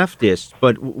mentioned these leftists,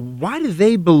 but why do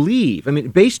they believe? I mean,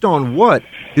 based on what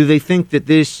do they think that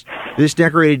this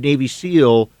decorated Navy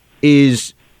SEAL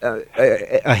is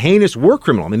a heinous war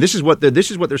criminal? I mean, this is what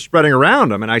they're spreading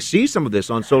around. I mean, I see some of this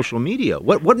on social media.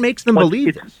 What makes them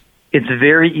believe this? It's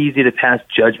very easy to pass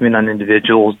judgment on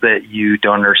individuals that you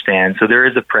don't understand. So there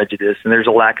is a prejudice and there's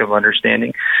a lack of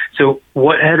understanding. So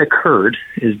what had occurred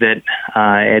is that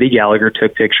Eddie Gallagher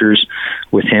took pictures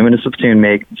with him and his platoon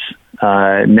mates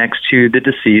next to the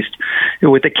deceased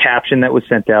with a caption that was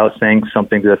sent out saying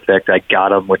something to the effect, "I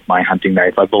got him with my hunting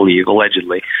knife," I believe,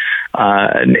 allegedly.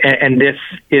 And this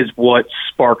is what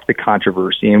sparked the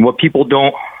controversy. And what people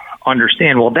don't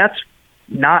understand, well, that's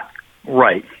not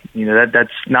right. You know,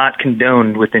 that's not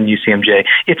condoned within UCMJ.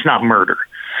 It's not murder.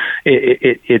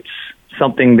 It's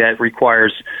something that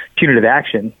requires punitive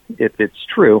action if it's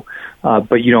true,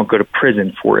 but you don't go to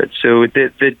prison for it. So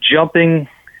the jumping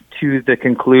to the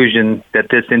conclusion that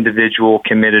this individual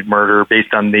committed murder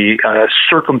based on the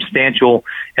circumstantial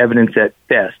evidence at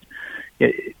best,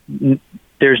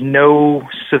 there's no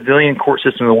civilian court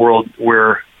system in the world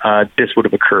where this would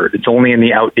have occurred. It's only in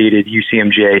the outdated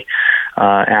UCMJ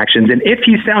actions. And if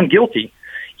he's found guilty,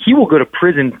 he will go to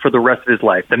prison for the rest of his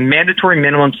life. The mandatory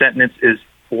minimum sentence is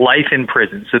life in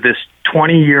prison. So this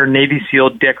 20-year Navy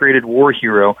SEAL decorated war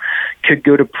hero could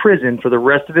go to prison for the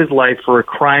rest of his life for a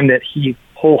crime that he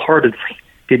wholeheartedly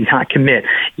did not commit.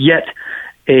 Yet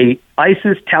a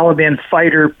ISIS Taliban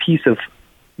fighter piece of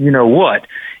you-know-what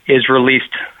is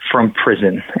released from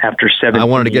prison after 7 years. I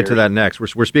wanted to get to that next.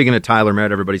 We're speaking to Tyler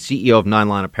Merritt, everybody, CEO of Nine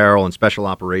Line Apparel and Special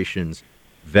Operations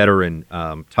veteran.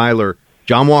 Tyler,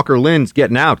 John Walker Lynd's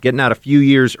getting out a few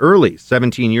years early,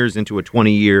 17 years into a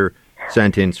 20-year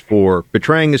sentence for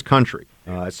betraying his country.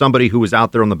 As somebody who was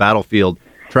out there on the battlefield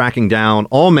tracking down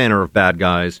all manner of bad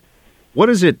guys, what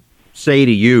does it say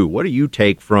to you? What do you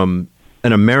take from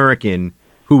an American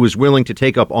who was willing to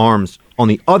take up arms on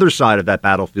the other side of that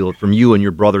battlefield from you and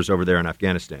your brothers over there in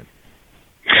Afghanistan?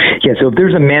 Yeah, so if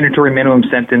there's a mandatory minimum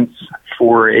sentence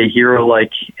for a hero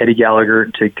like Eddie Gallagher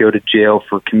to go to jail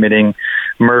for committing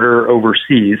murder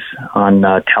overseas on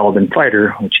a Taliban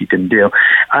fighter, which he didn't do,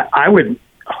 I would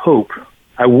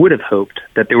have hoped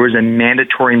that there was a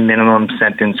mandatory minimum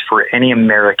sentence for any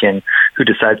American who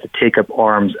decides to take up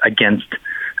arms against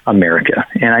America.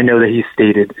 And I know that he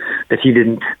stated that he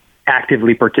didn't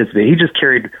actively participate. He just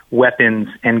carried weapons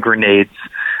and grenades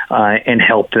and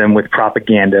helped them with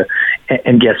propaganda.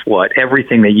 And guess what?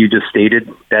 Everything that you just stated,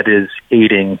 that is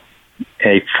aiding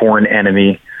a foreign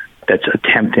enemy that's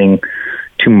attempting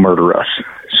to murder us.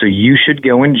 So you should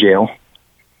go in jail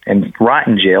and rot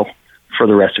in jail for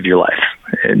the rest of your life.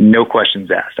 No questions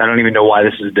asked. I don't even know why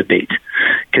this is a debate,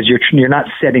 because you're not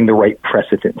setting the right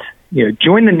precedent.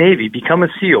 Join the Navy, become a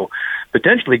SEAL,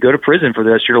 potentially go to prison for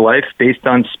the rest of your life based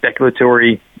on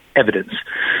speculatory evidence.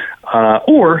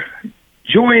 Or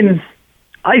join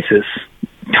ISIS.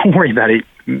 Don't worry about it.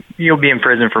 You'll be in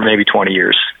prison for maybe 20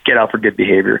 years. Get out for good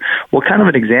behavior. What kind of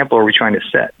an example are we trying to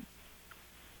set?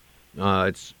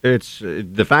 It's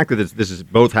the fact that this is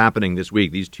both happening this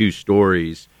week, these two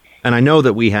stories. And I know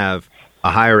that we have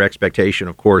a higher expectation,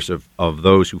 of course, of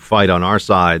those who fight on our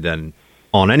side than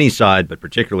on any side, but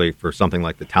particularly for something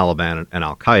like the Taliban and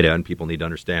Al-Qaeda. And people need to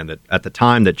understand that at the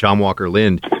time that John Walker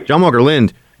Lynd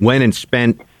went and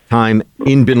spent time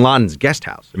in bin Laden's guest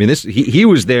house. I mean, he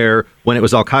was there when it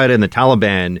was Al-Qaeda and the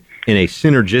Taliban in a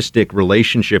synergistic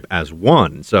relationship as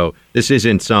one. So this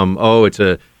isn't it's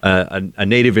a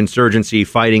native insurgency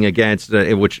fighting against,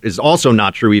 which is also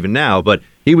not true even now, but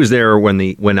he was there when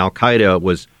Al-Qaeda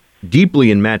was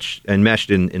deeply enmeshed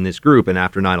in this group, and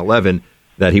after 9/11,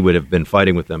 that he would have been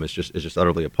fighting with them is just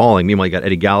utterly appalling. Meanwhile, you got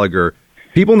Eddie Gallagher.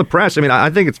 People in the press, I mean, I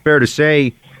think it's fair to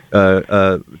say,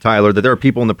 Tyler, that there are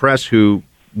people in the press who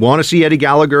want to see Eddie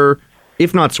Gallagher,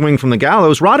 if not swing from the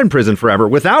gallows, rot in prison forever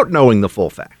without knowing the full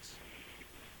facts.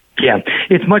 Yeah,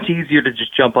 it's much easier to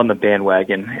just jump on the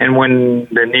bandwagon. And when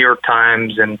the New York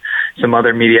Times and some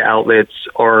other media outlets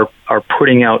are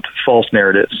putting out false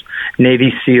narratives,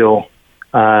 Navy SEAL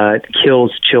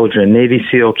kills children, Navy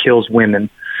SEAL kills women,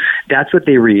 that's what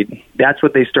they read. That's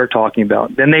what they start talking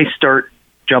about. Then they start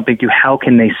jumping to how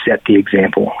can they set the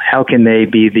example? How can they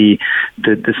be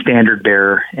the standard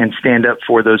bearer and stand up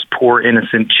for those poor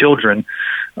innocent children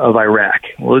of Iraq.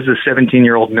 Well, this is a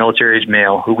 17-year-old military-age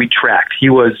male who we tracked. He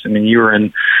was, you were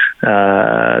in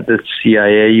the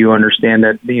CIA, you understand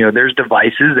that, there's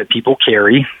devices that people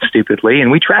carry stupidly,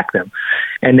 and we track them.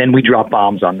 And then we drop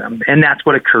bombs on them. And that's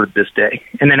what occurred this day.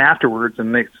 And then afterwards,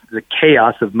 amidst the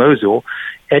chaos of Mosul,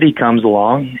 Eddie comes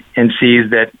along and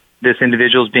sees that this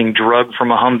individual is being drugged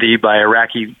from a Humvee by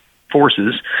Iraqi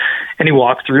forces, and he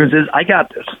walks through and says, I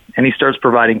got this. And he starts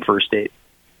providing first aid.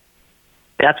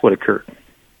 That's what occurred.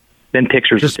 Then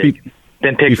pictures were taken.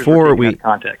 Then pictures were taken out of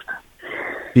context.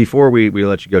 Before we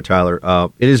let you go, Tyler,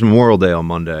 it is Memorial Day on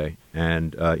Monday,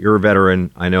 and you're a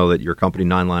veteran. I know that your company,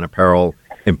 Nine Line Apparel,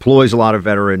 employs a lot of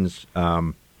veterans.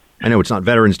 I know it's not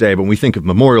Veterans Day, but when we think of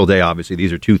Memorial Day, obviously,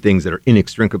 these are two things that are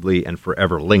inextricably and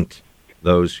forever linked.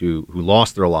 Those who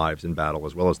lost their lives in battle,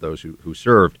 as well as those who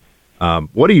served.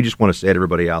 What do you just want to say to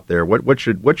everybody out there? What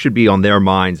should be on their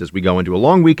minds as we go into a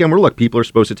long weekend where, look, people are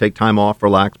supposed to take time off,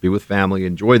 relax, be with family,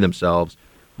 enjoy themselves.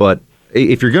 But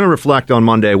if you're going to reflect on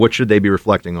Monday, what should they be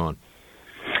reflecting on?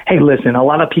 Hey, listen, a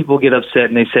lot of people get upset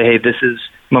and they say, hey, this is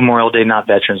Memorial Day, not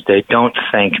Veterans Day. Don't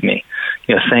thank me.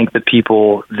 Thank the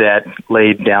people that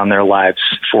laid down their lives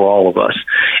for all of us.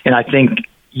 And I think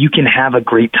you can have a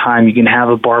great time. You can have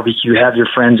a barbecue, have your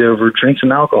friends over, drink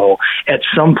some alcohol. At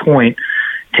some point,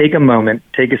 take a moment,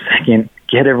 take a second,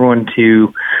 get everyone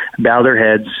to bow their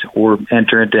heads or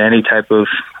enter into any type of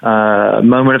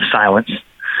moment of silence,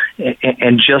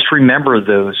 and just remember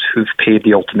those who've paid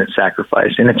the ultimate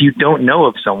sacrifice. And if you don't know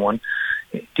of someone,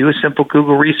 do a simple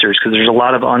Google research, because there's a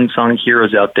lot of unsung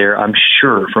heroes out there, I'm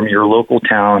sure, from your local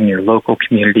town, your local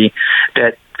community,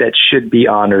 that should be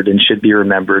honored and should be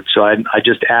remembered. So I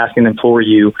just ask and implore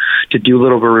you to do a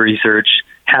little bit of research,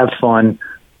 have fun,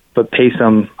 but pay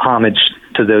some homage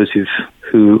to those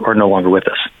who are no longer with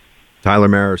us. Tyler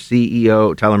Merritt,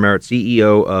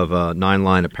 CEO of Nine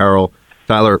Line Apparel.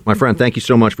 Tyler, my friend, thank you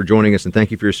so much for joining us, and thank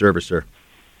you for your service, sir.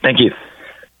 Thank you.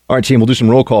 All right, team, we'll do some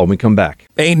roll call when we come back.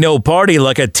 Ain't no party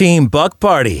like a Team Buck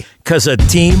party, 'cause a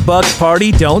Team Buck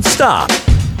party don't stop.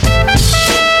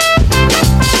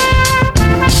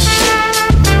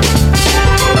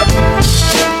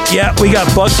 Yeah, we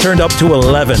got Buck turned up to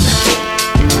 11.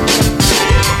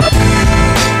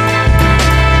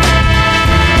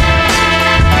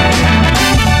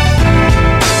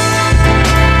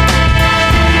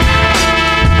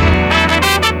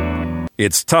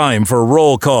 It's time for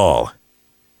roll call.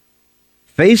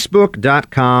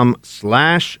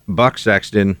 Facebook.com/Buck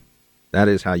Sexton. That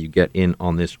is how you get in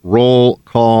on this roll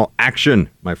call action,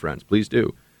 my friends. Please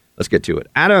do. Let's get to it.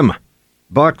 Adam,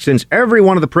 Buck, since every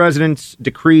one of the president's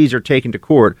decrees are taken to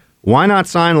court, why not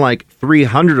sign like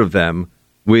 300 of them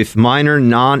with minor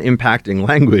non-impacting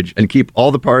language and keep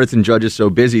all the partisan judges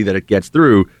so busy that it gets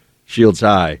through? Shields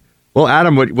high. Well,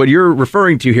 Adam, what you're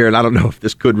referring to here, and I don't know if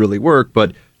this could really work,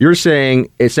 but you're saying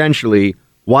essentially,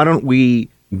 why don't we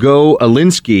go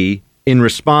Alinsky in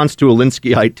response to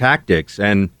Alinskyite tactics?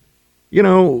 And,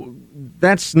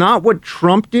 that's not what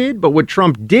Trump did, but what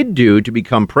Trump did do to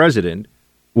become president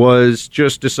was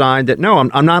just decide that, no,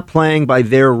 I'm not playing by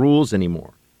their rules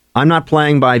anymore. I'm not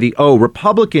playing by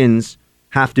Republicans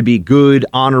have to be good,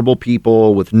 honorable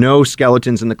people with no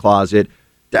skeletons in the closet.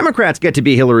 Democrats get to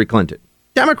be Hillary Clinton.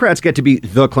 Democrats get to be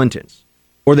the Clintons,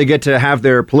 or they get to have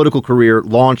their political career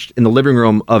launched in the living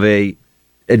room of a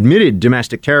admitted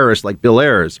domestic terrorist like Bill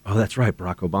Ayers. Oh, that's right,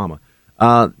 Barack Obama.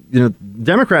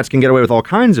 Democrats can get away with all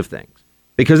kinds of things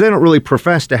because they don't really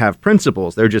profess to have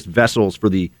principles. They're just vessels for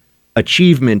the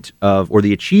achievement of, or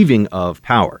the achieving of,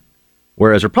 power.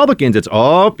 Whereas Republicans, it's,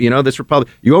 this Republic.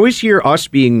 You always hear us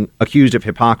being accused of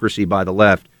hypocrisy by the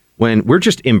left when we're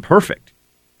just imperfect.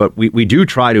 But we do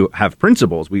try to have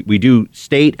principles. We do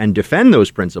state and defend those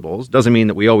principles. Doesn't mean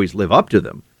that we always live up to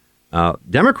them.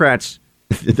 Democrats,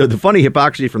 the funny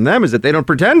hypocrisy from them is that they don't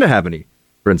pretend to have any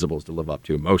principles to live up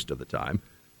to most of the time.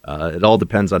 It all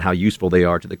depends on how useful they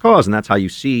are to the cause. And that's how you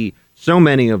see so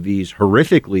many of these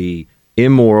horrifically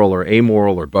immoral or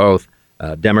amoral or both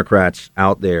Democrats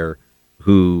out there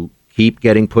who keep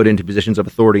getting put into positions of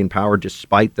authority and power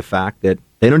despite the fact that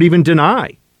they don't even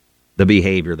deny the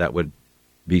behavior that would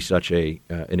be such an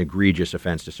egregious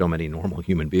offense to so many normal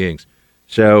human beings.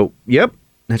 So, yep,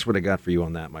 that's what I got for you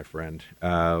on that, my friend.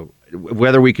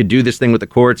 Whether we could do this thing with the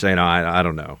courts, I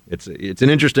don't know. It's an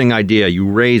interesting idea. You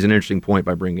raise an interesting point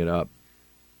by bringing it up.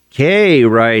 Kay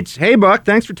writes, hey, Buck,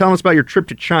 thanks for telling us about your trip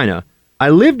to China.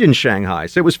 I lived in Shanghai,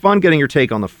 so it was fun getting your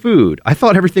take on the food. I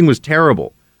thought everything was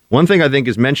terrible. One thing I think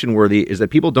is mention-worthy is that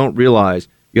people don't realize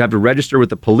you have to register with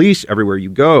the police everywhere you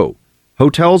go.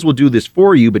 Hotels will do this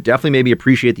for you, but definitely maybe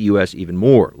appreciate the U.S. even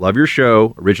more. Love your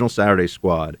show, Original Saturday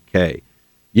Squad, K.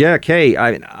 Yeah, Kay,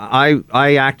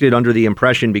 I acted under the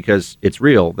impression, because it's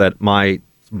real, that my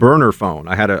burner phone,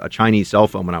 I had a Chinese cell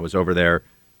phone when I was over there,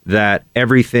 that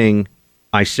everything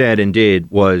I said and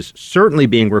did was certainly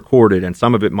being recorded, and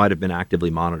some of it might have been actively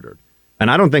monitored.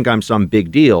 And I don't think I'm some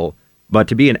big deal, but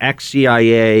to be an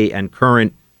ex-CIA and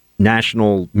current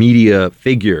national media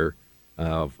figure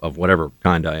of whatever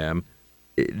kind I am,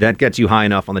 that gets you high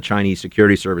enough on the Chinese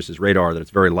security services radar that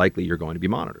it's very likely you're going to be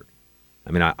monitored.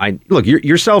 I mean, I look,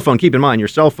 your cell phone, keep in mind, your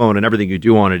cell phone and everything you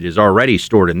do on it is already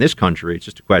stored in this country. It's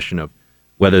just a question of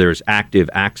whether there's active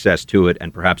access to it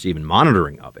and perhaps even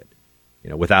monitoring of it,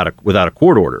 without a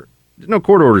court order. There's no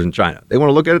court orders in China. They want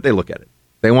to look at it, they look at it.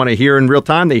 They want to hear in real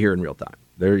time, they hear in real time.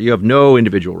 You have no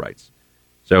individual rights.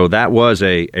 So that was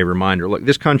a reminder. Look,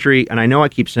 this country, and I know I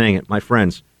keep saying it, my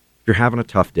friends, if you're having a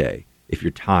tough day, if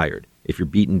you're tired, if you're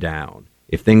beaten down,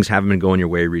 if things haven't been going your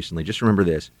way recently, just remember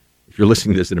this. If you're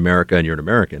listening to this in America and you're an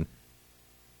American,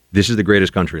 this is the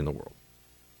greatest country in the world.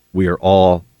 We are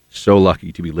all so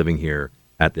lucky to be living here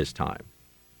at this time.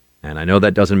 And I know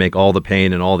that doesn't make all the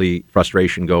pain and all the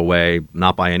frustration go away,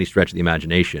 not by any stretch of the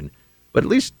imagination. But at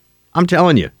least I'm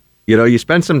telling you, you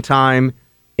spend some time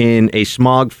in a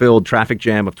smog-filled traffic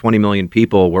jam of 20 million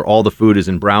people where all the food is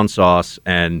in brown sauce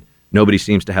and nobody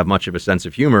seems to have much of a sense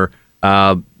of humor,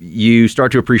 you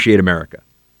start to appreciate America.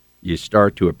 You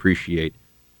start to appreciate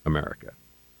America.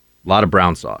 A lot of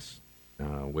brown sauce,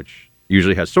 which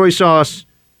usually has soy sauce,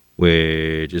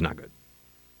 which is not good.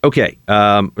 Okay,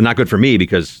 not good for me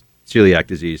because celiac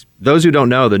disease. Those who don't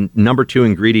know, the number 2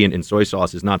 ingredient in soy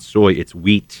sauce is not soy, it's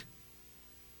wheat.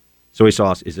 Soy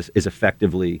sauce is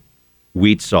effectively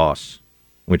wheat sauce,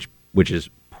 which is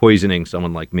poisoning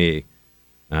someone like me.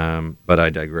 But I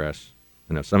digress.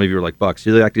 I know some of you are like, Buck,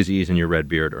 celiac disease and your red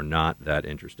beard are not that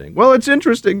interesting. Well, it's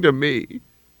interesting to me.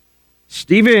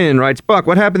 Steven writes, Buck,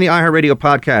 what happened to the iHeartRadio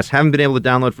podcast? Haven't been able to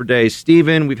download for days.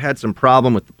 Steven, we've had some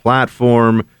problem with the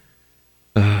platform.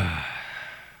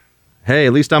 Hey,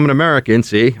 at least I'm an American.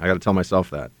 See, I got to tell myself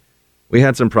that. We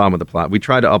had some problem with the platform. We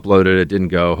tried to upload it. It didn't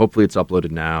go. Hopefully it's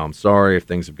uploaded now. I'm sorry if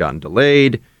things have gotten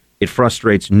delayed. It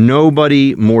frustrates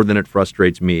nobody more than it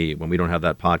frustrates me when we don't have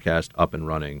that podcast up and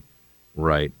running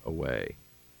right away.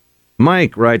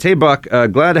 Mike writes, hey, Buck,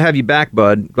 glad to have you back,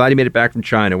 bud. Glad you made it back from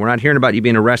China. We're not hearing about you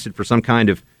being arrested for some kind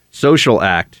of social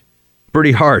act.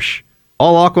 Pretty harsh.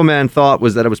 All Aquaman thought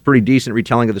was that it was pretty decent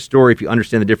retelling of the story if you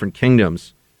understand the different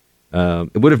kingdoms.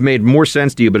 It would have made more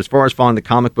sense to you, but as far as following the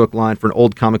comic book line for an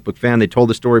old comic book fan, they told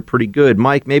the story pretty good.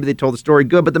 Mike, maybe they told the story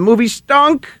good, but the movie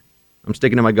stunk. I'm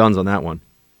sticking to my guns on that one.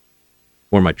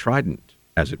 Or my trident,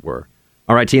 as it were.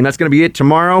 All right, team, that's going to be it.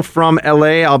 Tomorrow from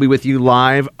L.A., I'll be with you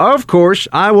live. Of course,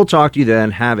 I will talk to you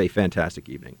then. Have a fantastic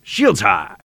evening. Shields high.